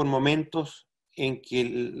pasa por momentos en que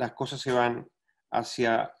las cosas se van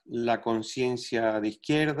hacia la conciencia de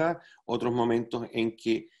izquierda, otros momentos en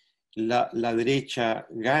que la derecha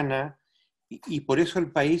gana, y por eso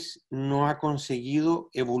el país no ha conseguido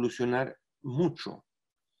evolucionar mucho.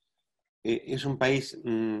 Es un país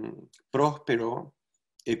próspero,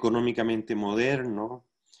 económicamente moderno,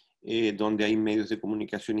 donde hay medios de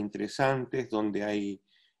comunicación interesantes, donde hay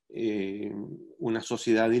una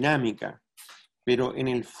sociedad dinámica, pero en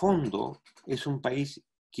el fondo es un país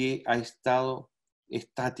que ha estado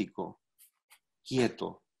estático,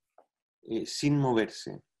 quieto, sin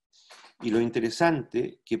moverse. Y lo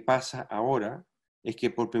interesante que pasa ahora es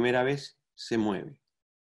que por primera vez se mueve.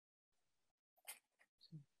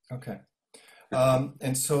 Okay.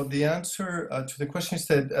 And so the answer to the question is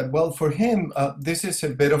that, well, for him, this is a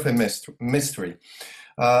bit of a mystery.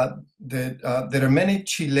 There are many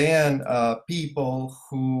Chilean people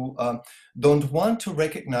who don't want to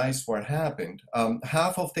recognize what happened.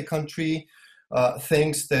 Half of the country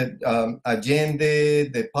thinks that Allende,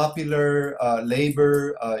 the popular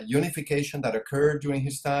labor unification that occurred during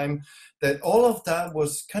his time, that all of that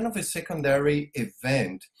was kind of a secondary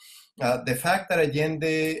event. The fact that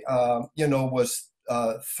Allende, was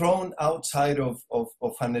thrown outside of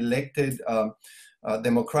an elected,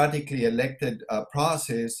 democratically elected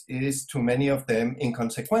process is, to many of them,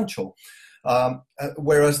 inconsequential.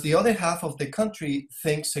 Whereas the other half of the country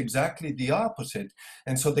thinks exactly the opposite.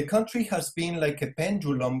 And so the country has been like a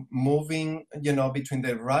pendulum moving, between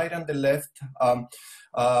the right and the left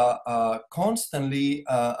constantly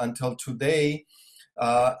until today.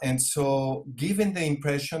 And so given the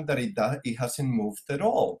impression that it hasn't moved at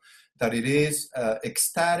all, that it is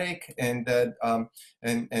ecstatic and that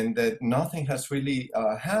and that nothing has really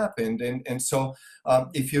happened. And so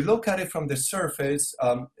if you look at it from the surface,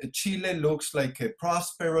 Chile looks like a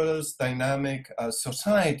prosperous, dynamic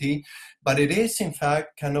society, but it is in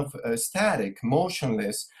fact kind of static,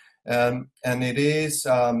 motionless, and it is,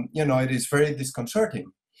 it is very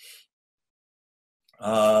disconcerting.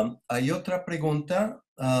 Hay otra pregunta.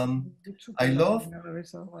 I love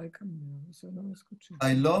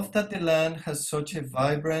that the land has such a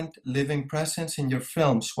vibrant, living presence in your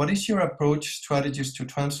films. What is your approach, strategies to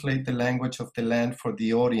translate the language of the land for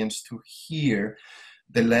the audience to hear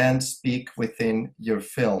the land speak within your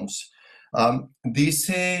films?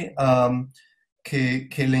 Dice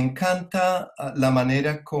que le encanta la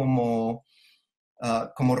manera como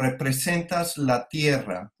representas la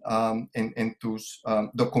tierra en tus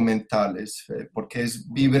documentales, porque es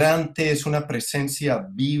vibrante, es una presencia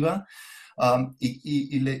viva,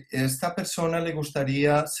 esta persona le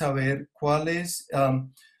gustaría saber cuáles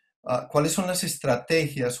son las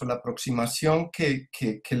estrategias o la aproximación que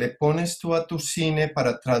le pones tú a tu cine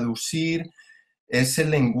para traducir ese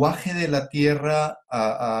lenguaje de la tierra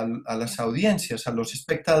a las audiencias, a los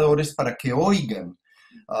espectadores, para que oigan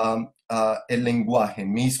el lenguaje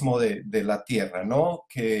mismo de la tierra, ¿no?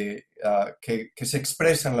 Que se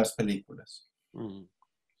expresa en las películas.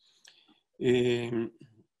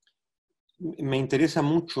 Me interesa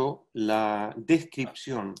mucho la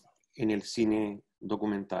descripción en el cine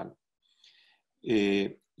documental.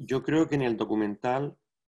 Yo creo que en el documental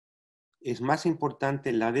es más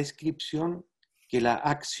importante la descripción que la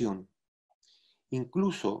acción.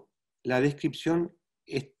 Incluso la descripción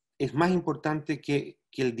es más importante que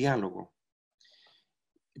el diálogo.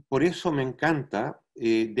 Por eso me encanta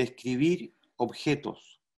describir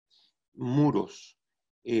objetos, muros,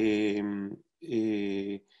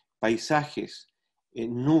 paisajes,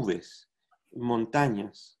 nubes,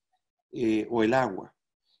 montañas o el agua.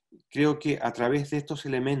 Creo que a través de estos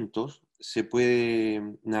elementos se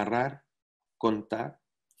puede narrar, contar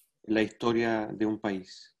la historia de un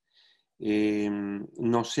país.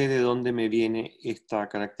 No sé de dónde me viene esta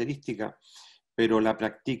característica, pero la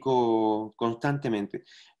practico constantemente.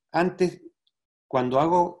 Antes,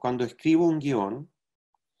 cuando escribo un guión,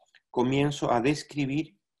 comienzo a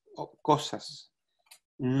describir cosas,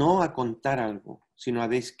 no a contar algo, sino a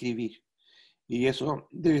describir. Y eso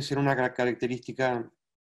debe ser una característica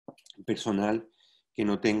personal que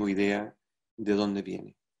no tengo idea de dónde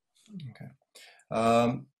viene. Okay.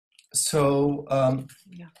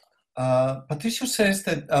 Patricio says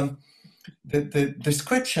that the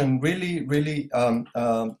description really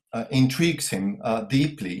intrigues him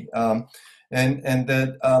deeply, and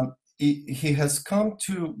that he has come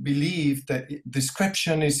to believe that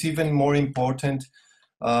description is even more important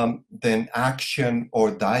than action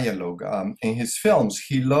or dialogue. In his films,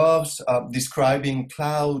 he loves describing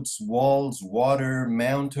clouds, walls, water,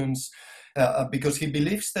 mountains, because he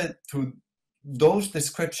believes that through those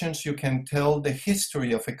descriptions you can tell the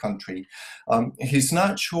history of a country. He's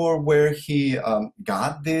not sure where he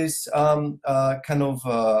got this kind of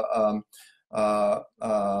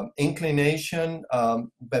inclination,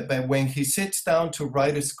 but when he sits down to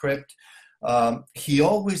write a script, he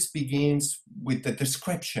always begins with the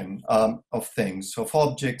description of things, of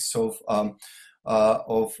objects, of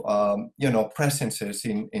presences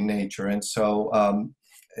in nature. And so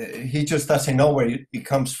he just doesn't know where it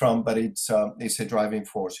comes from, but it's a driving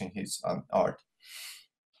force in his art.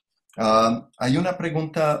 Hay una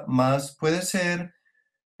pregunta más. ¿Puede ser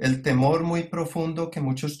el temor muy profundo que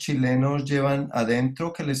muchos chilenos llevan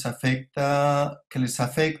adentro que les afecta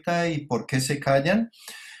y por qué se callan?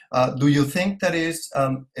 Do you think that is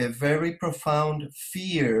a very profound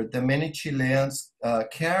fear that many Chileans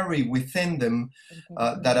carry within them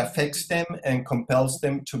that affects them and compels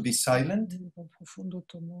them to be silent?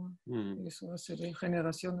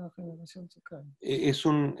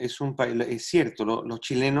 Es cierto, los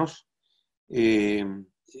chilenos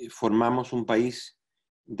formamos un país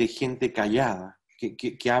de gente callada,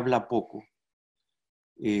 que habla poco.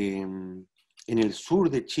 En el sur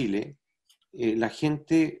de Chile, la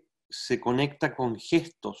gente se conecta con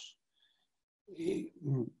gestos,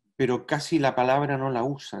 pero casi la palabra no la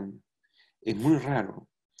usan. Es muy raro.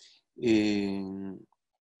 Yo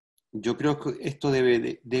creo que esto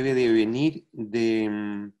debe de venir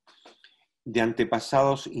de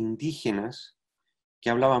antepasados indígenas que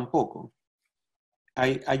hablaban poco.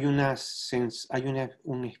 Hay un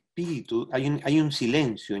espíritu, hay un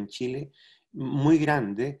silencio en Chile muy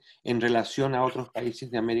grande en relación a otros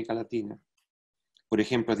países de América Latina. Por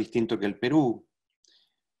ejemplo, es distinto que el Perú,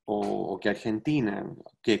 o que Argentina,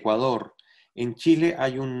 que Ecuador. En Chile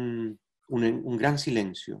hay un gran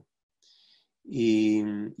silencio. Y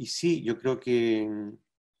sí, yo creo que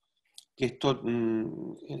esto,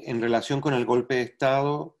 en relación con el golpe de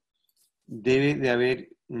Estado, debe de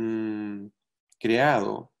haber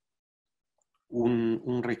creado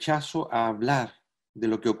un rechazo a hablar de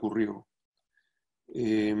lo que ocurrió.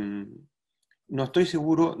 No estoy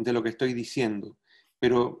seguro de lo que estoy diciendo,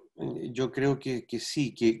 pero yo creo que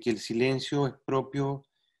sí, que el silencio es propio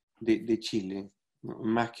de Chile,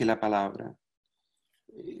 más que la palabra.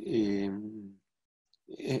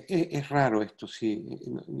 Es raro esto, sí.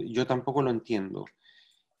 Yo tampoco lo entiendo.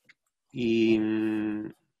 Y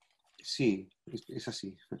sí, es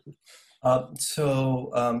así. So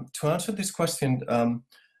to answer this question,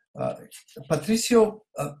 Patricio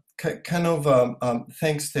kind of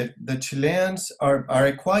thinks that the Chileans are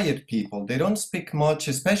a quiet people. They don't speak much,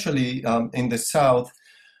 especially in the South.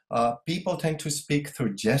 People tend to speak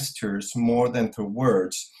through gestures more than through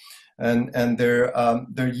words, and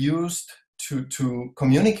they're used to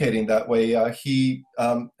communicating that way. He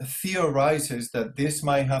theorizes that this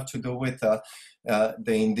might have to do with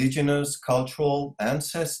the indigenous cultural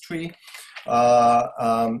ancestry.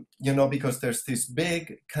 Because there's this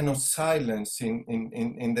big kind of silence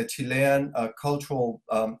in the Chilean cultural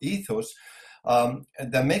ethos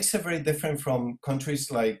that makes it very different from countries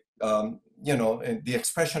like, the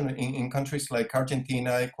expression in countries like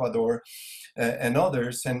Argentina, Ecuador, and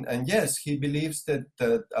others. And yes, he believes that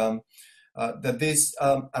this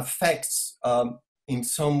affects in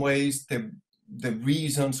some ways the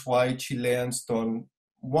reasons why Chileans don't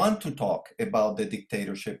want to talk about the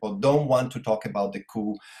dictatorship or don't want to talk about the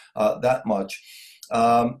coup that much.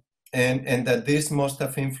 And that this must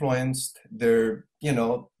have influenced their,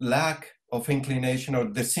 lack of inclination or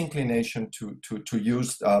disinclination to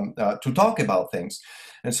use, to talk about things.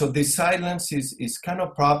 And so this silence is kind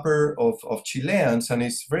of proper of Chileans, and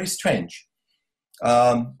it's very strange.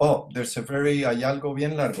 There's hay algo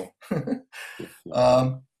bien largo.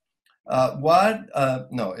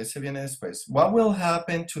 Ese viene después. What will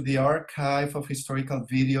happen to the archive of historical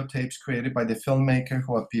videotapes created by the filmmaker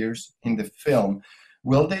who appears in the film?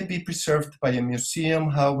 Will they be preserved by a museum?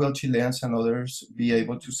 How will Chileans and others be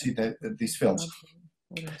able to see these films?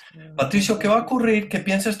 Patricio, ¿qué va a ocurrir? ¿Qué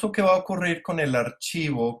piensas tú que va a ocurrir con el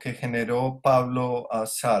archivo que generó Pablo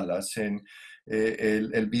Salas en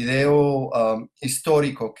el video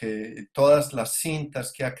histórico, que todas las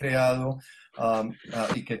cintas que ha creado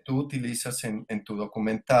y que tú utilizas en tu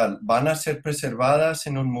documental? ¿Van a ser preservadas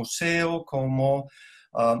en un museo? ¿Cómo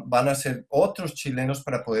van a ser otros chilenos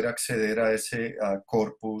para poder acceder a ese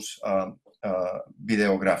corpus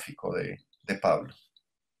videográfico de Pablo?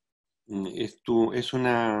 Es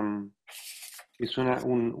una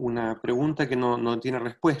pregunta que no tiene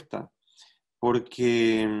respuesta,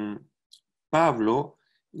 porque Pablo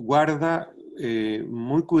guarda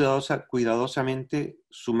muy cuidadosamente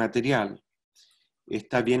su material.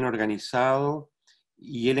 Está bien organizado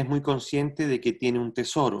y él es muy consciente de que tiene un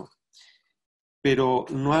tesoro, pero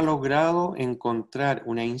no ha logrado encontrar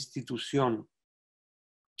una institución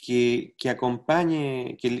que le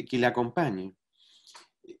acompañe.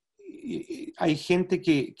 Hay gente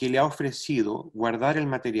que le ha ofrecido guardar el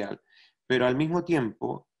material, pero al mismo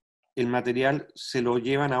tiempo el material se lo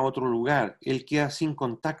llevan a otro lugar, él queda sin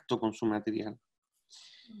contacto con su material.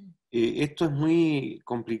 Esto es muy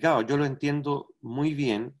complicado, yo lo entiendo muy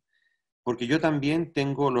bien, porque yo también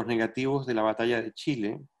tengo los negativos de la batalla de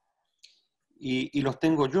Chile y los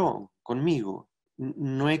tengo yo, conmigo.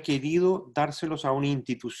 No he querido dárselos a una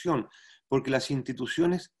institución, porque las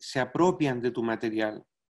instituciones se apropian de tu material,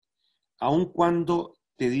 aun cuando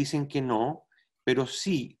te dicen que no, pero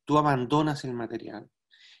sí, tú abandonas el material.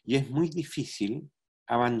 Y es muy difícil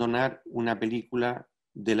abandonar una película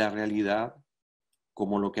de la realidad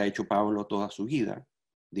como lo que ha hecho Pablo toda su vida.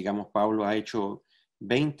 Digamos, Pablo ha hecho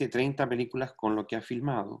 20, 30 películas con lo que ha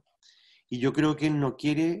filmado. Y yo creo que él no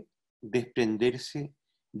quiere desprenderse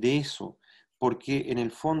de eso, porque en el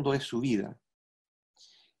fondo es su vida.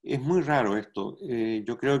 Es muy raro esto.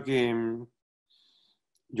 Yo creo que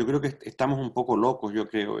estamos un poco locos, yo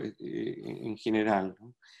creo, en general,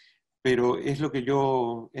 ¿no? Pero es lo que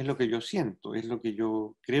yo siento, es lo que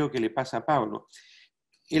yo creo que le pasa a Pablo.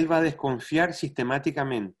 Él va a desconfiar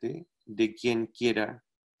sistemáticamente de quien quiera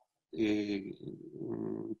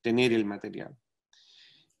tener el material.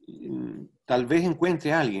 Tal vez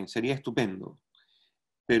encuentre a alguien, sería estupendo,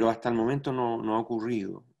 pero hasta el momento no ha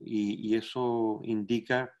ocurrido, y eso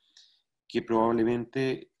indica que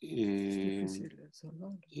probablemente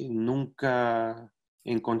nunca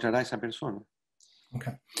encontrará a esa persona.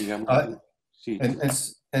 Okay. Digamos, sí.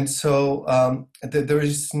 And so there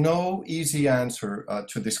is no easy answer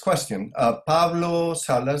to this question. Pablo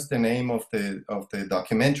Salas, the name of the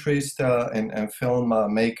documentarist and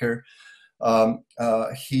filmmaker,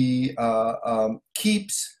 he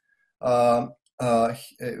keeps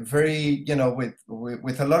very,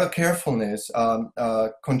 with a lot of carefulness,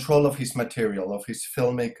 control of his material, of his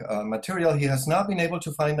filmic material. He has not been able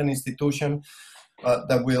to find an institution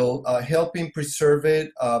that will help him preserve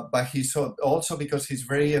it, but he's also because he's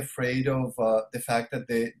very afraid of the fact that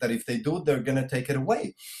if they do, they're going to take it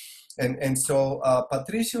away. And so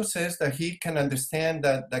Patricio says that he can understand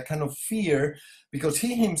that kind of fear because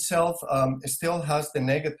he himself still has the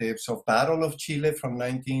negatives of Battle of Chile from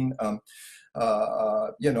from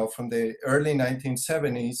the early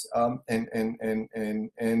 1970s,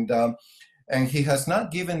 and he has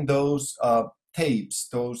not given those tapes,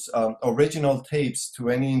 those original tapes to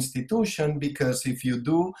any institution, because if you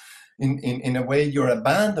do, in a way, you're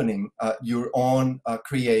abandoning your own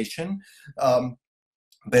creation.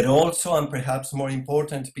 But also, and perhaps more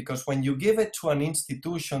important, because when you give it to an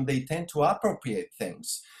institution, they tend to appropriate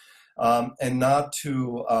things and not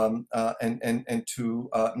to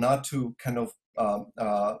not to kind of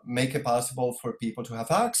make it possible for people to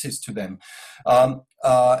have access to them.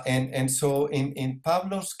 And so in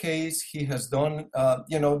Pablo's case, he has done,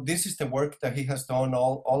 this is the work that he has done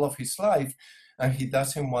all of his life, and he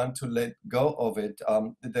doesn't want to let go of it.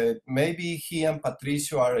 Maybe he and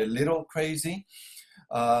Patricio are a little crazy,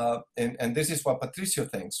 and this is what Patricio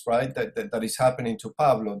thinks, right? That is happening to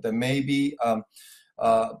Pablo, that maybe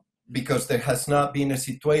because there has not been a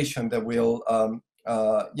situation that will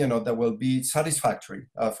that will be satisfactory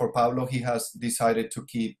for Pablo, he has decided to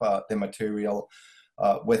keep the material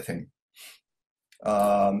with him.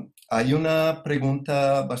 Hay una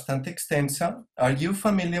pregunta bastante extensa. Are you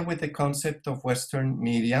familiar with the concept of Western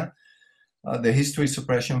media, the history,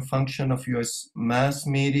 suppression, function of U.S. mass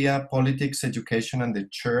media, politics, education, and the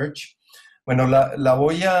church? Bueno, la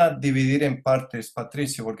voy a dividir en partes,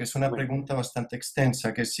 Patricio, porque es una pregunta bastante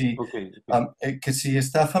extensa, que si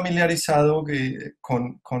está familiarizado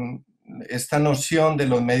con esta noción de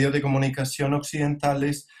los medios de comunicación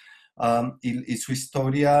occidentales y su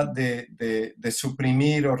historia de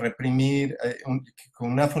suprimir o reprimir,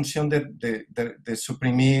 con una función de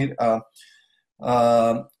suprimir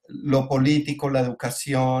lo político, la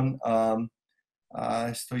educación.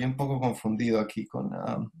 Estoy un poco confundido aquí con...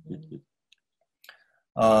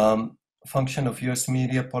 function of U.S.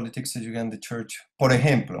 media, politics, education, and the church. Por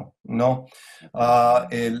ejemplo, ¿no?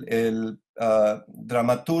 El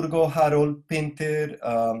dramaturgo Harold Pinter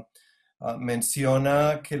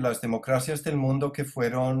menciona que las democracias del mundo que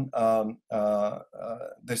fueron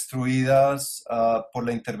destruidas por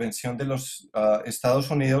la intervención de los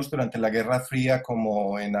Estados Unidos durante la Guerra Fría,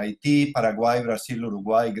 como en Haití, Paraguay, Brasil,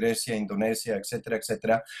 Uruguay, Grecia, Indonesia, etcétera,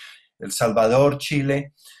 etcétera, El Salvador,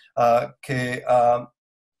 Chile, que...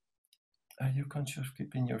 are you conscious of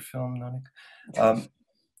keeping your film, Nonik?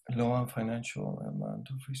 Low on financial amount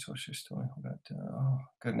of resources to oh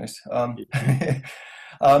goodness.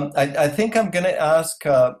 I think I'm going to ask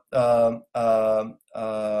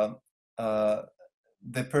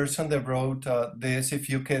the person that wrote this if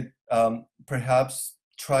you could perhaps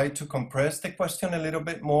try to compress the question a little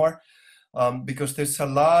bit more, because there's a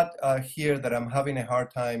lot here that I'm having a hard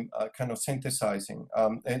time kind of synthesizing.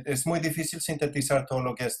 Es muy difícil sintetizar todo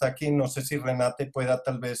lo que está aquí. No sé si Renate pueda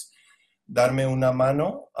tal vez darme una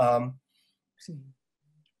mano.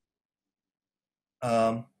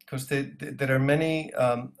 Because there are many,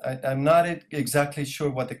 I'm not exactly sure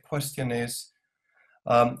what the question is.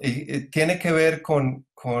 Tiene que ver con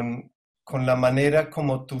la manera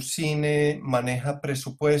como tu cine maneja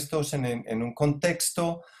presupuestos en un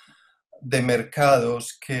contexto de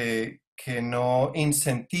mercados que no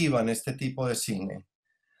incentivan este tipo de cine.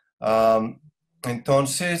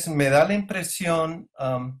 Entonces, me da la impresión...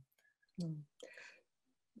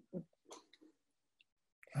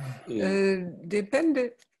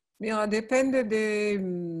 depende de...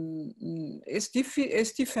 Es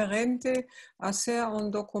diferente hacer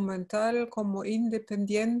un documental como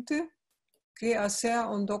independiente que hacer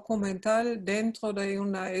un documental dentro de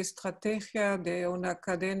una estrategia de una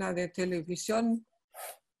cadena de televisión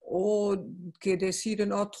o que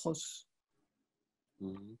deciden otros.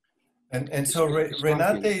 And so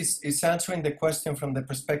Renate is answering the question from the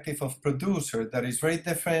perspective of producer, that is very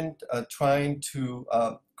different, trying to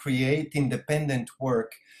create independent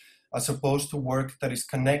work as opposed to work that is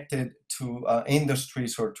connected to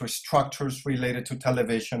industries or to structures related to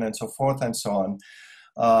television and so forth and so on.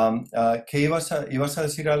 ¿Qué ibas a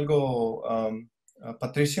decir algo,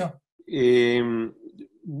 Patricio?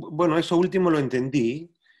 Bueno, eso último lo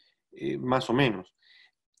entendí, más o menos.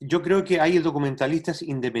 Yo creo que hay documentalistas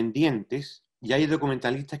independientes y hay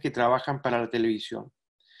documentalistas que trabajan para la televisión.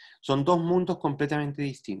 Son dos mundos completamente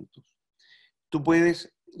distintos. Tú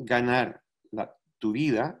puedes ganar tu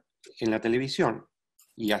vida en la televisión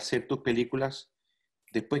y hacer tus películas.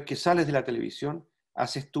 Después que sales de la televisión,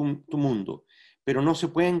 haces tu mundo. Pero no se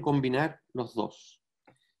pueden combinar los dos.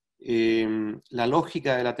 La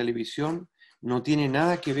lógica de la televisión no tiene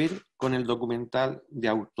nada que ver con el documental de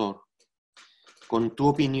autor, con tu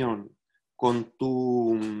opinión, con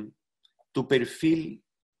tu perfil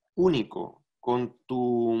único, con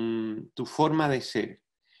tu forma de ser.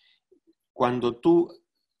 Cuando tú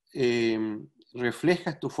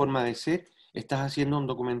reflejas tu forma de ser, estás haciendo un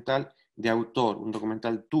documental de autor, un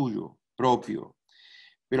documental tuyo, propio.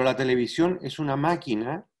 Pero la televisión es una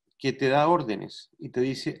máquina que te da órdenes y te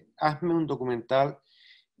dice, hazme un documental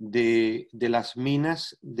de las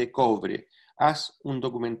minas de cobre, haz un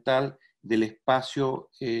documental del espacio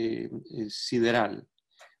sideral,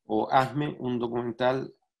 o hazme un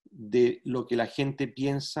documental de lo que la gente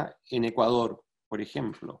piensa en Ecuador, por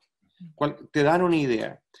ejemplo. Te dan una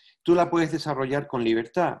idea. Tú la puedes desarrollar con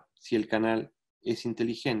libertad, si el canal es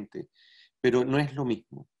inteligente, pero no es lo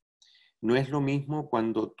mismo. No es lo mismo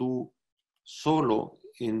cuando tú solo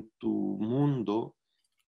en tu mundo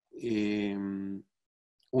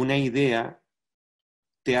una idea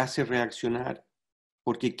te hace reaccionar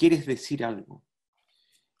porque quieres decir algo.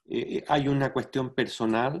 Hay una cuestión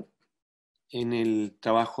personal en el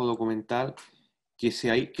trabajo documental que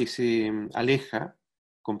se aleja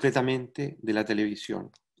completamente de la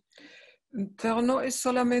televisión. Pero no es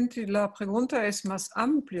solamente, la pregunta es más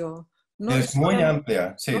amplio. No es muy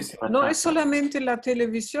amplia, sí. No es solamente la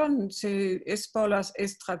televisión, es por las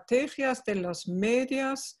estrategias de los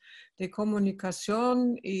medios de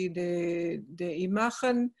comunicación y de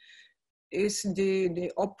imagen, es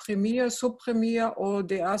de oprimir, suprimir o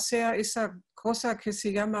de hacer esa cosa que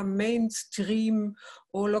se llama mainstream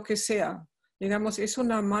o lo que sea. Digamos, es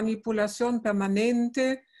una manipulación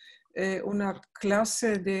permanente, una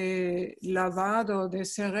clase de lavado de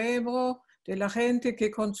cerebro de la gente que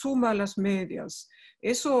consuma los medios.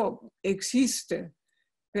 Eso existe,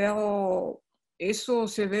 pero eso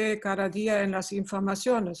se ve cada día en las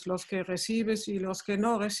informaciones, los que recibes y los que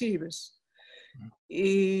no recibes.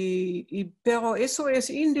 Pero eso es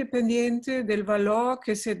independiente del valor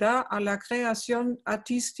que se da a la creación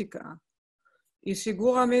artística. Y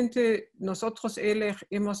seguramente nosotros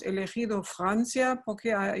hemos elegido Francia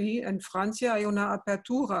porque ahí en Francia hay una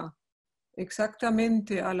apertura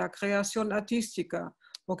exactamente a la creación artística,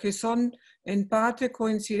 porque son en parte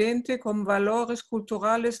coincidentes con valores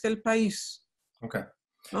culturales del país. Okay.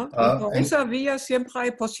 ¿No? Y por esa vía siempre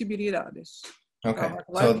hay posibilidades. Okay.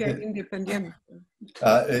 Igual que independiente.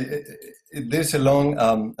 There's a long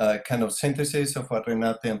kind of synthesis of what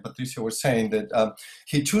Renate and Patricio were saying, that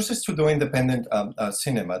he chooses to do independent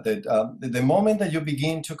cinema. That the moment that you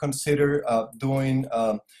begin to consider doing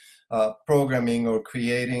programming or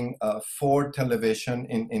creating for television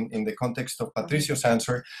in the context of Patricio's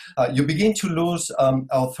answer, you begin to lose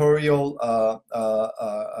authorial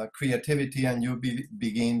creativity, and you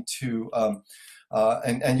begin to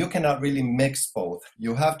and you cannot really mix both.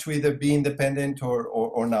 You have to either be independent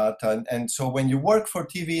or not. And so when you work for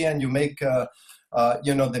TV and you make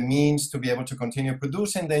the means to be able to continue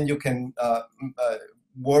producing, then you can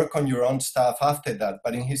work on your own stuff after that.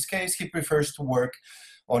 But in his case, he prefers to work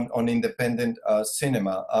on independent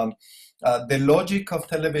cinema. The logic of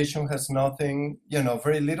television has nothing,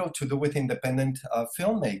 very little to do with independent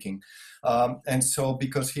filmmaking. And so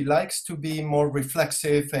because he likes to be more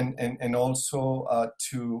reflexive and also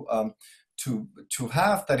to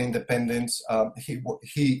have that independence,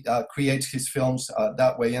 he creates his films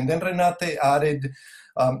that way. And then Renate added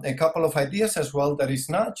a couple of ideas as well, that is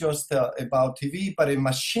not just about TV, but a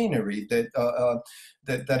machinery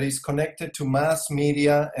that is connected to mass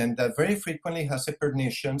media, and that very frequently has a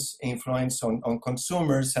pernicious influence on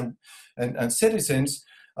consumers and citizens,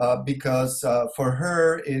 because for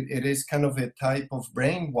her, it is kind of a type of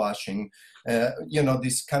brainwashing,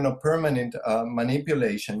 this kind of permanent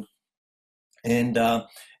manipulation. And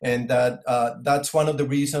that's one of the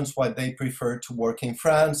reasons why they prefer to work in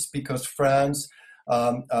France, because France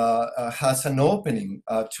has an opening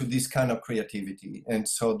to this kind of creativity, and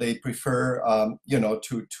so they prefer,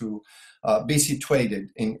 to be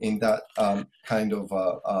situated in that kind of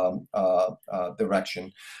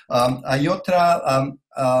direction. Hay otra,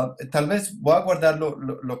 tal vez voy a guardar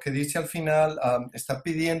lo que dice al final. Está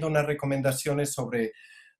pidiendo unas recomendaciones sobre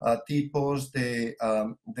tipos de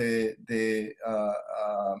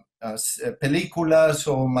películas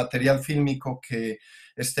o material fílmico que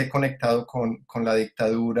esté conectado con la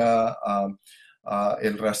dictadura,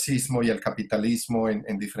 el racismo y el capitalismo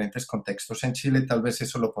en diferentes contextos. En Chile tal vez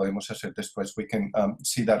eso lo podemos hacer después. We can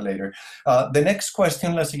see that later. The next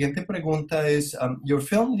question, la siguiente pregunta es, your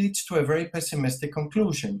film leads to a very pessimistic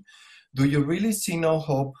conclusion. Do you really see no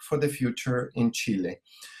hope for the future in Chile?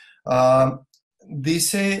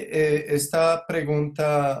 Dice esta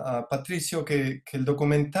pregunta, Patricio, que el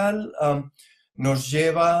documental nos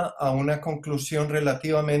lleva a una conclusión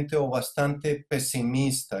relativamente o bastante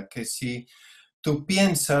pesimista, que si tú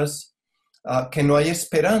piensas que no hay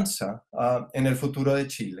esperanza en el futuro de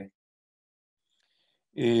Chile.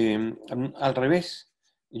 Al revés,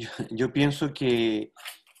 yo pienso que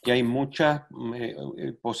hay muchas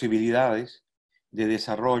posibilidades de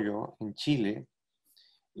desarrollo en Chile,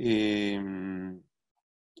 en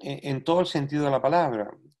todo el sentido de la palabra.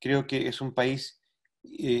 Creo que es un país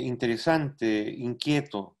interesante,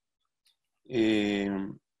 inquieto,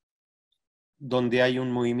 donde hay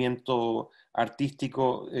un movimiento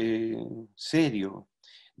artístico serio,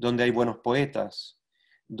 donde hay buenos poetas,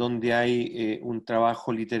 donde hay un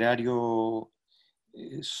trabajo literario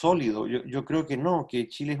sólido. Yo creo que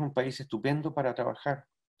Chile es un país estupendo para trabajar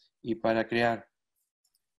y para crear.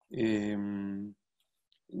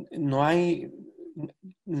 No hay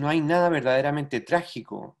nada verdaderamente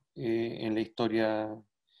trágico en la historia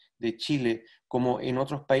de Chile, como en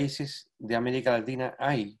otros países de América Latina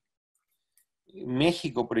hay.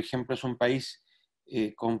 México, por ejemplo, es un país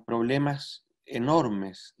con problemas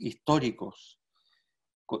enormes, históricos,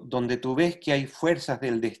 donde tú ves que hay fuerzas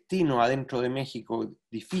del destino adentro de México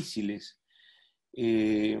difíciles.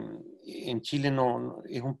 En Chile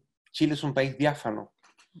Chile es un país diáfano.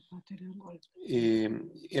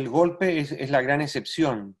 El golpe es la gran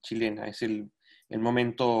excepción chilena, es el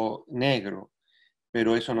momento negro,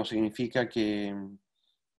 pero eso no significa que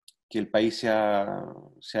el país se ha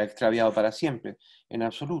extraviado para siempre, en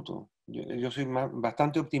absoluto. Yo soy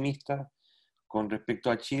bastante optimista con respecto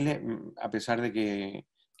a Chile, a pesar de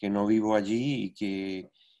que no vivo allí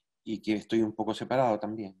y que estoy un poco separado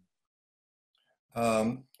también.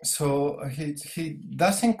 So he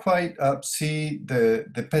doesn't quite see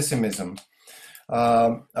the pessimism.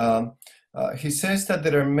 He says that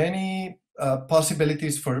there are many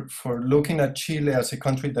possibilities for looking at Chile as a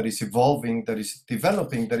country that is evolving, that is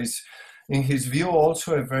developing, that is, in his view,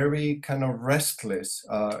 also a very kind of restless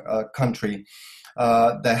country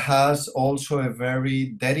that has also a very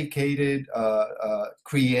dedicated,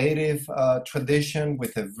 creative tradition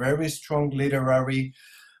with a very strong literary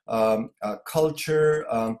culture,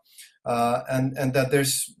 and that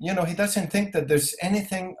there's, you know, he doesn't think that there's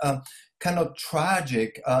anything kind of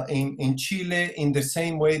tragic in Chile in the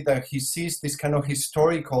same way that he sees this kind of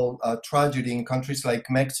historical tragedy in countries like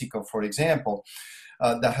Mexico, for example,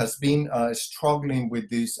 that has been struggling with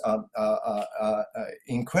these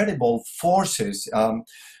incredible forces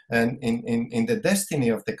and in the destiny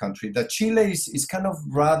of the country. That Chile is kind of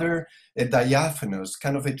rather a diaphanous,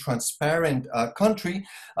 kind of a transparent country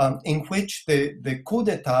in which the coup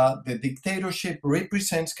d'etat, the dictatorship,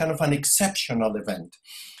 represents kind of an exceptional event.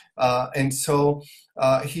 And so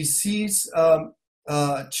he sees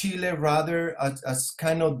Chile rather as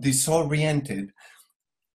kind of disoriented,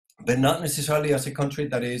 but not necessarily as a country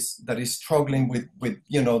that is struggling with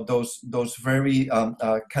you know, those very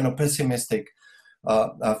kind of pessimistic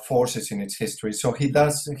forces in its history. So he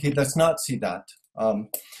does not see that.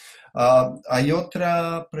 Hay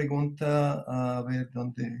otra pregunta, a ver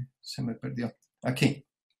dónde se me perdió. Aquí.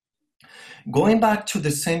 Going back to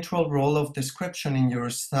the central role of description in your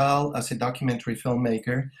style as a documentary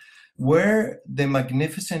filmmaker, were the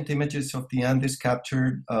magnificent images of the Andes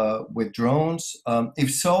captured with drones?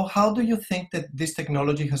 If so, how do you think that this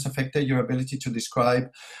technology has affected your ability to describe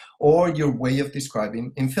or your way of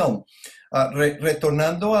describing in film?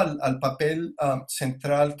 Retornando al papel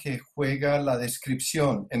central que juega la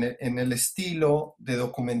descripción en el estilo de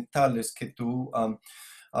documentales que tú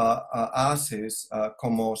haces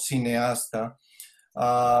como cineasta,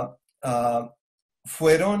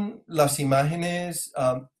 fueron las imágenes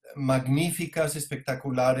magníficas,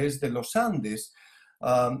 espectaculares de los Andes,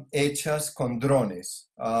 hechas con drones.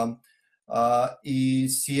 Y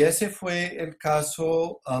si ese fue el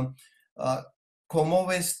caso, ¿cómo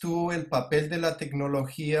ves tú el papel de la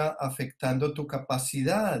tecnología afectando tu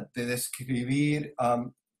capacidad de describir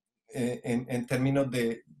en términos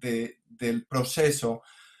del proceso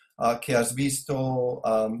que has visto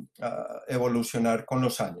evolucionar con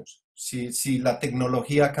los años? Si la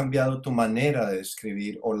tecnología ha cambiado tu manera de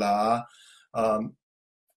describir o la ha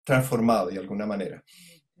transformado de alguna manera.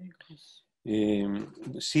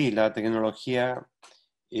 Sí, la tecnología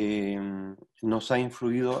nos ha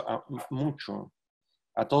influido mucho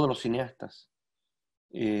a todos los cineastas.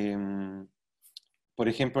 Por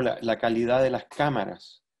ejemplo, la calidad de las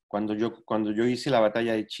cámaras. Cuando yo hice la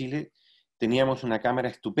batalla de Chile, teníamos una cámara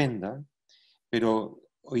estupenda, pero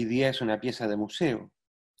hoy día es una pieza de museo.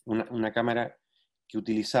 Una cámara que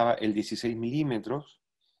utilizaba el 16 milímetros,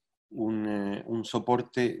 un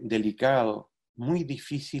soporte delicado, muy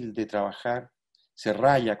difícil de trabajar, se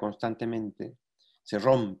raya constantemente, se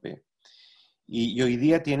rompe. Y hoy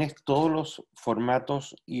día tienes todos los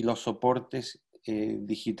formatos y los soportes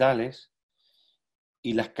digitales,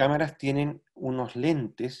 y las cámaras tienen unos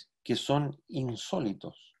lentes que son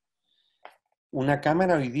insólitos. Una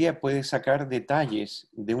cámara hoy día puede sacar detalles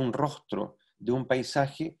de un rostro, de un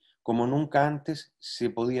paisaje, como nunca antes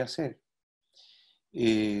se podía hacer.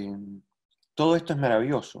 Todo esto es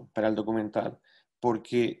maravilloso para el documental,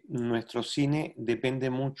 porque nuestro cine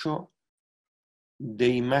depende mucho de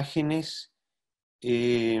imágenes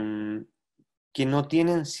que no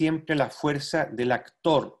tienen siempre la fuerza del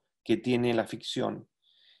actor que tiene la ficción.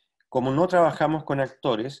 Como no trabajamos con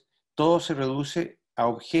actores, todo se reduce a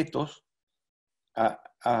objetos,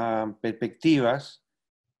 a perspectivas,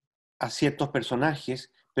 a ciertos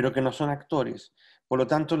personajes, pero que no son actores. Por lo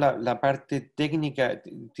tanto, la parte técnica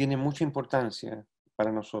tiene mucha importancia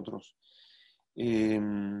para nosotros.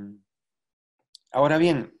 Ahora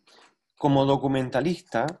bien, como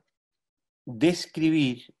documentalista,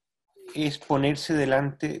 describir es ponerse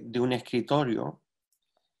delante de un escritorio,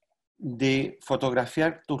 de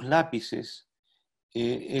fotografiar tus lápices,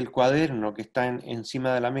 el cuaderno que está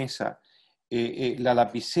encima de la mesa, la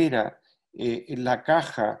lapicera, la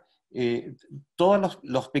caja, todos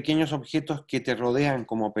los pequeños objetos que te rodean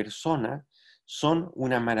como persona son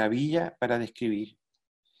una maravilla para describir.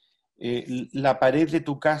 La pared de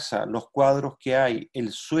tu casa, los cuadros que hay,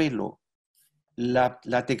 el suelo,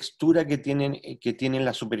 la textura que tienen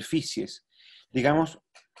las superficies. Digamos,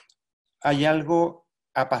 hay algo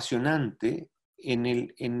apasionante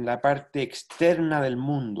en la parte externa del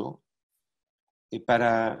mundo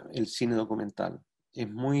para el cine documental. Es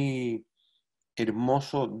muy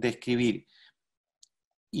hermoso describir,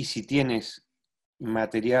 y si tienes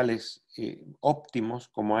materiales óptimos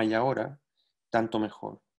como hay ahora, tanto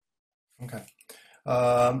mejor. Okay.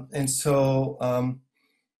 And so,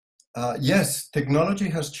 yes, technology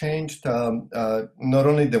has changed not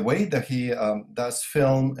only the way that he does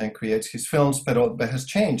film and creates his films, but has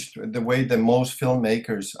changed the way that most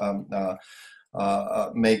filmmakers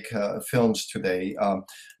make films today.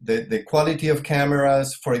 The quality of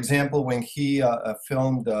cameras, for example, when he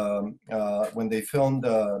when they filmed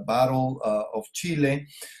the Battle of Chile,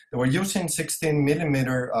 they were using 16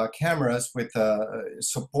 millimeter cameras with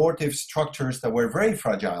supportive structures that were very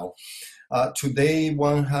fragile. Today,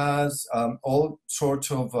 one has all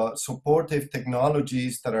sorts of supportive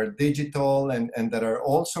technologies that are digital and that are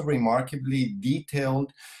also remarkably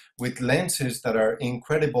detailed, with lenses that are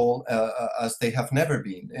incredible as they have never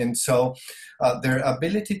been. And so their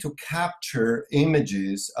ability to capture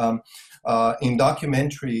images in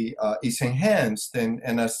documentary is enhanced.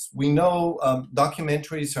 And as we know,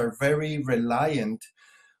 documentaries are very reliant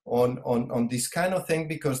on this kind of thing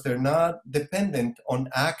because they're not dependent on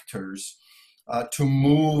actors to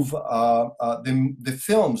move the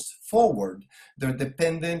films forward. They're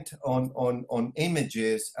dependent on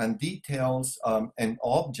images and details and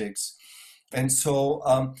objects. And so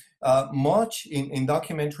much in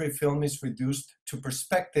documentary film is reduced to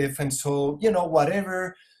perspective. And so, you know,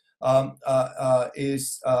 whatever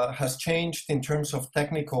has changed in terms of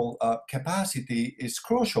technical capacity is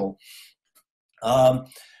crucial.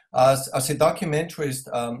 As a documentarist,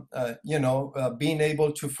 you know, being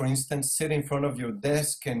able to, for instance, sit in front of your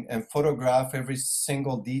desk and photograph every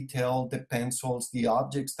single detail, the pencils, the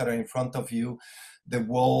objects that are in front of you, the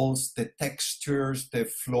walls, the textures, the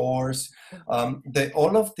floors,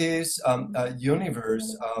 all of this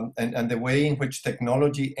universe and the way in which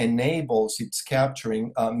technology enables its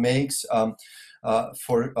capturing makes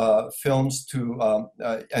for films to,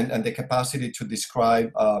 and the capacity to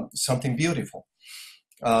describe something beautiful.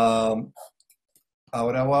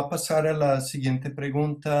 Ahora voy a pasar a la siguiente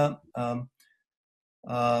pregunta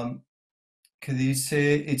que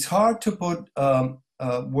dice, it's hard to put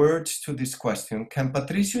words to this question. Can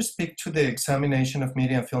Patricio speak to the examination of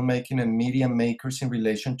media and filmmaking and media makers in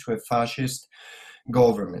relation to a fascist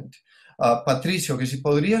government? Patricio, que si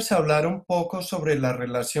podrías hablar un poco sobre la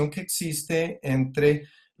relación que existe entre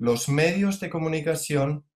los medios de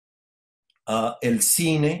comunicación, el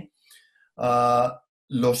cine,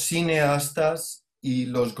 los cineastas y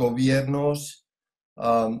los gobiernos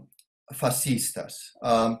fascistas.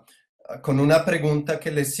 Con una pregunta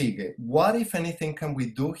que le sigue. What, if anything, can we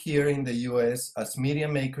do here in the US as media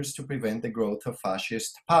makers to prevent the growth of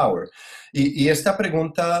fascist power? Y esta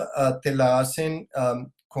pregunta te la hacen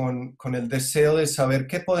con el deseo de saber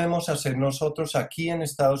qué podemos hacer nosotros aquí en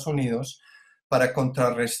Estados Unidos para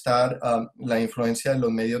contrarrestar la influencia de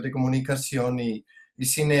los medios de comunicación y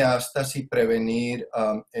cineastas y prevenir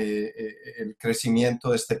el crecimiento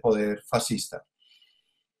de este poder fascista.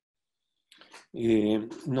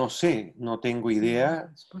 No sé, no tengo idea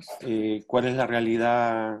cuál es la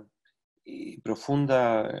realidad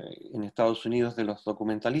profunda en Estados Unidos de los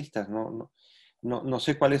documentalistas. No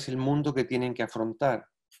sé cuál es el mundo que tienen que afrontar.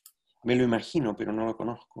 Me lo imagino, pero no lo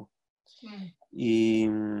conozco. Y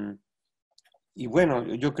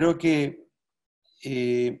bueno, yo creo que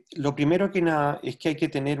lo primero que nada es que hay que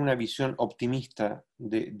tener una visión optimista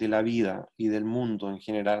de la vida y del mundo en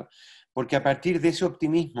general, porque a partir de ese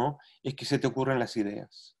optimismo es que se te ocurren las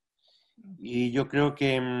ideas. Y yo creo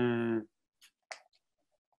que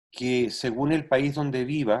según el país donde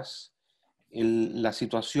vivas, la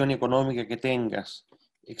situación económica que tengas,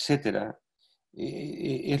 etc.,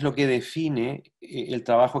 es lo que define el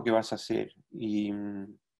trabajo que vas a hacer. Y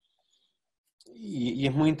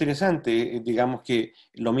es muy interesante, digamos que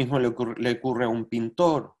lo mismo le ocurre a un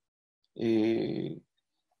pintor.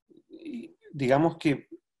 Digamos que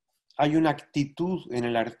hay una actitud en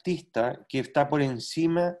el artista que está por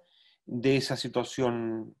encima de esa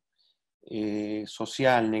situación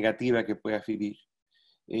social, negativa que puedas vivir.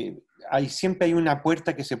 Siempre hay una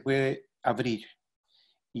puerta que se puede abrir,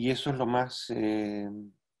 y eso es lo más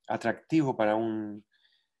atractivo para un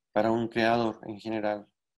creador en general.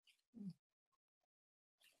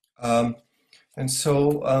 And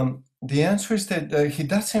so the answer is that he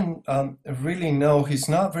doesn't really know. He's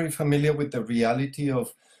not very familiar with the reality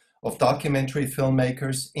of documentary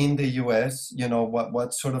filmmakers in the US, you know,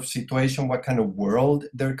 what sort of situation, what kind of world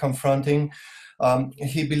they're confronting.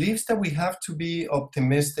 He believes that we have to be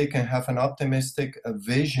optimistic and have an optimistic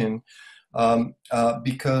vision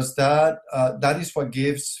because that is what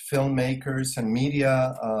gives filmmakers and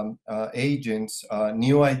media agents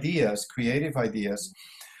new ideas, creative ideas.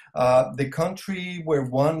 The country where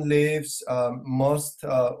one lives must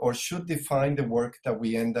or should define the work that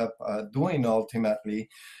we end up doing ultimately.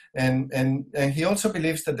 And he also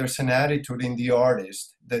believes that there's an attitude in the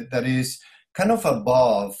artist that is kind of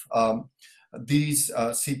above these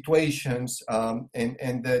situations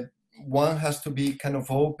and that one has to be kind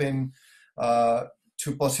of open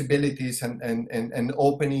to possibilities and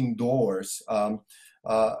opening doors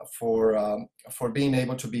for being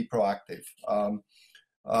able to be proactive.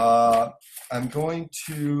 I'm going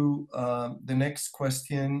to the next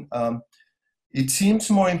question. It seems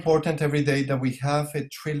more important every day that we have a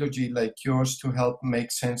trilogy like yours to help make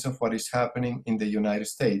sense of what is happening in the United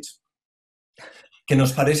States. Que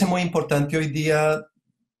nos parece muy importante hoy día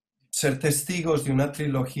ser testigos de una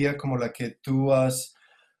trilogía como la que tú has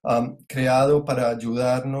creado para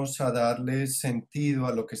ayudarnos a darle sentido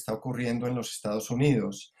a lo que está ocurriendo en los Estados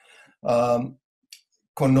Unidos.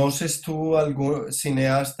 ¿Conoces tú algunos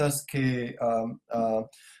cineastas que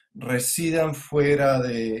residan fuera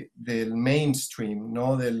del mainstream,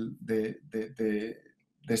 ¿no? de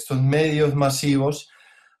estos medios masivos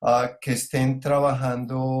que estén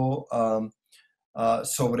trabajando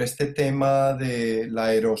sobre este tema de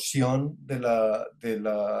la erosión de la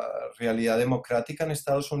realidad democrática en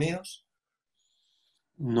Estados Unidos?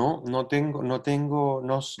 No conozco,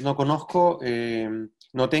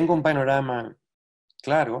 no tengo un panorama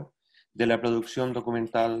claro de la producción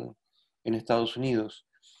documental en Estados Unidos.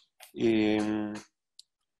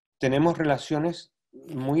 Tenemos relaciones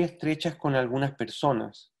muy estrechas con algunas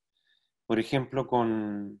personas, por ejemplo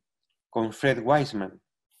con Fred Wiseman,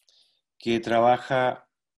 que trabaja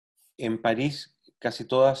en París casi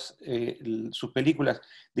todas sus películas.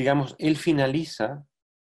 Digamos, él finaliza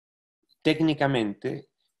técnicamente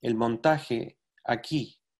el montaje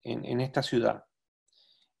aquí, en esta ciudad.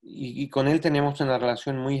 Y con él tenemos una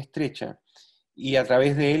relación muy estrecha. Y a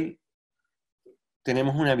través de él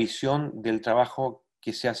tenemos una visión del trabajo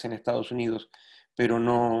que se hace en Estados Unidos, pero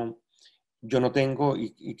yo no tengo,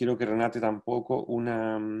 y creo que Renate tampoco,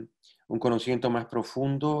 un conocimiento más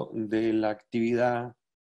profundo de la actividad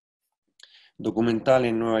documental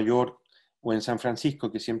en Nueva York o en San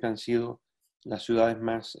Francisco, que siempre han sido las ciudades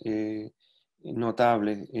más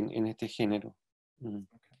notables en este género.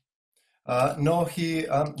 No, he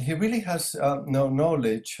really has no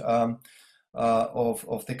knowledge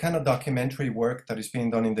of the kind of documentary work that is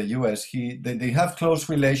being done in the U.S. They have close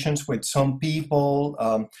relations with some people,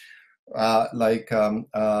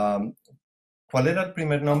 ¿cuál era el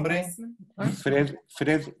primer nombre? Fred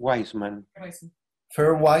Wiseman.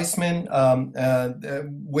 Fred Wiseman,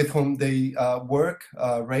 with whom they work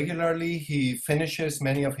regularly. He finishes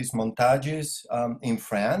many of his montages in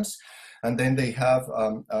France, and then they have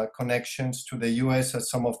connections to the U.S. as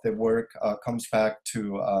some of the work comes back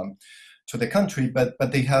to the country. But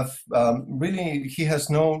they have really, he has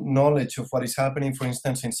no knowledge of what is happening, for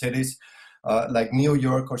instance, in cities like New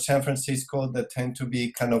York or San Francisco that tend to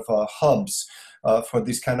be kind of hubs for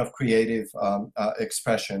this kind of creative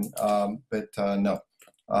expression. No.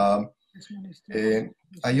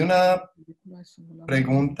 Hay una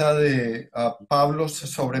pregunta de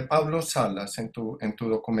sobre Pablo Salas en tu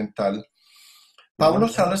documental. Pablo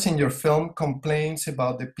Salas, in your film, complains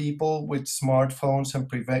about the people with smartphones and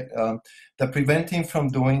that prevent him from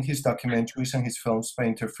doing his documentaries and his films by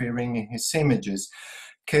interfering in his images.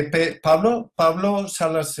 Que Pablo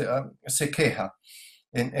Salas se queja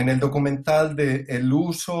en el documental del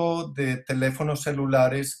uso de teléfonos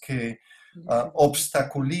celulares que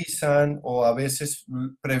obstaculizan o a veces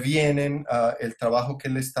previenen el trabajo que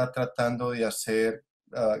él está tratando de hacer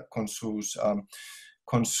con sus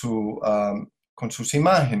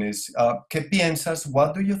imágenes. ¿Qué piensas?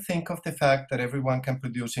 What do you think of the fact that everyone can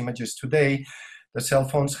produce images today? The cell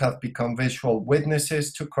phones have become visual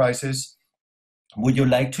witnesses to crisis. Would you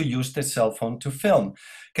like to use the cell phone to film?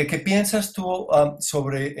 ¿Qué piensas tú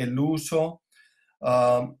sobre el uso,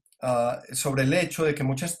 sobre el hecho de que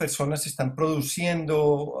muchas personas están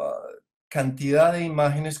produciendo cantidad de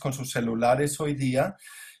imágenes con sus celulares hoy día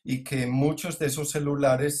y que muchos de esos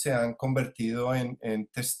celulares se han convertido en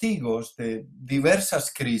testigos de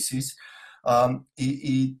diversas crisis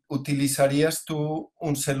y utilizarías tú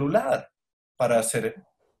un celular para hacer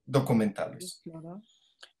documentales?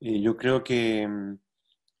 Yo creo que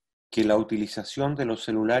la utilización de los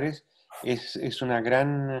celulares es una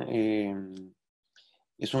gran...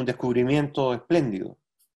 es un descubrimiento espléndido.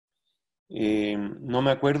 No me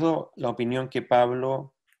acuerdo la opinión que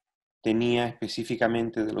Pablo tenía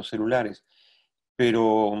específicamente de los celulares,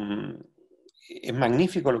 pero es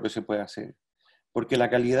magnífico lo que se puede hacer, porque la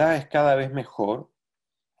calidad es cada vez mejor.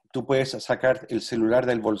 Tú puedes sacar el celular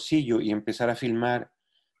del bolsillo y empezar a filmar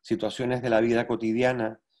situaciones de la vida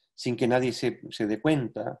cotidiana sin que nadie se dé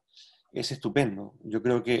cuenta. Es estupendo. Yo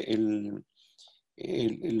creo que el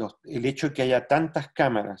hecho de que haya tantas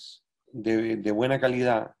cámaras de buena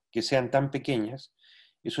calidad que sean tan pequeñas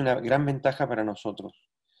es una gran ventaja para nosotros.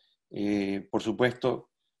 Por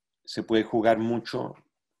supuesto, se puede jugar mucho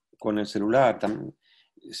con el celular.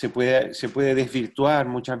 se puede desvirtuar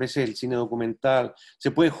muchas veces el cine documental,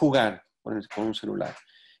 se puede jugar con un celular,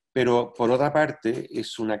 pero por otra parte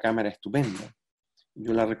es una cámara estupenda.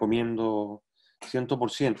 Yo la recomiendo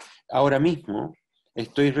 100%. Ahora mismo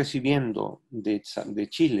estoy recibiendo de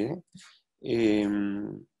Chile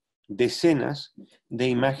decenas de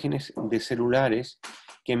imágenes de celulares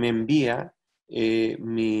que me envía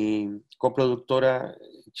mi coproductora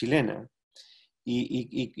chilena.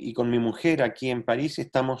 Y con mi mujer aquí en París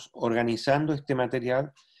estamos organizando este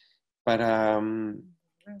material para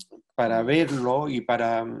verlo y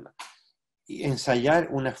para ensayar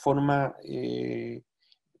una forma,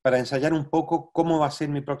 para ensayar un poco cómo va a ser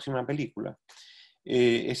mi próxima película.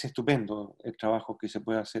 Es estupendo el trabajo que se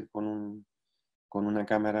puede hacer con una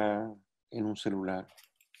cámara en un celular.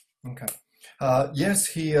 Okay. Yes,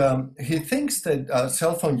 he thinks that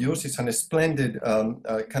cell phone use is a splendid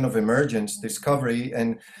kind of emergence, discovery,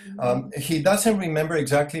 and he doesn't remember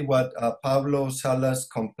exactly what Pablo Sala's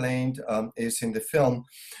complaint is in the film.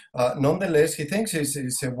 Nonetheless, he thinks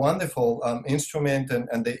it's a wonderful instrument,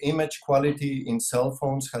 and the image quality in cell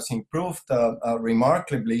phones has improved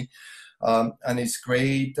remarkably. And it's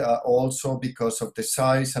great also because of the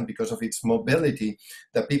size and because of its mobility,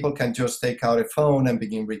 that people can just take out a phone and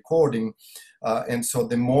begin recording. And so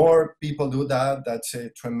the more people do that, that's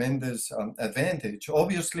a tremendous advantage.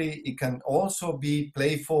 Obviously, it can also be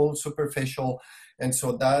playful, superficial, and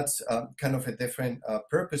so that's kind of a different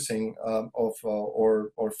purposing of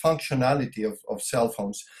or functionality of cell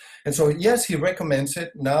phones. And so, yes, he recommends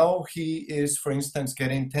it. Now he is, for instance,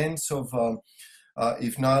 getting tens of,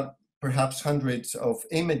 if not perhaps hundreds of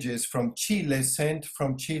images from Chile, sent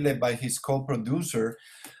from Chile by his co-producer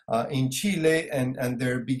in Chile, and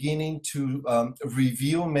they're beginning to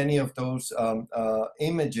review many of those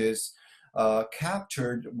images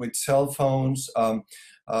captured with cell phones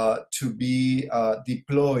to be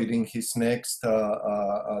deployed in his next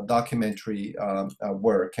documentary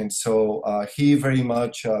work. And so he very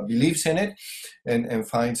much believes in it and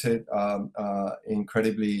finds it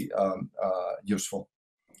incredibly useful.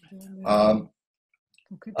 Un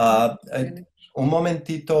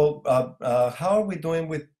momentito, how are we doing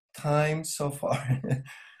with time so far?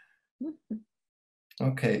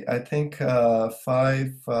 Okay, I think 5,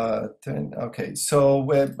 10. Okay,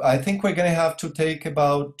 so I think we're going to have to take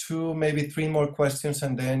about 2, maybe 3 more questions,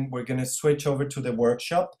 and then we're going to switch over to the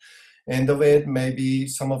workshop. End of it, maybe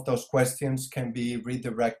some of those questions can be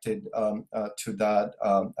redirected to that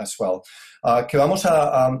as well. Que vamos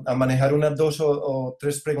a manejar unas 2 o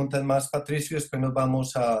 3 preguntas más, Patricio, después nos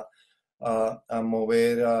vamos a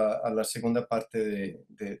mover a la segunda parte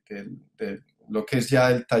de lo que es ya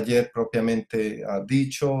el taller propiamente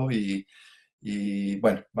dicho y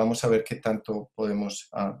bueno, vamos a ver qué tanto podemos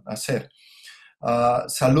hacer.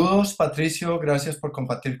 Saludos, Patricio, gracias por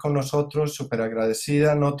compartir con nosotros, súper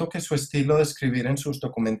agradecida. Noto que su estilo de escribir en sus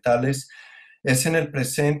documentales es en el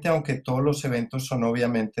presente, aunque todos los eventos son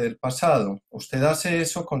obviamente del pasado. ¿Usted hace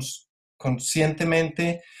eso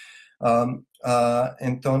conscientemente?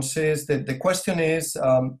 Entonces, the question is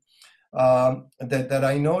that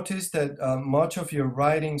I noticed that much of your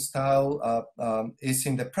writing style is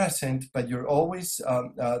in the present, but you're always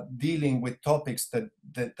dealing with topics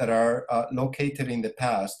that are located in the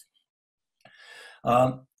past.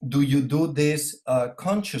 Do you do this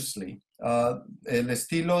consciously? El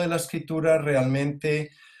estilo de la escritura realmente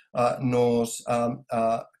nos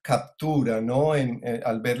captura, ¿no?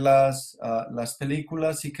 Al ver las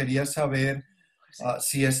películas, y quería saber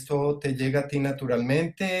si esto te llega a ti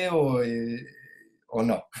naturalmente o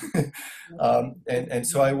no. And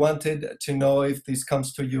so I wanted to know if this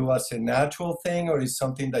comes to you as a natural thing or is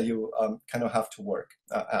something that you kind of have to work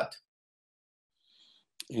at.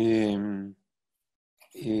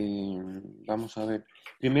 Vamos a ver.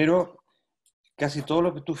 Primero, casi todo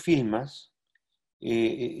lo que tú filmas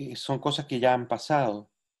son cosas que ya han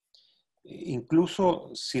pasado.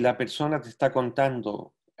 Incluso si la persona te está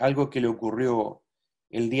contando algo que le ocurrió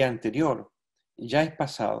el día anterior, ya es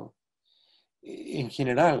pasado. En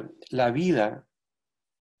general, la vida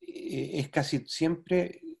es casi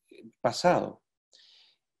siempre pasado.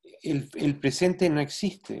 El presente no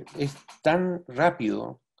existe. Es tan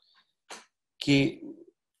rápido que,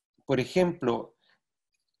 por ejemplo,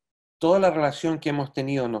 toda la relación que hemos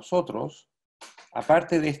tenido nosotros,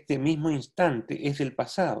 aparte de este mismo instante, es del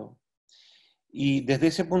pasado. Y desde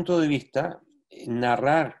ese punto de vista,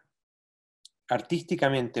 narrar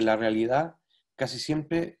artísticamente la realidad casi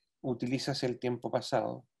siempre utilizas el tiempo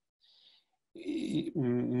pasado. Y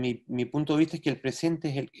mi punto de vista es que el presente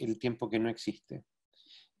es el tiempo que no existe,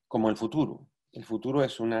 como el futuro. El futuro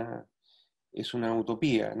es una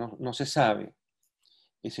utopía, no se sabe.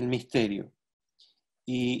 es el misterio.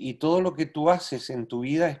 Y todo lo que tú haces en tu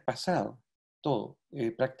vida es pasado, todo,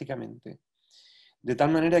 prácticamente. De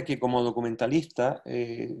tal manera que como documentalista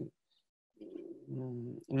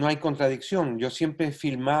no hay contradicción. Yo siempre he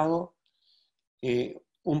filmado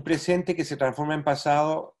un presente que se transforma en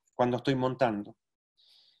pasado cuando estoy montando.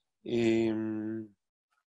 Es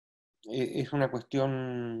una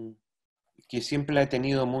cuestión que siempre la he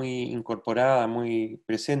tenido muy incorporada, muy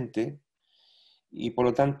presente, y por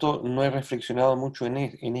lo tanto no he reflexionado mucho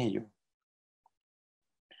en ello.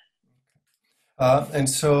 And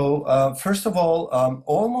so, first of all,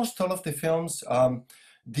 almost all of the films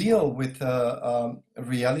deal with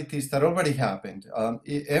realities that already happened.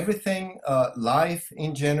 Everything, life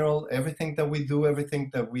in general, everything that we do, everything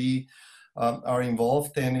that we are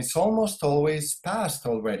involved in, is almost always past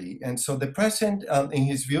already. And so the present, in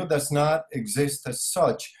his view, does not exist as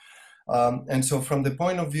such. And so from the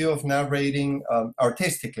point of view of narrating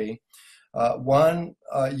artistically, one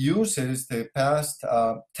uses the past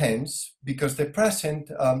tense because the present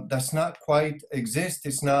does not quite exist.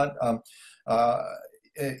 It's not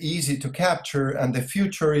easy to capture, and the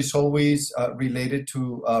future is always related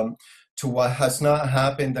to what has not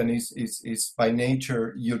happened and is by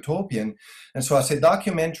nature utopian. And so as a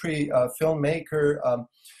documentary filmmaker,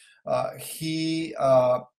 he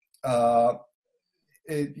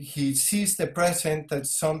sees the present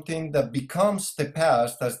as something that becomes the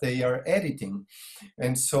past as they are editing.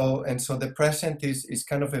 And so the present is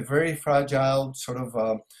kind of a very fragile sort of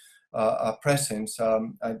a presence.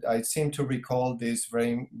 I seem to recall this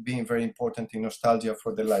being very important in Nostalgia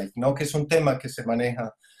for the Light, ¿no? Que es un tema que se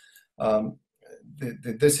maneja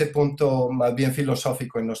desde ese punto más bien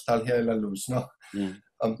filosófico en Nostalgia de la Luz, ¿no?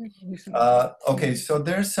 Okay, so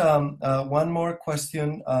there's one more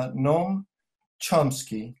question. Noam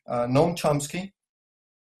Chomsky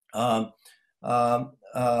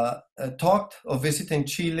talked of visiting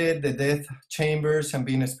Chile, the death chambers, and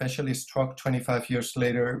being especially struck 25 years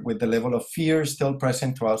later with the level of fear still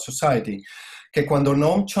present throughout society. Que cuando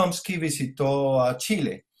Noam Chomsky visitó a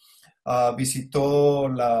Chile, visitó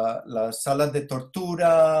las salas de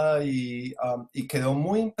tortura y quedó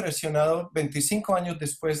muy impresionado 25 años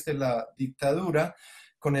después de la dictadura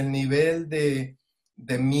con el nivel de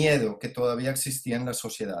miedo que todavía existía en la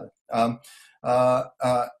sociedad.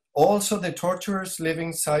 Also, the torturers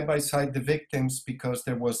living side by side the victims because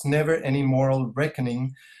there was never any moral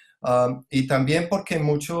reckoning. Y también porque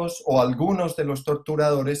muchos o algunos de los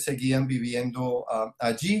torturadores seguían viviendo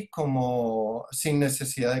allí como sin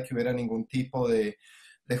necesidad de que hubiera ningún tipo de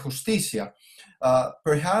justicia.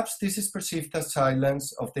 Perhaps this is perceived as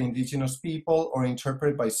silence of the indigenous people or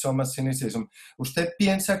interpreted by some as cynicism. ¿Usted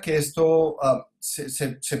piensa que esto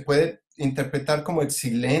se puede interpretar como el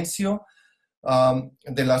silencio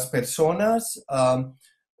de las personas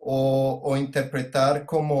o interpretar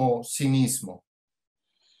como cinismo?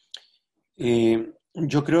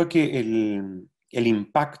 Yo creo que el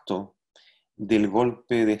impacto del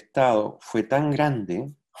golpe de Estado fue tan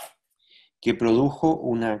grande que produjo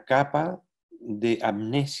una capa de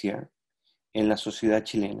amnesia en la sociedad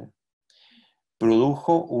chilena.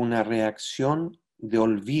 Produjo una reacción de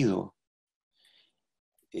olvido.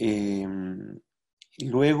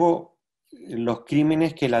 Luego, los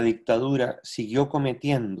crímenes que la dictadura siguió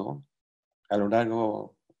cometiendo a lo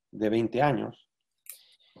largo de 20 años,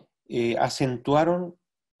 acentuaron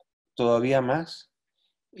todavía más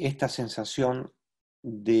esta sensación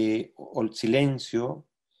de silencio,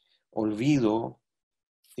 olvido,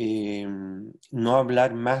 no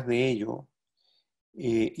hablar más de ello,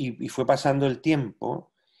 y fue pasando el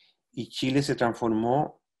tiempo y Chile se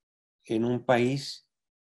transformó en un país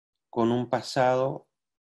con un pasado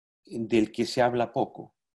del que se habla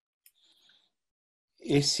poco.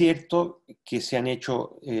 Es cierto que se han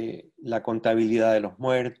hecho la contabilidad de los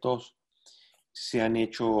muertos, se han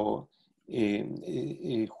hecho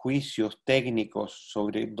juicios técnicos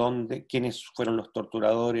sobre quiénes fueron los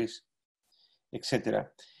torturadores, etc.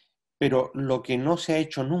 Pero lo que no se ha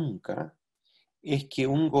hecho nunca es que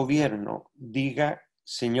un gobierno diga,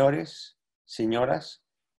 señores, señoras,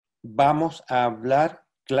 vamos a hablar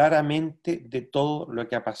claramente de todo lo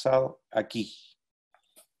que ha pasado aquí,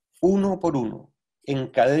 uno por uno, en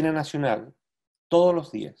cadena nacional, todos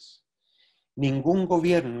los días. Ningún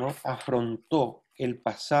gobierno afrontó el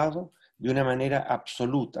pasado de una manera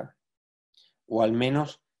absoluta, o al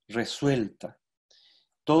menos resuelta.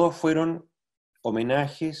 Todos fueron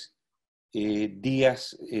homenajes,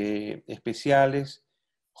 días especiales,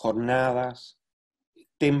 jornadas,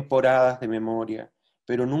 temporadas de memoria,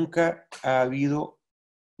 pero nunca ha habido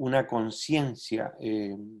una conciencia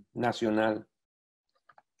nacional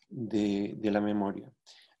de la memoria.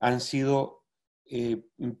 Han sido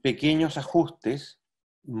pequeños ajustes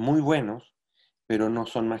muy buenos, pero no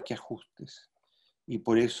son más que ajustes. Y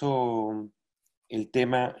por eso el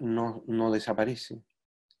tema no desaparece.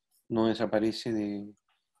 No desaparece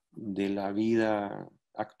de la vida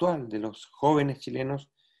actual, de los jóvenes chilenos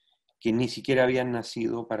que ni siquiera habían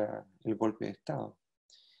nacido para el golpe de Estado.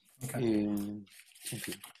 Okay. En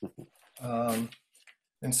fin.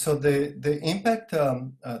 And so the impact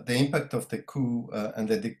of the coup and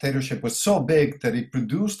the dictatorship was so big that it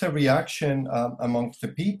produced a reaction amongst the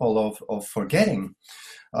people of forgetting.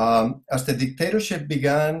 As the dictatorship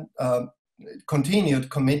continued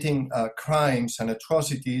committing crimes and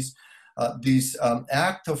atrocities, this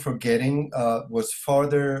act of forgetting was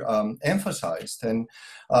further emphasized. And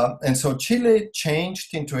so Chile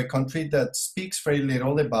changed into a country that speaks very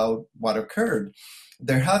little about what occurred.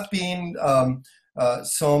 There have been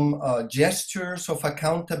some gestures of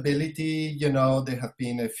accountability. You know, there have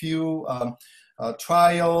been a few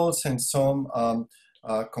trials and some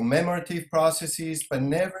commemorative processes, but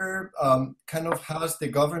never kind of has the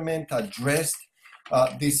government addressed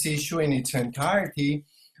this issue in its entirety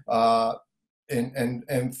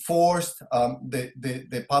and forced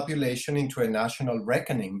the population into a national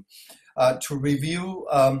reckoning to review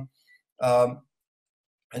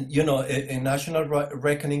and, you know, a national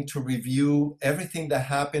reckoning to review everything that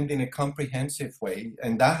happened in a comprehensive way.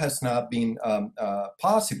 And that has not been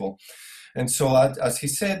possible. And so, as he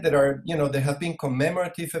said, there have been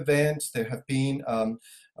commemorative events, there have been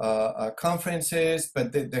conferences,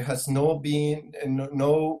 but there has been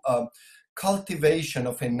no cultivation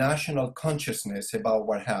of a national consciousness about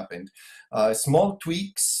what happened. Small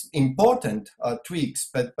tweaks, important tweaks,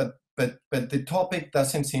 but the topic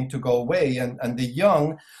doesn't seem to go away, and the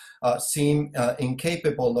young seem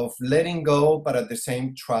incapable of letting go, but at the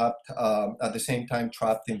same time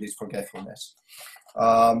trapped in this forgetfulness.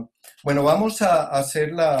 Bueno, vamos a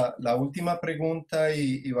hacer la última pregunta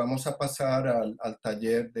y vamos a pasar al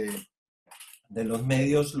taller de los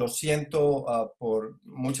medios. Lo siento por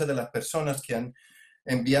muchas de las personas que han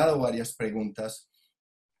enviado varias preguntas.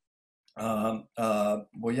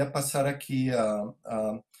 Voy a pasar aquí al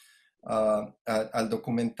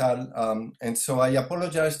documental. And so I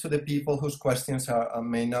apologize to the people whose questions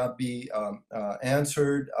may not be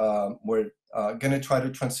answered. We're going to try to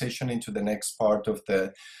transition into the next part of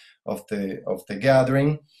the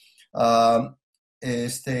gathering.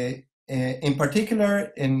 In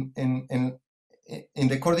particular, in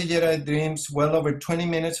the Cordillera Dreams, well over 20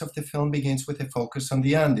 minutes of the film begins with a focus on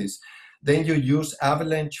the Andes. Then you use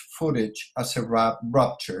avalanche footage as a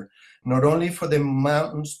rupture, not only for the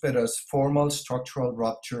mountains, but as formal structural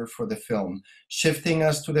rupture for the film, shifting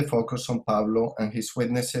us to the focus on Pablo and his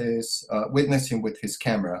witnessing with his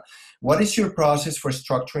camera. What is your process for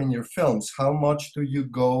structuring your films? How much do you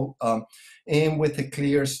go in with a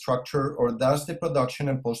clear structure, or does the production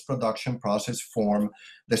and post-production process form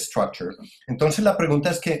the structure? Entonces la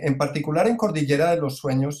pregunta es que, en particular en Cordillera de los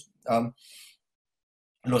Sueños,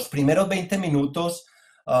 los primeros 20 minutos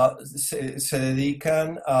se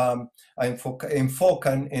dedican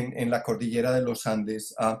enfocan en la cordillera de los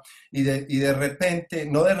Andes y de repente,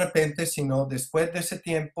 no de repente, sino después de ese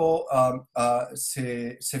tiempo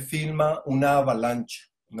se filma una avalancha,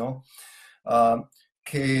 ¿no?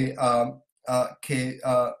 Que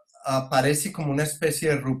aparece como una especie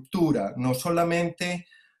de ruptura, no solamente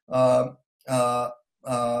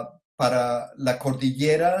para la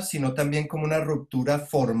cordillera, sino también como una ruptura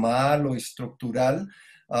formal o estructural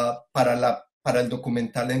para el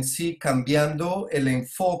documental en sí, cambiando el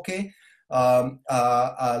enfoque al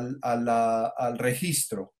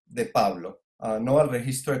registro de Pablo, no al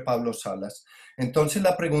registro de Pablo Salas. Entonces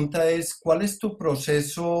la pregunta es, ¿cuál es tu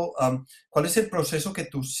proceso, cuál es el proceso que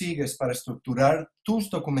tú sigues para estructurar tus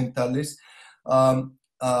documentales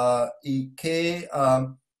y qué...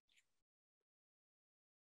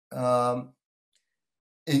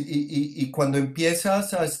 Y cuando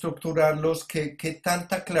empiezas a estructurarlos, ¿qué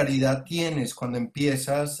tanta claridad tienes cuando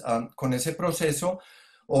empiezas con ese proceso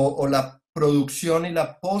o la producción y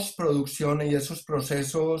la postproducción y esos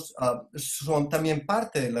procesos son también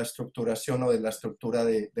parte de la estructuración o de la estructura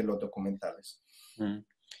de los documentales?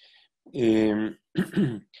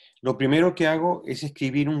 Lo primero que hago es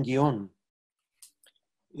escribir un guión.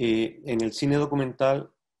 En el cine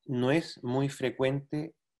documental no es muy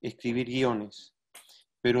frecuente escribir guiones,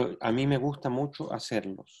 pero a mí me gusta mucho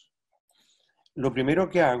hacerlos. Lo primero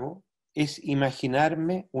que hago es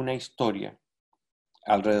imaginarme una historia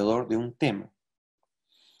alrededor de un tema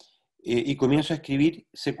y comienzo a escribir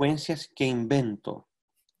secuencias que invento.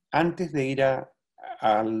 Antes de ir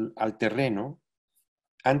al terreno,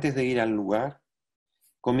 antes de ir al lugar,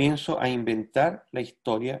 comienzo a inventar la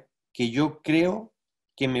historia que yo creo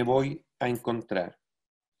que me voy a encontrar.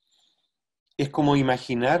 Es como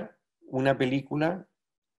imaginar una película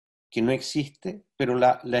que no existe, pero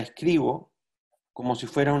la escribo como si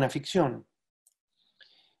fuera una ficción.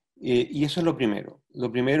 Y eso es lo primero.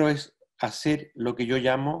 Lo primero es hacer lo que yo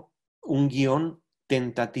llamo un guión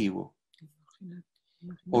tentativo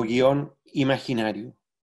o guión imaginario.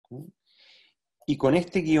 Y con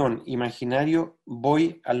este guión imaginario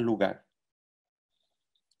voy al lugar.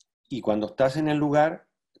 Y cuando estás en el lugar,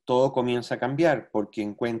 todo comienza a cambiar porque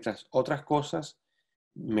encuentras otras cosas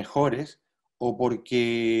mejores o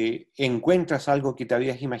porque encuentras algo que te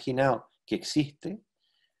habías imaginado que existe,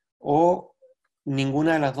 o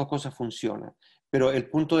ninguna de las dos cosas funciona. Pero el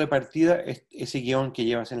punto de partida es ese guión que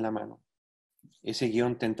llevas en la mano, ese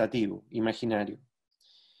guión tentativo, imaginario.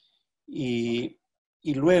 Y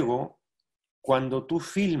luego, cuando tú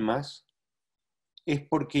filmas, es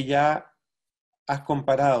porque ya has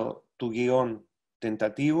comparado tu guión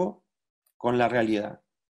tentativo con la realidad.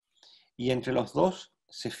 Y entre los dos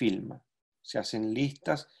se filma. Se hacen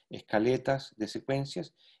listas, escaletas de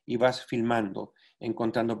secuencias y vas filmando,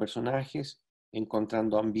 encontrando personajes,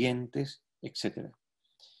 encontrando ambientes, etc.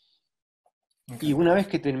 Okay. Y una vez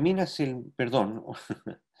que terminas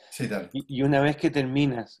Sí, dale. Y una vez que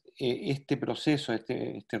terminas este proceso,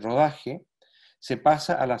 este rodaje, se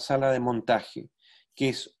pasa a la sala de montaje, que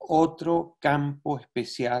es otro campo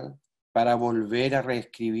especial para volver a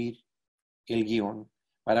reescribir el guión,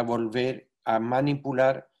 para volver a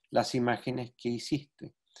manipular las imágenes que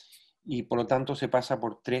hiciste. Y por lo tanto se pasa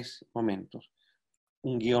por 3 momentos.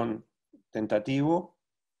 Un guión tentativo,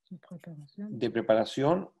 de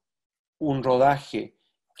preparación, un rodaje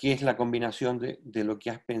que es la combinación de lo que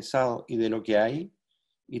has pensado y de lo que hay,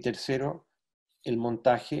 y tercero, el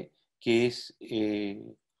montaje, que es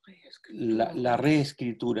la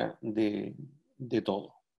reescritura de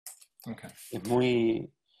todo. Okay.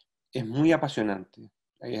 Es muy apasionante,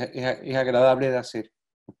 es agradable de hacer.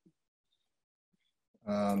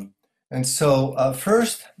 And so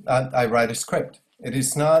first, I write a script. It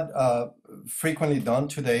is not frequently done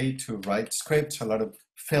today to write scripts. A lot of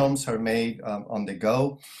films are made on the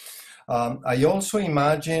go. I also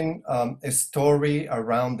imagine a story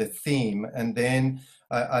around the theme, and then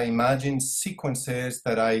I imagine sequences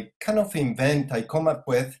that I kind of invent, I come up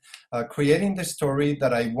with, creating the story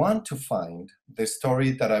that I want to find, the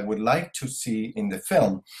story that I would like to see in the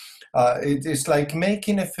film. It is like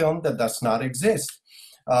making a film that does not exist.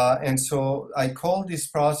 And so I call this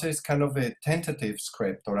process kind of a tentative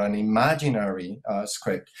script or an imaginary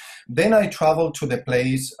script. Then I travel to the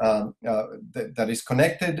place that is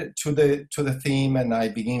connected to the theme, and I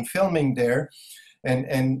begin filming there.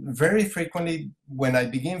 And very frequently, when I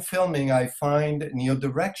begin filming, I find new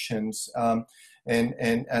directions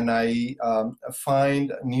and I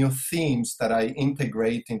find new themes that I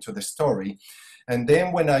integrate into the story. And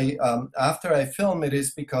then when after I film, it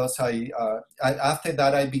is because after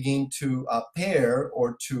that I begin to pair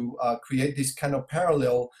or to create this kind of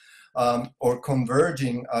parallel or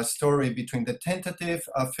converging story between the tentative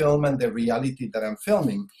film and the reality that I'm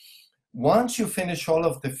filming. Once you finish all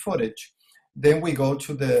of the footage, then we go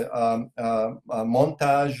to the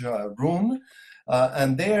montage room,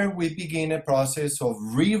 and there we begin a process of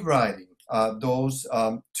rewriting those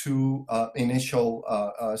 2 initial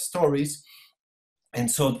stories. And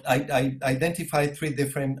so I identified 3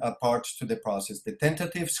 different parts to the process: the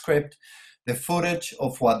tentative script, the footage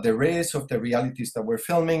of what there is, of the realities that we're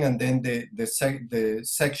filming, and then the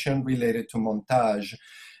section related to montage.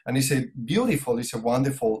 And it's a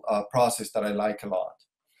wonderful process that I like a lot.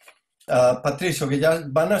 Patricio, que ya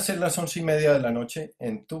van a ser las 11:30 de la noche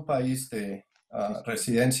en tu país de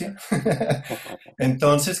residencia.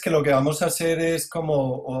 Entonces, que lo que vamos a hacer es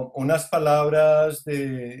como unas palabras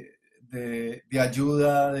de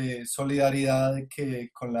ayuda, de solidaridad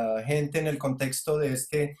con la gente en el contexto de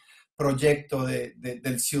este proyecto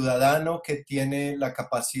del ciudadano que tiene la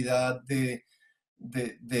capacidad de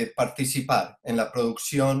participar en la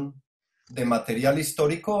producción de material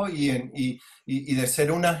histórico y de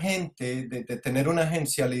ser un agente, de tener una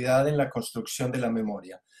agencialidad en la construcción de la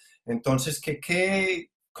memoria. Entonces, ¿qué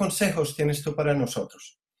consejos tienes tú para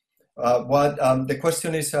nosotros? The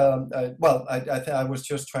question is, well, I was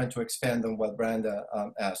just trying to expand on what Brenda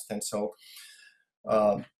asked, and so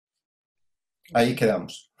ahí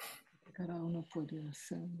quedamos.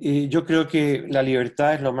 Yo creo que la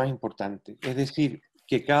libertad es lo más importante, es decir,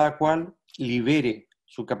 que cada cual libere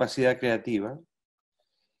su capacidad creativa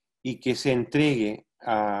y que se entregue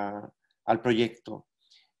al proyecto.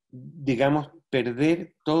 Digamos,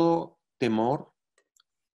 perder todo temor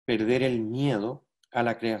perder el miedo a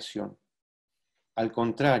la creación. Al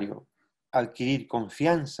contrario, adquirir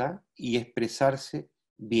confianza y expresarse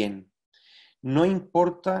bien. No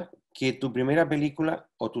importa que tu primera película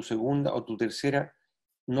o tu segunda o tu tercera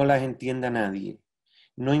no las entienda nadie.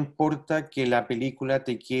 No importa que la película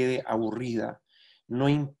te quede aburrida. No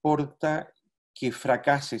importa que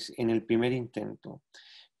fracases en el primer intento,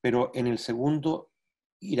 pero en el segundo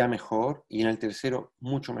irá mejor y en el tercero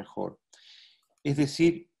mucho mejor. Es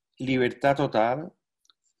decir, libertad total,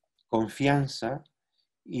 confianza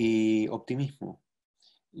y optimismo.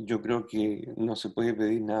 Yo creo que no se puede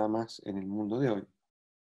pedir nada más en el mundo de hoy.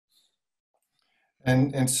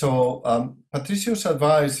 And so Patricio's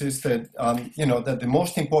advice is that that the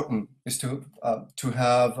most important is to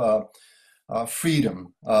have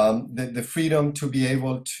freedom, the freedom to be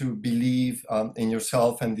able to believe in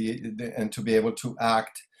yourself and and to be able to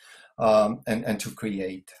act and to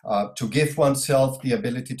create, to give oneself the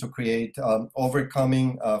ability to create,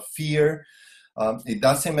 overcoming fear. It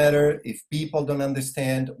doesn't matter if people don't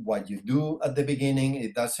understand what you do at the beginning.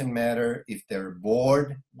 It doesn't matter if they're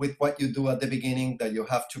bored with what you do at the beginning, that you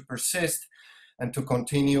have to persist and to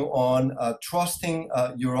continue on trusting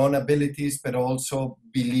your own abilities, but also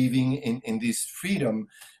believing in this freedom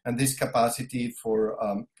and this capacity for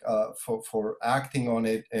acting on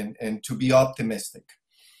it and to be optimistic.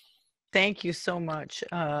 Thank you so much.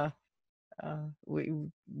 We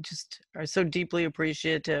just are so deeply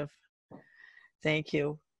appreciative. Thank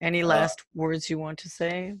you. Any last words you want to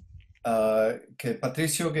say? Que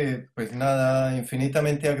Patricio, que pues nada,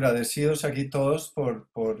 infinitamente agradecidos aquí todos por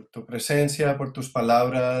tu presencia, por tus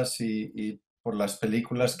palabras y por las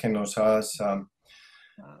películas que nos has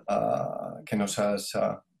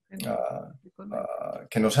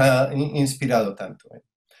inspirado tanto.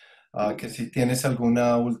 Que si tienes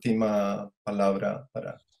alguna última palabra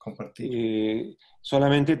para compartir.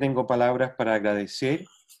 Solamente tengo palabras para agradecer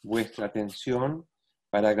vuestra atención,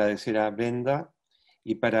 para agradecer a Brenda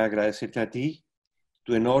y para agradecerte a ti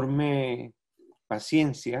tu enorme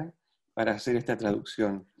paciencia para hacer esta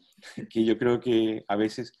traducción, que yo creo que a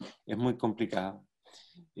veces es muy complicada.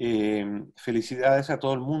 Felicidades a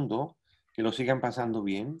todo el mundo, que lo sigan pasando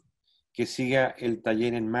bien, que siga el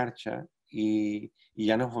taller en marcha y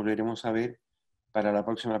ya nos volveremos a ver para la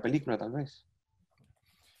próxima película, tal vez.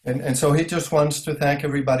 And so he just wants to thank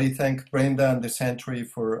everybody, thank Brenda and the Sanctuary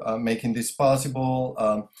for making this possible,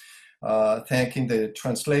 thanking the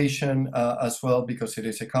translation as well, because it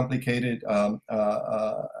is a complicated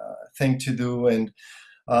thing to do, and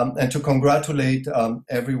to congratulate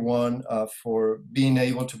everyone for being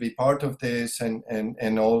able to be part of this,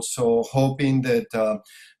 and also hoping that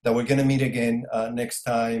we're going to meet again next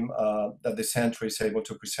time that the Sanctuary is able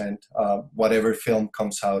to present whatever film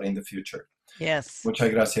comes out in the future. Yes.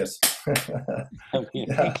 Muchas gracias.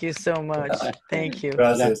 Thank you so much. Thank you.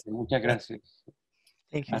 Gracias. Muchas gracias.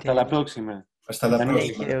 Thank you, Hasta la próxima. Hasta la Thank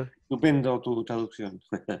próxima. you. Estupendo tu traducción.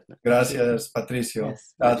 Gracias, Patricio.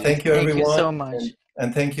 Yes. Thank you, everyone. Thank you so much.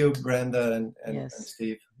 And thank you, Brenda and Yes.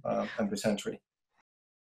 Steve and the Sanctuary.